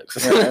flex.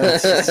 Yeah,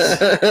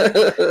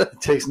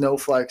 it takes no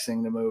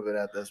flexing to move it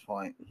at this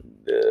point.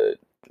 Dude,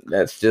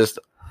 that's just.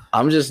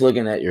 I'm just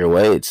looking at your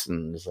weights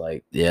and it's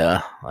like,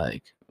 yeah,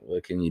 like,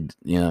 what can you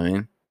know what I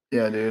mean?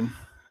 Yeah, dude.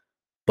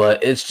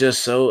 But it's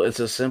just it's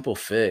a simple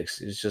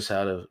fix. It's just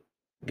how to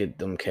get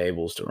them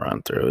cables to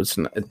run through. It's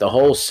not, the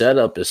whole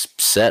setup is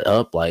set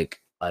up like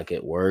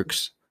it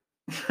works.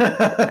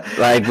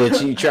 Like,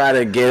 but you try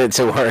to get it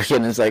to work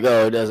and it's like,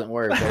 oh, it doesn't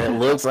work. But it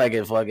looks like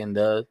it fucking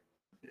does.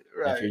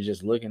 Right. If you're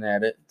just looking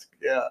at it.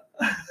 Yeah.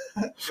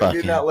 If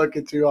you're not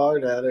looking too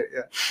hard at it,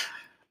 yeah.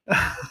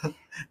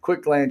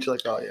 Quick glance, you're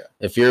like, oh yeah.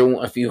 If you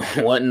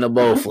wanting a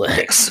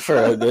Bowflex for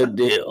a good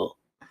deal,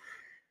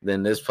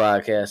 then this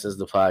podcast is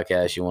the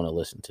podcast you want to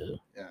listen to.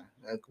 Yeah.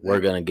 We're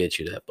gonna get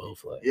you that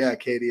Bowflex. Yeah,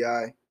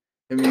 KDI.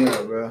 Hit me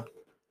up, bro.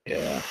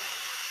 Yeah.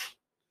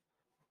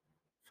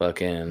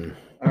 Fucking.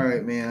 All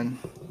right, man.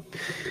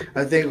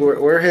 I think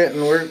we're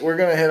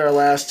gonna hit our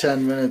last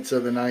 10 minutes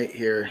of the night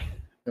here,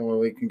 and where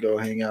we can go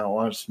hang out,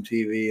 watch some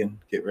TV, and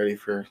get ready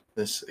for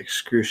this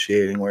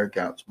excruciating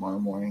workout tomorrow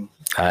morning.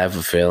 I have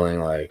a feeling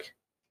like,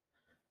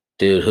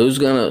 dude,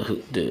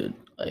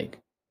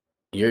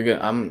 you're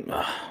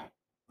gonna.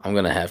 I'm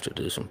gonna have to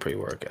do some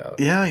pre-workout.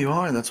 Yeah, you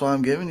are. That's why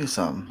I'm giving you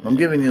some. I'm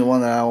giving you the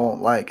one that I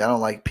won't like. I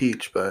don't like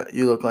peach, but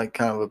you look like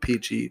kind of a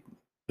peachy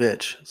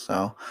bitch.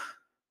 So,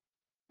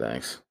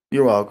 thanks.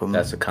 You're welcome.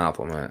 That's a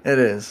compliment. It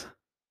is.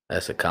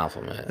 That's a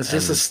compliment. It's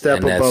just a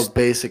step above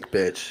basic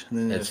bitch.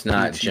 It's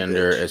not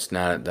gender.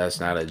 Bitch. That's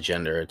not a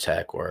gender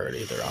attack word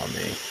either on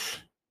me.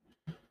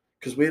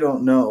 Because we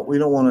don't know. We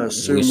don't want to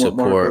assume what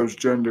Marco's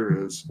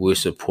gender is. We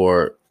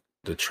support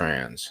the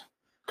trans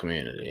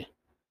community.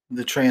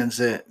 The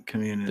transit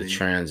community.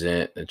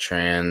 The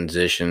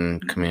transition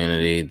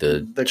community,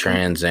 the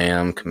Trans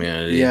Am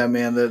community. Yeah,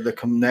 man, the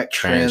connect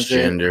transgender.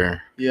 Transit.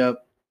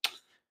 Yep.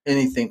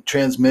 Anything.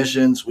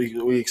 Transmissions,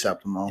 we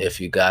accept them all. If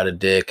you got a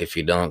dick, if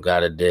you don't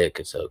got a dick,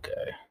 it's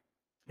okay.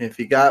 If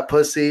you got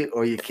pussy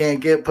or you can't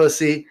get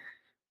pussy,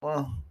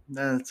 well,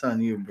 that's on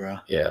you, bro.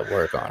 Yeah,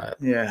 work on it.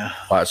 Yeah.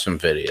 Watch some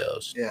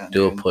videos. Yeah.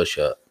 Do a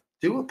push-up.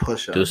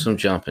 Do some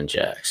jumping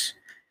jacks.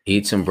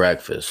 Eat some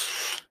breakfast.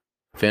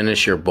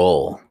 Finish your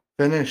bowl.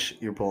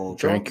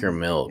 Drink your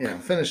milk. Yeah,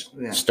 finish.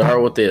 Yeah.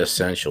 Start with the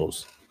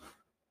essentials.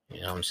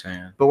 You know what I'm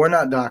saying? But we're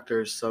not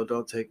doctors, so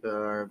don't take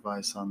our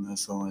advice on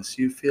this unless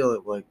you feel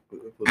it like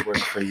it would work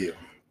for you.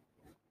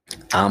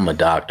 I'm a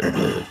doctor,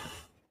 dude.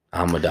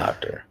 I'm a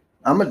doctor.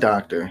 I'm a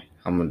doctor.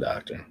 I'm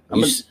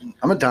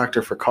a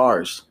doctor for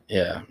cars.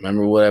 Yeah.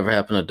 Remember whatever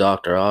happened to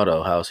Dr.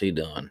 Otto? How's he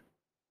doing?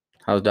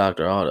 How's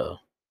Dr. Otto?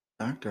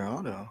 Dr.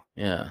 Otto?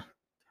 Yeah.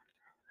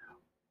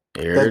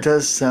 That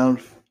does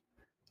sound...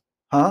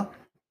 Huh?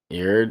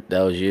 You heard?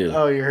 That was you.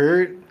 Oh, you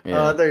heard? Yeah.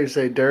 Oh, I thought you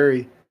say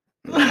Dury.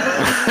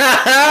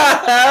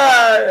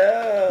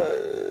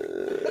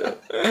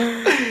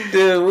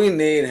 Dude, we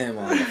need him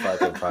on the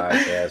fucking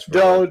podcast,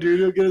 bro. No, dude,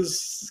 he'll get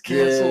us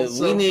canceled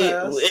so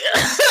fast.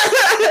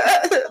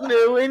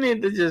 Dude, we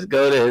need to just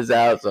go to his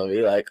house and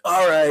be like,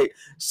 all right,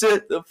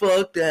 sit the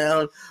fuck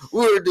down.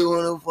 We're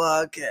doing a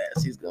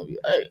podcast. He's going to be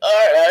like,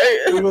 all right.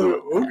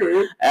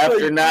 Okay.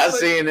 After Like, not like-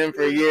 seeing him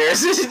for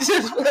years. It's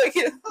just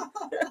fucking,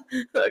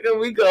 like,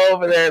 we go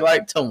over there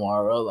like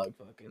tomorrow, like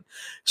fucking,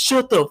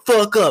 shut the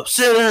fuck up,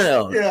 sit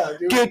down. Yeah,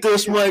 dude. Get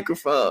this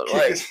microphone. Kick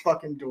Like, his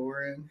fucking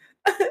door in.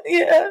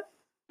 yeah.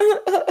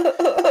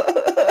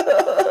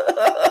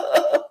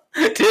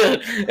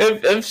 Dude,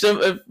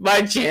 if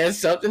by chance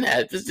something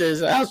happens to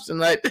his house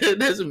tonight,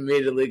 that's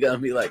immediately gonna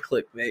be like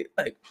clickbait.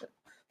 Like,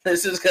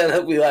 this is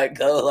gonna be like,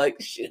 go like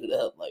shoot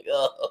up, like,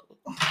 oh.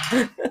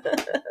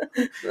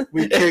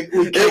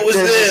 It was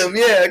them,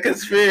 yeah,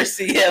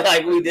 conspiracy, yeah,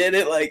 like we did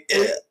it, like,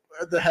 yeah.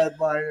 The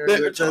headliner, They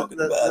were talking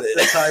about it.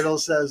 the title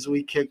says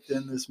we kicked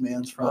in this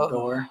man's front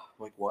door.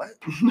 Like what?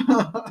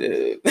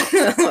 Dude.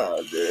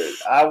 Oh, dude.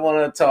 I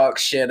want to talk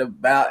shit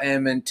about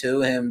him and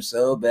to him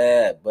so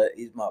bad, but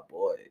he's my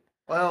boy.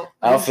 Well,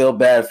 I'll feel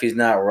bad if he's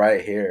not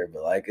right here,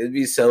 but like it'd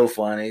be so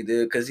funny,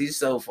 dude, because he's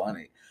so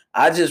funny.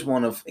 I just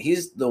want to.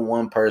 He's the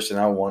one person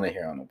I want to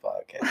hear on the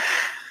podcast.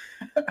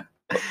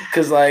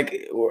 Because like,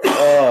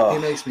 he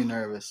makes me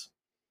nervous.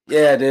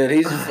 Yeah, dude.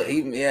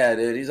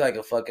 He's like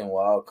a fucking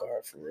wild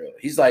card for real.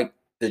 He's like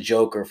the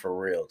Joker for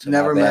real.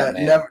 Never met,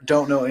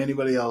 don't know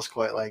anybody else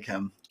quite like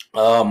him.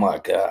 Oh my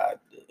god,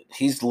 dude.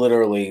 He's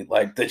literally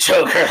like the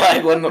Joker.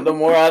 Like when the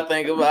more I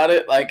think about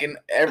it, like in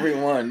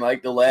everyone,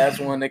 like the last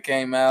one that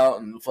came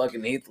out, and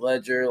fucking Heath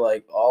Ledger,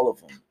 like all of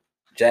them,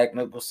 Jack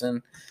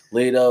Nicholson,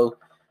 Leto.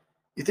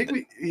 You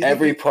think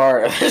every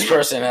part of his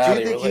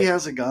personality? Do you think he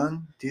has a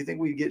gun? Do you think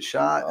we'd get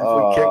shot if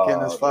we kick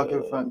in his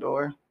fucking front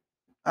door?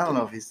 I don't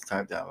know if he's the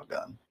type to have a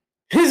gun.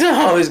 He's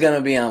always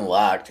gonna be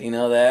unlocked, you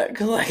know that?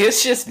 Cause like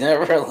it's just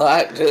never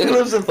locked, dude. He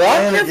lives in Lock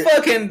Flanagan. your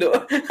fucking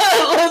door. Get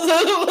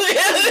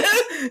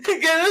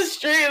a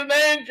street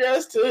name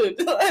address to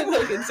it. I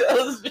fucking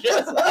tell his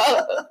address.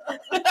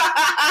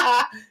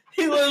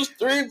 He lives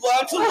 3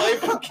 blocks away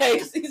from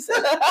Casey's.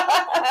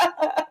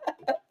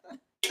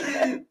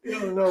 You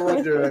don't know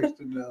what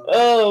direction now.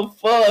 Oh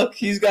fuck!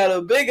 He's got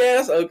a big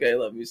ass. Okay,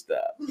 let me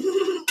stop.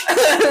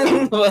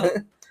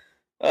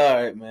 All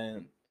right,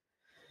 man.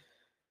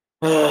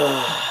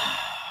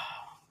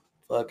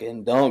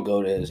 Fucking don't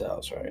go to his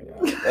house right now.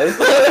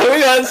 We're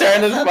gonna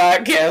turn this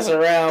podcast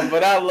around,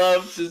 but I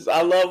love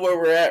where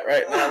we're at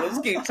right now. Let's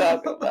keep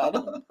talking about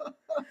him.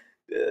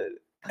 Dude.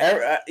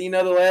 You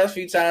know, the last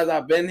few times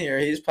I've been here,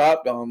 he's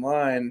popped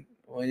online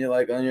when you're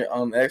like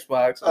on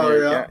Xbox. Oh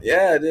yeah, account.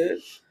 Yeah,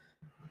 dude.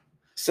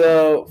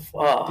 So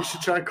you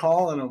should try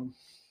calling him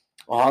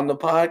on the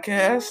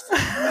podcast.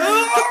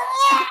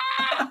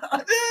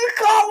 Dude,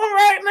 call him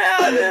right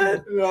now,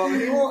 dude. No,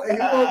 he won't pick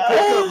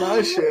up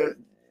my shit.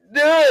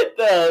 Do it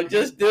though.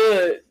 Just do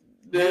it.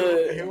 Do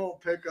it. He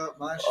won't pick up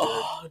my shit.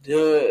 Oh,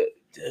 do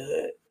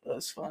it.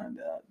 Let's find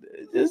out,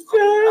 dude. Just do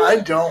it. I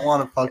don't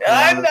want to fuck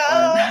around.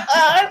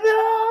 I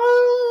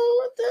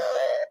know. Do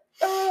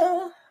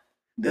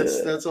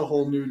it. That's a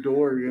whole new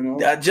door, you know.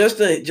 Just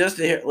to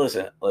hear.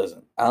 Listen.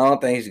 I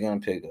don't think he's gonna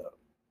pick up.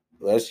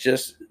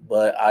 Just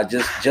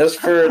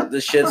for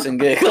the shits and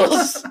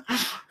giggles.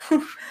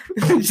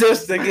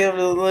 Just to give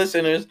the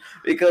listeners,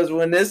 because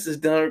when this is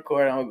done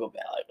recording, I'm gonna go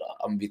back. Like,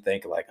 I'm gonna be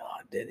thinking, like,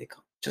 oh, did he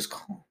call? Just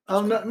call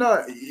him.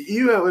 No.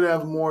 You would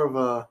have more of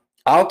a.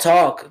 I'll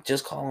talk.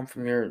 Just call him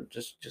from your.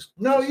 Just.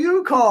 No,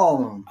 you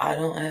call him. I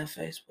don't have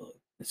Facebook.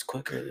 It's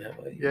quicker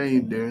that way. Yeah,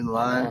 you do.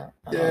 Lie.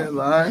 Yeah,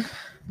 lie.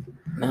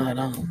 No, I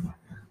don't.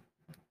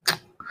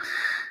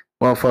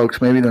 Well, folks,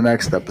 maybe the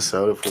next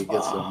episode, if we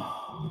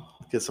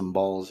get some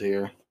balls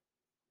here.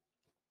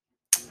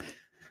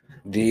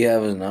 Do you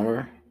have his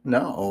number?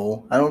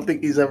 No, I don't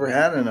think he's ever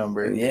had a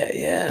number. Yeah,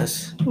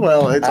 yes.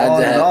 Well, it's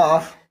on and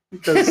off.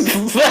 Because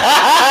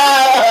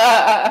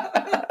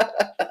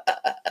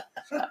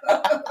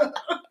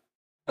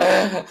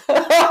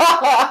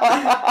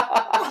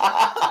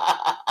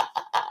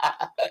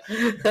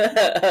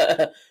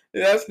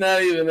that's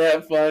not even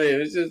that funny. It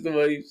was just the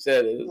way you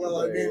said it.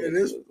 Well, I mean, it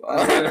is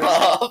on and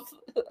off.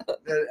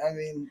 I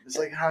mean, it's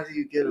like, how do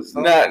you get a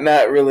phone?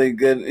 Not really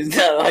good. It's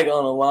not like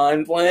on a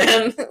line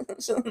plan.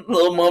 It's a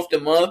little month to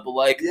month, but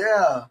like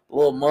yeah, a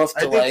little month to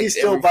I think like he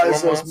still every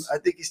buys 4 those. months. I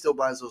think he still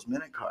buys those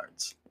minute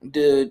cards.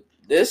 Dude,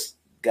 this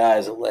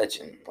guy's a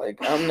legend. Like,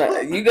 I'm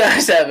not. You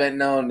guys haven't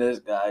known this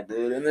guy,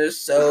 dude, and there's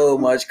so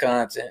much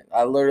content.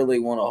 I literally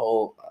want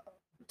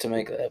to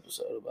make an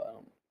episode about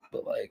him,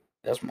 but like,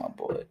 that's my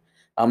boy.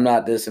 I'm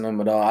not dissing him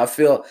at all. I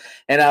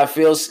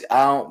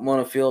don't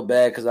want to feel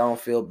bad because I don't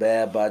feel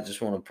bad, but I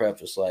just want to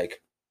preface,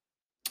 like,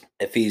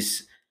 if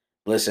he's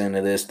listening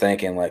to this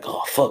thinking like,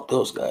 oh, fuck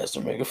those guys,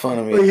 they're making fun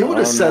of me. Well, he would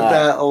have said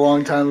that a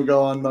long time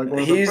ago on like one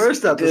of the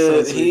first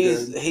episodes.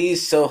 Dude,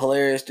 he's so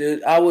hilarious,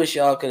 dude. I wish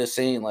y'all could have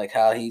seen like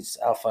how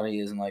funny he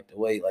is and like the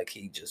way like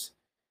he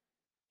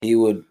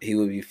would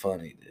be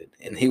funny, dude.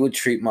 And he would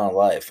treat my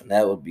life and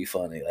that would be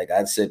funny. Like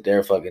I'd sit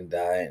there fucking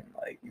dying,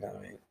 like, you know what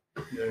I mean?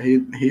 Yeah, he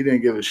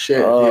didn't give a shit.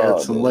 He Oh,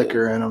 had some dude.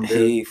 liquor in him,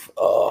 dude.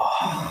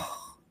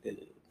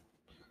 Dude.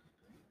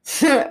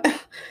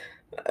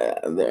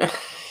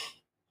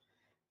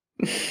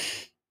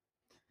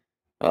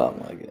 Oh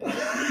my god.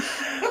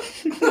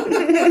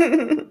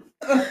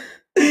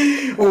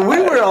 When we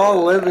were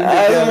all living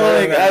together,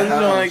 I in that just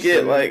want house, to get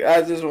dude.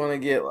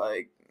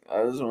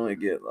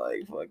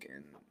 like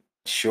fucking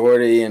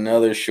Shorty and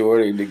other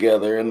Shorty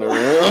together in the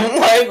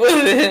room, like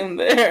with him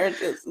there.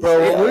 Just to Bro,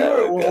 see when how we that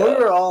were would when we go.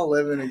 were all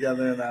living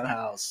together in that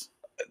house.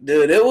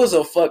 Dude, it was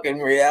a fucking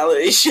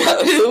reality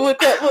show, dude, with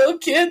that little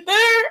kid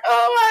there.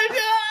 Oh my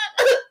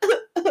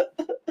god.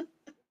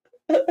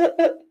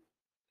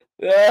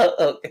 Well,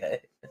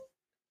 okay.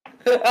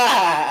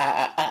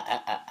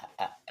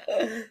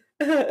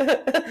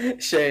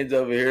 Shane's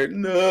over here.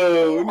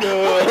 No.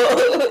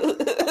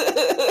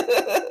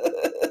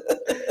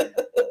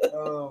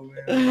 Oh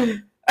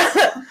man.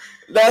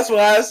 That's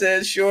why I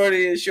said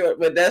Shorty and Short,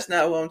 but that's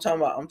not what I'm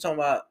talking about. I'm talking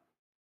about,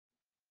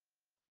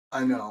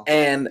 I know.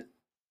 and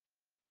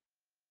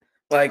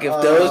like if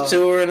those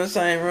two were in the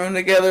same room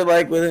together,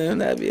 like with him,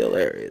 that'd be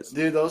hilarious.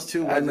 Dude, those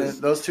two women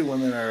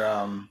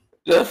are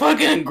Just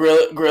fucking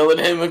grilling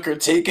him and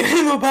critiquing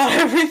him about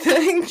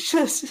everything,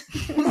 just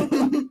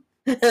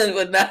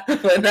but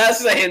not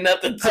saying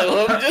nothing to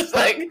him, just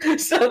like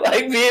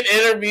being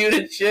interviewed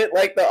and shit,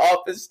 like The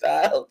Office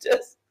style.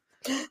 Just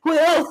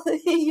well,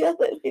 he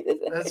yelled at me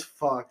today. that's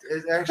fucked.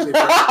 It actually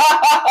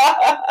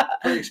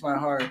breaks my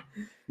heart.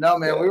 No,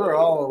 man, we were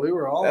all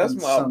That's in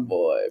my some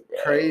boy, bro.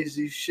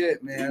 crazy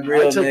shit, man.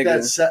 Real I took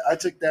nigga. I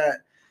took that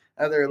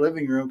other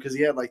living room because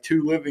he had like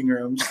 2 living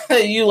rooms.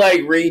 You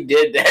like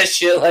redid that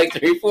shit like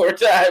 3-4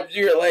 times.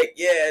 You were like,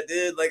 yeah,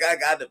 dude, like I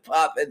got it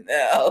popping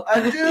now.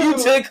 I do. You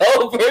took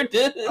over,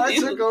 dude. I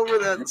took over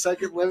that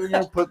second living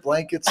room, put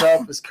blankets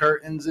up, his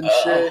curtains and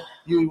shit.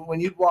 When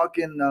you'd walk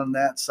in on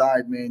that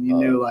side, man, you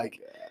knew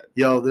like,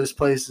 yo, this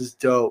place is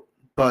dope.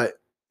 But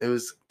it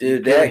was,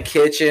 dude, that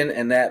kitchen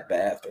and that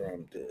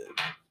bathroom, dude.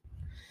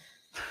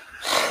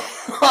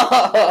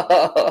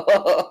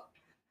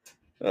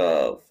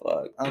 Oh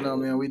fuck! I don't know,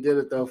 man. We did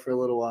it though for a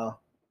little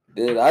while.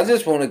 Dude, I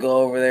just want to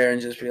go over there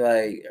and just be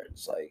like, you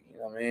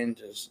know what I mean?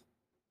 Just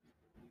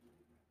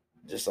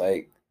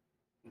like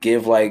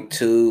give like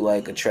 2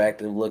 like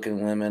attractive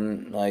looking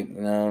women, like, you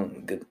know,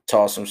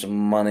 toss them some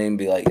money and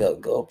be like, yo,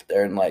 go up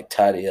there and like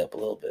tidy up a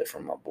little bit for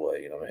my boy.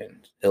 You know what I mean?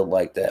 He'll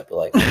like that, but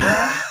like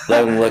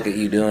let him look at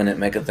you doing it,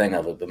 make a thing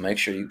of it, but make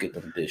sure you get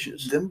them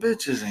dishes. Them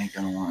bitches ain't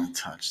gonna want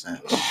to touch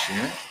that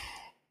shit.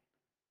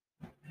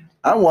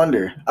 I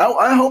wonder.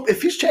 I hope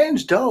if he's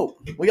changed, dope.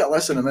 We got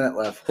less than a minute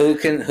left. Who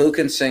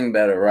can sing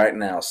better right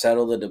now?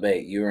 Settle the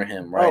debate. You or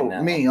him right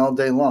now. Me all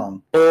day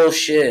long.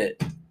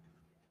 Bullshit.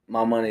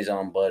 My money's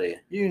on Buddy.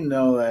 You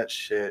know that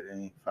shit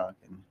ain't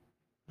fucking.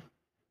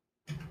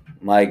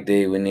 Mike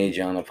D, we need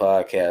you on the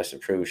podcast to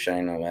prove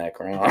Shane O'Mac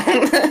wrong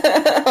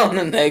on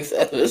the next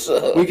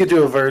episode. We could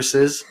do a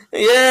versus.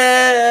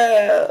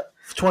 Yeah.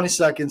 20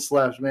 seconds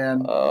left,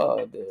 man.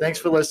 Oh, dude. Thanks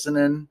for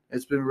listening.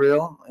 It's been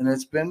real and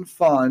it's been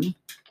fun.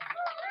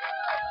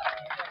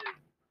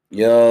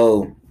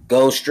 Yo,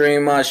 go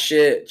stream my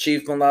shit.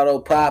 Chief Mulatto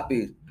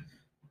Poppy.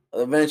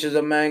 Adventures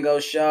of Mango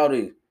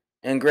Shouty.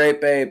 And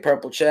Grape Aid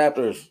Purple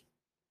Chapters.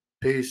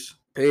 Peace.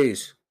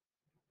 Peace.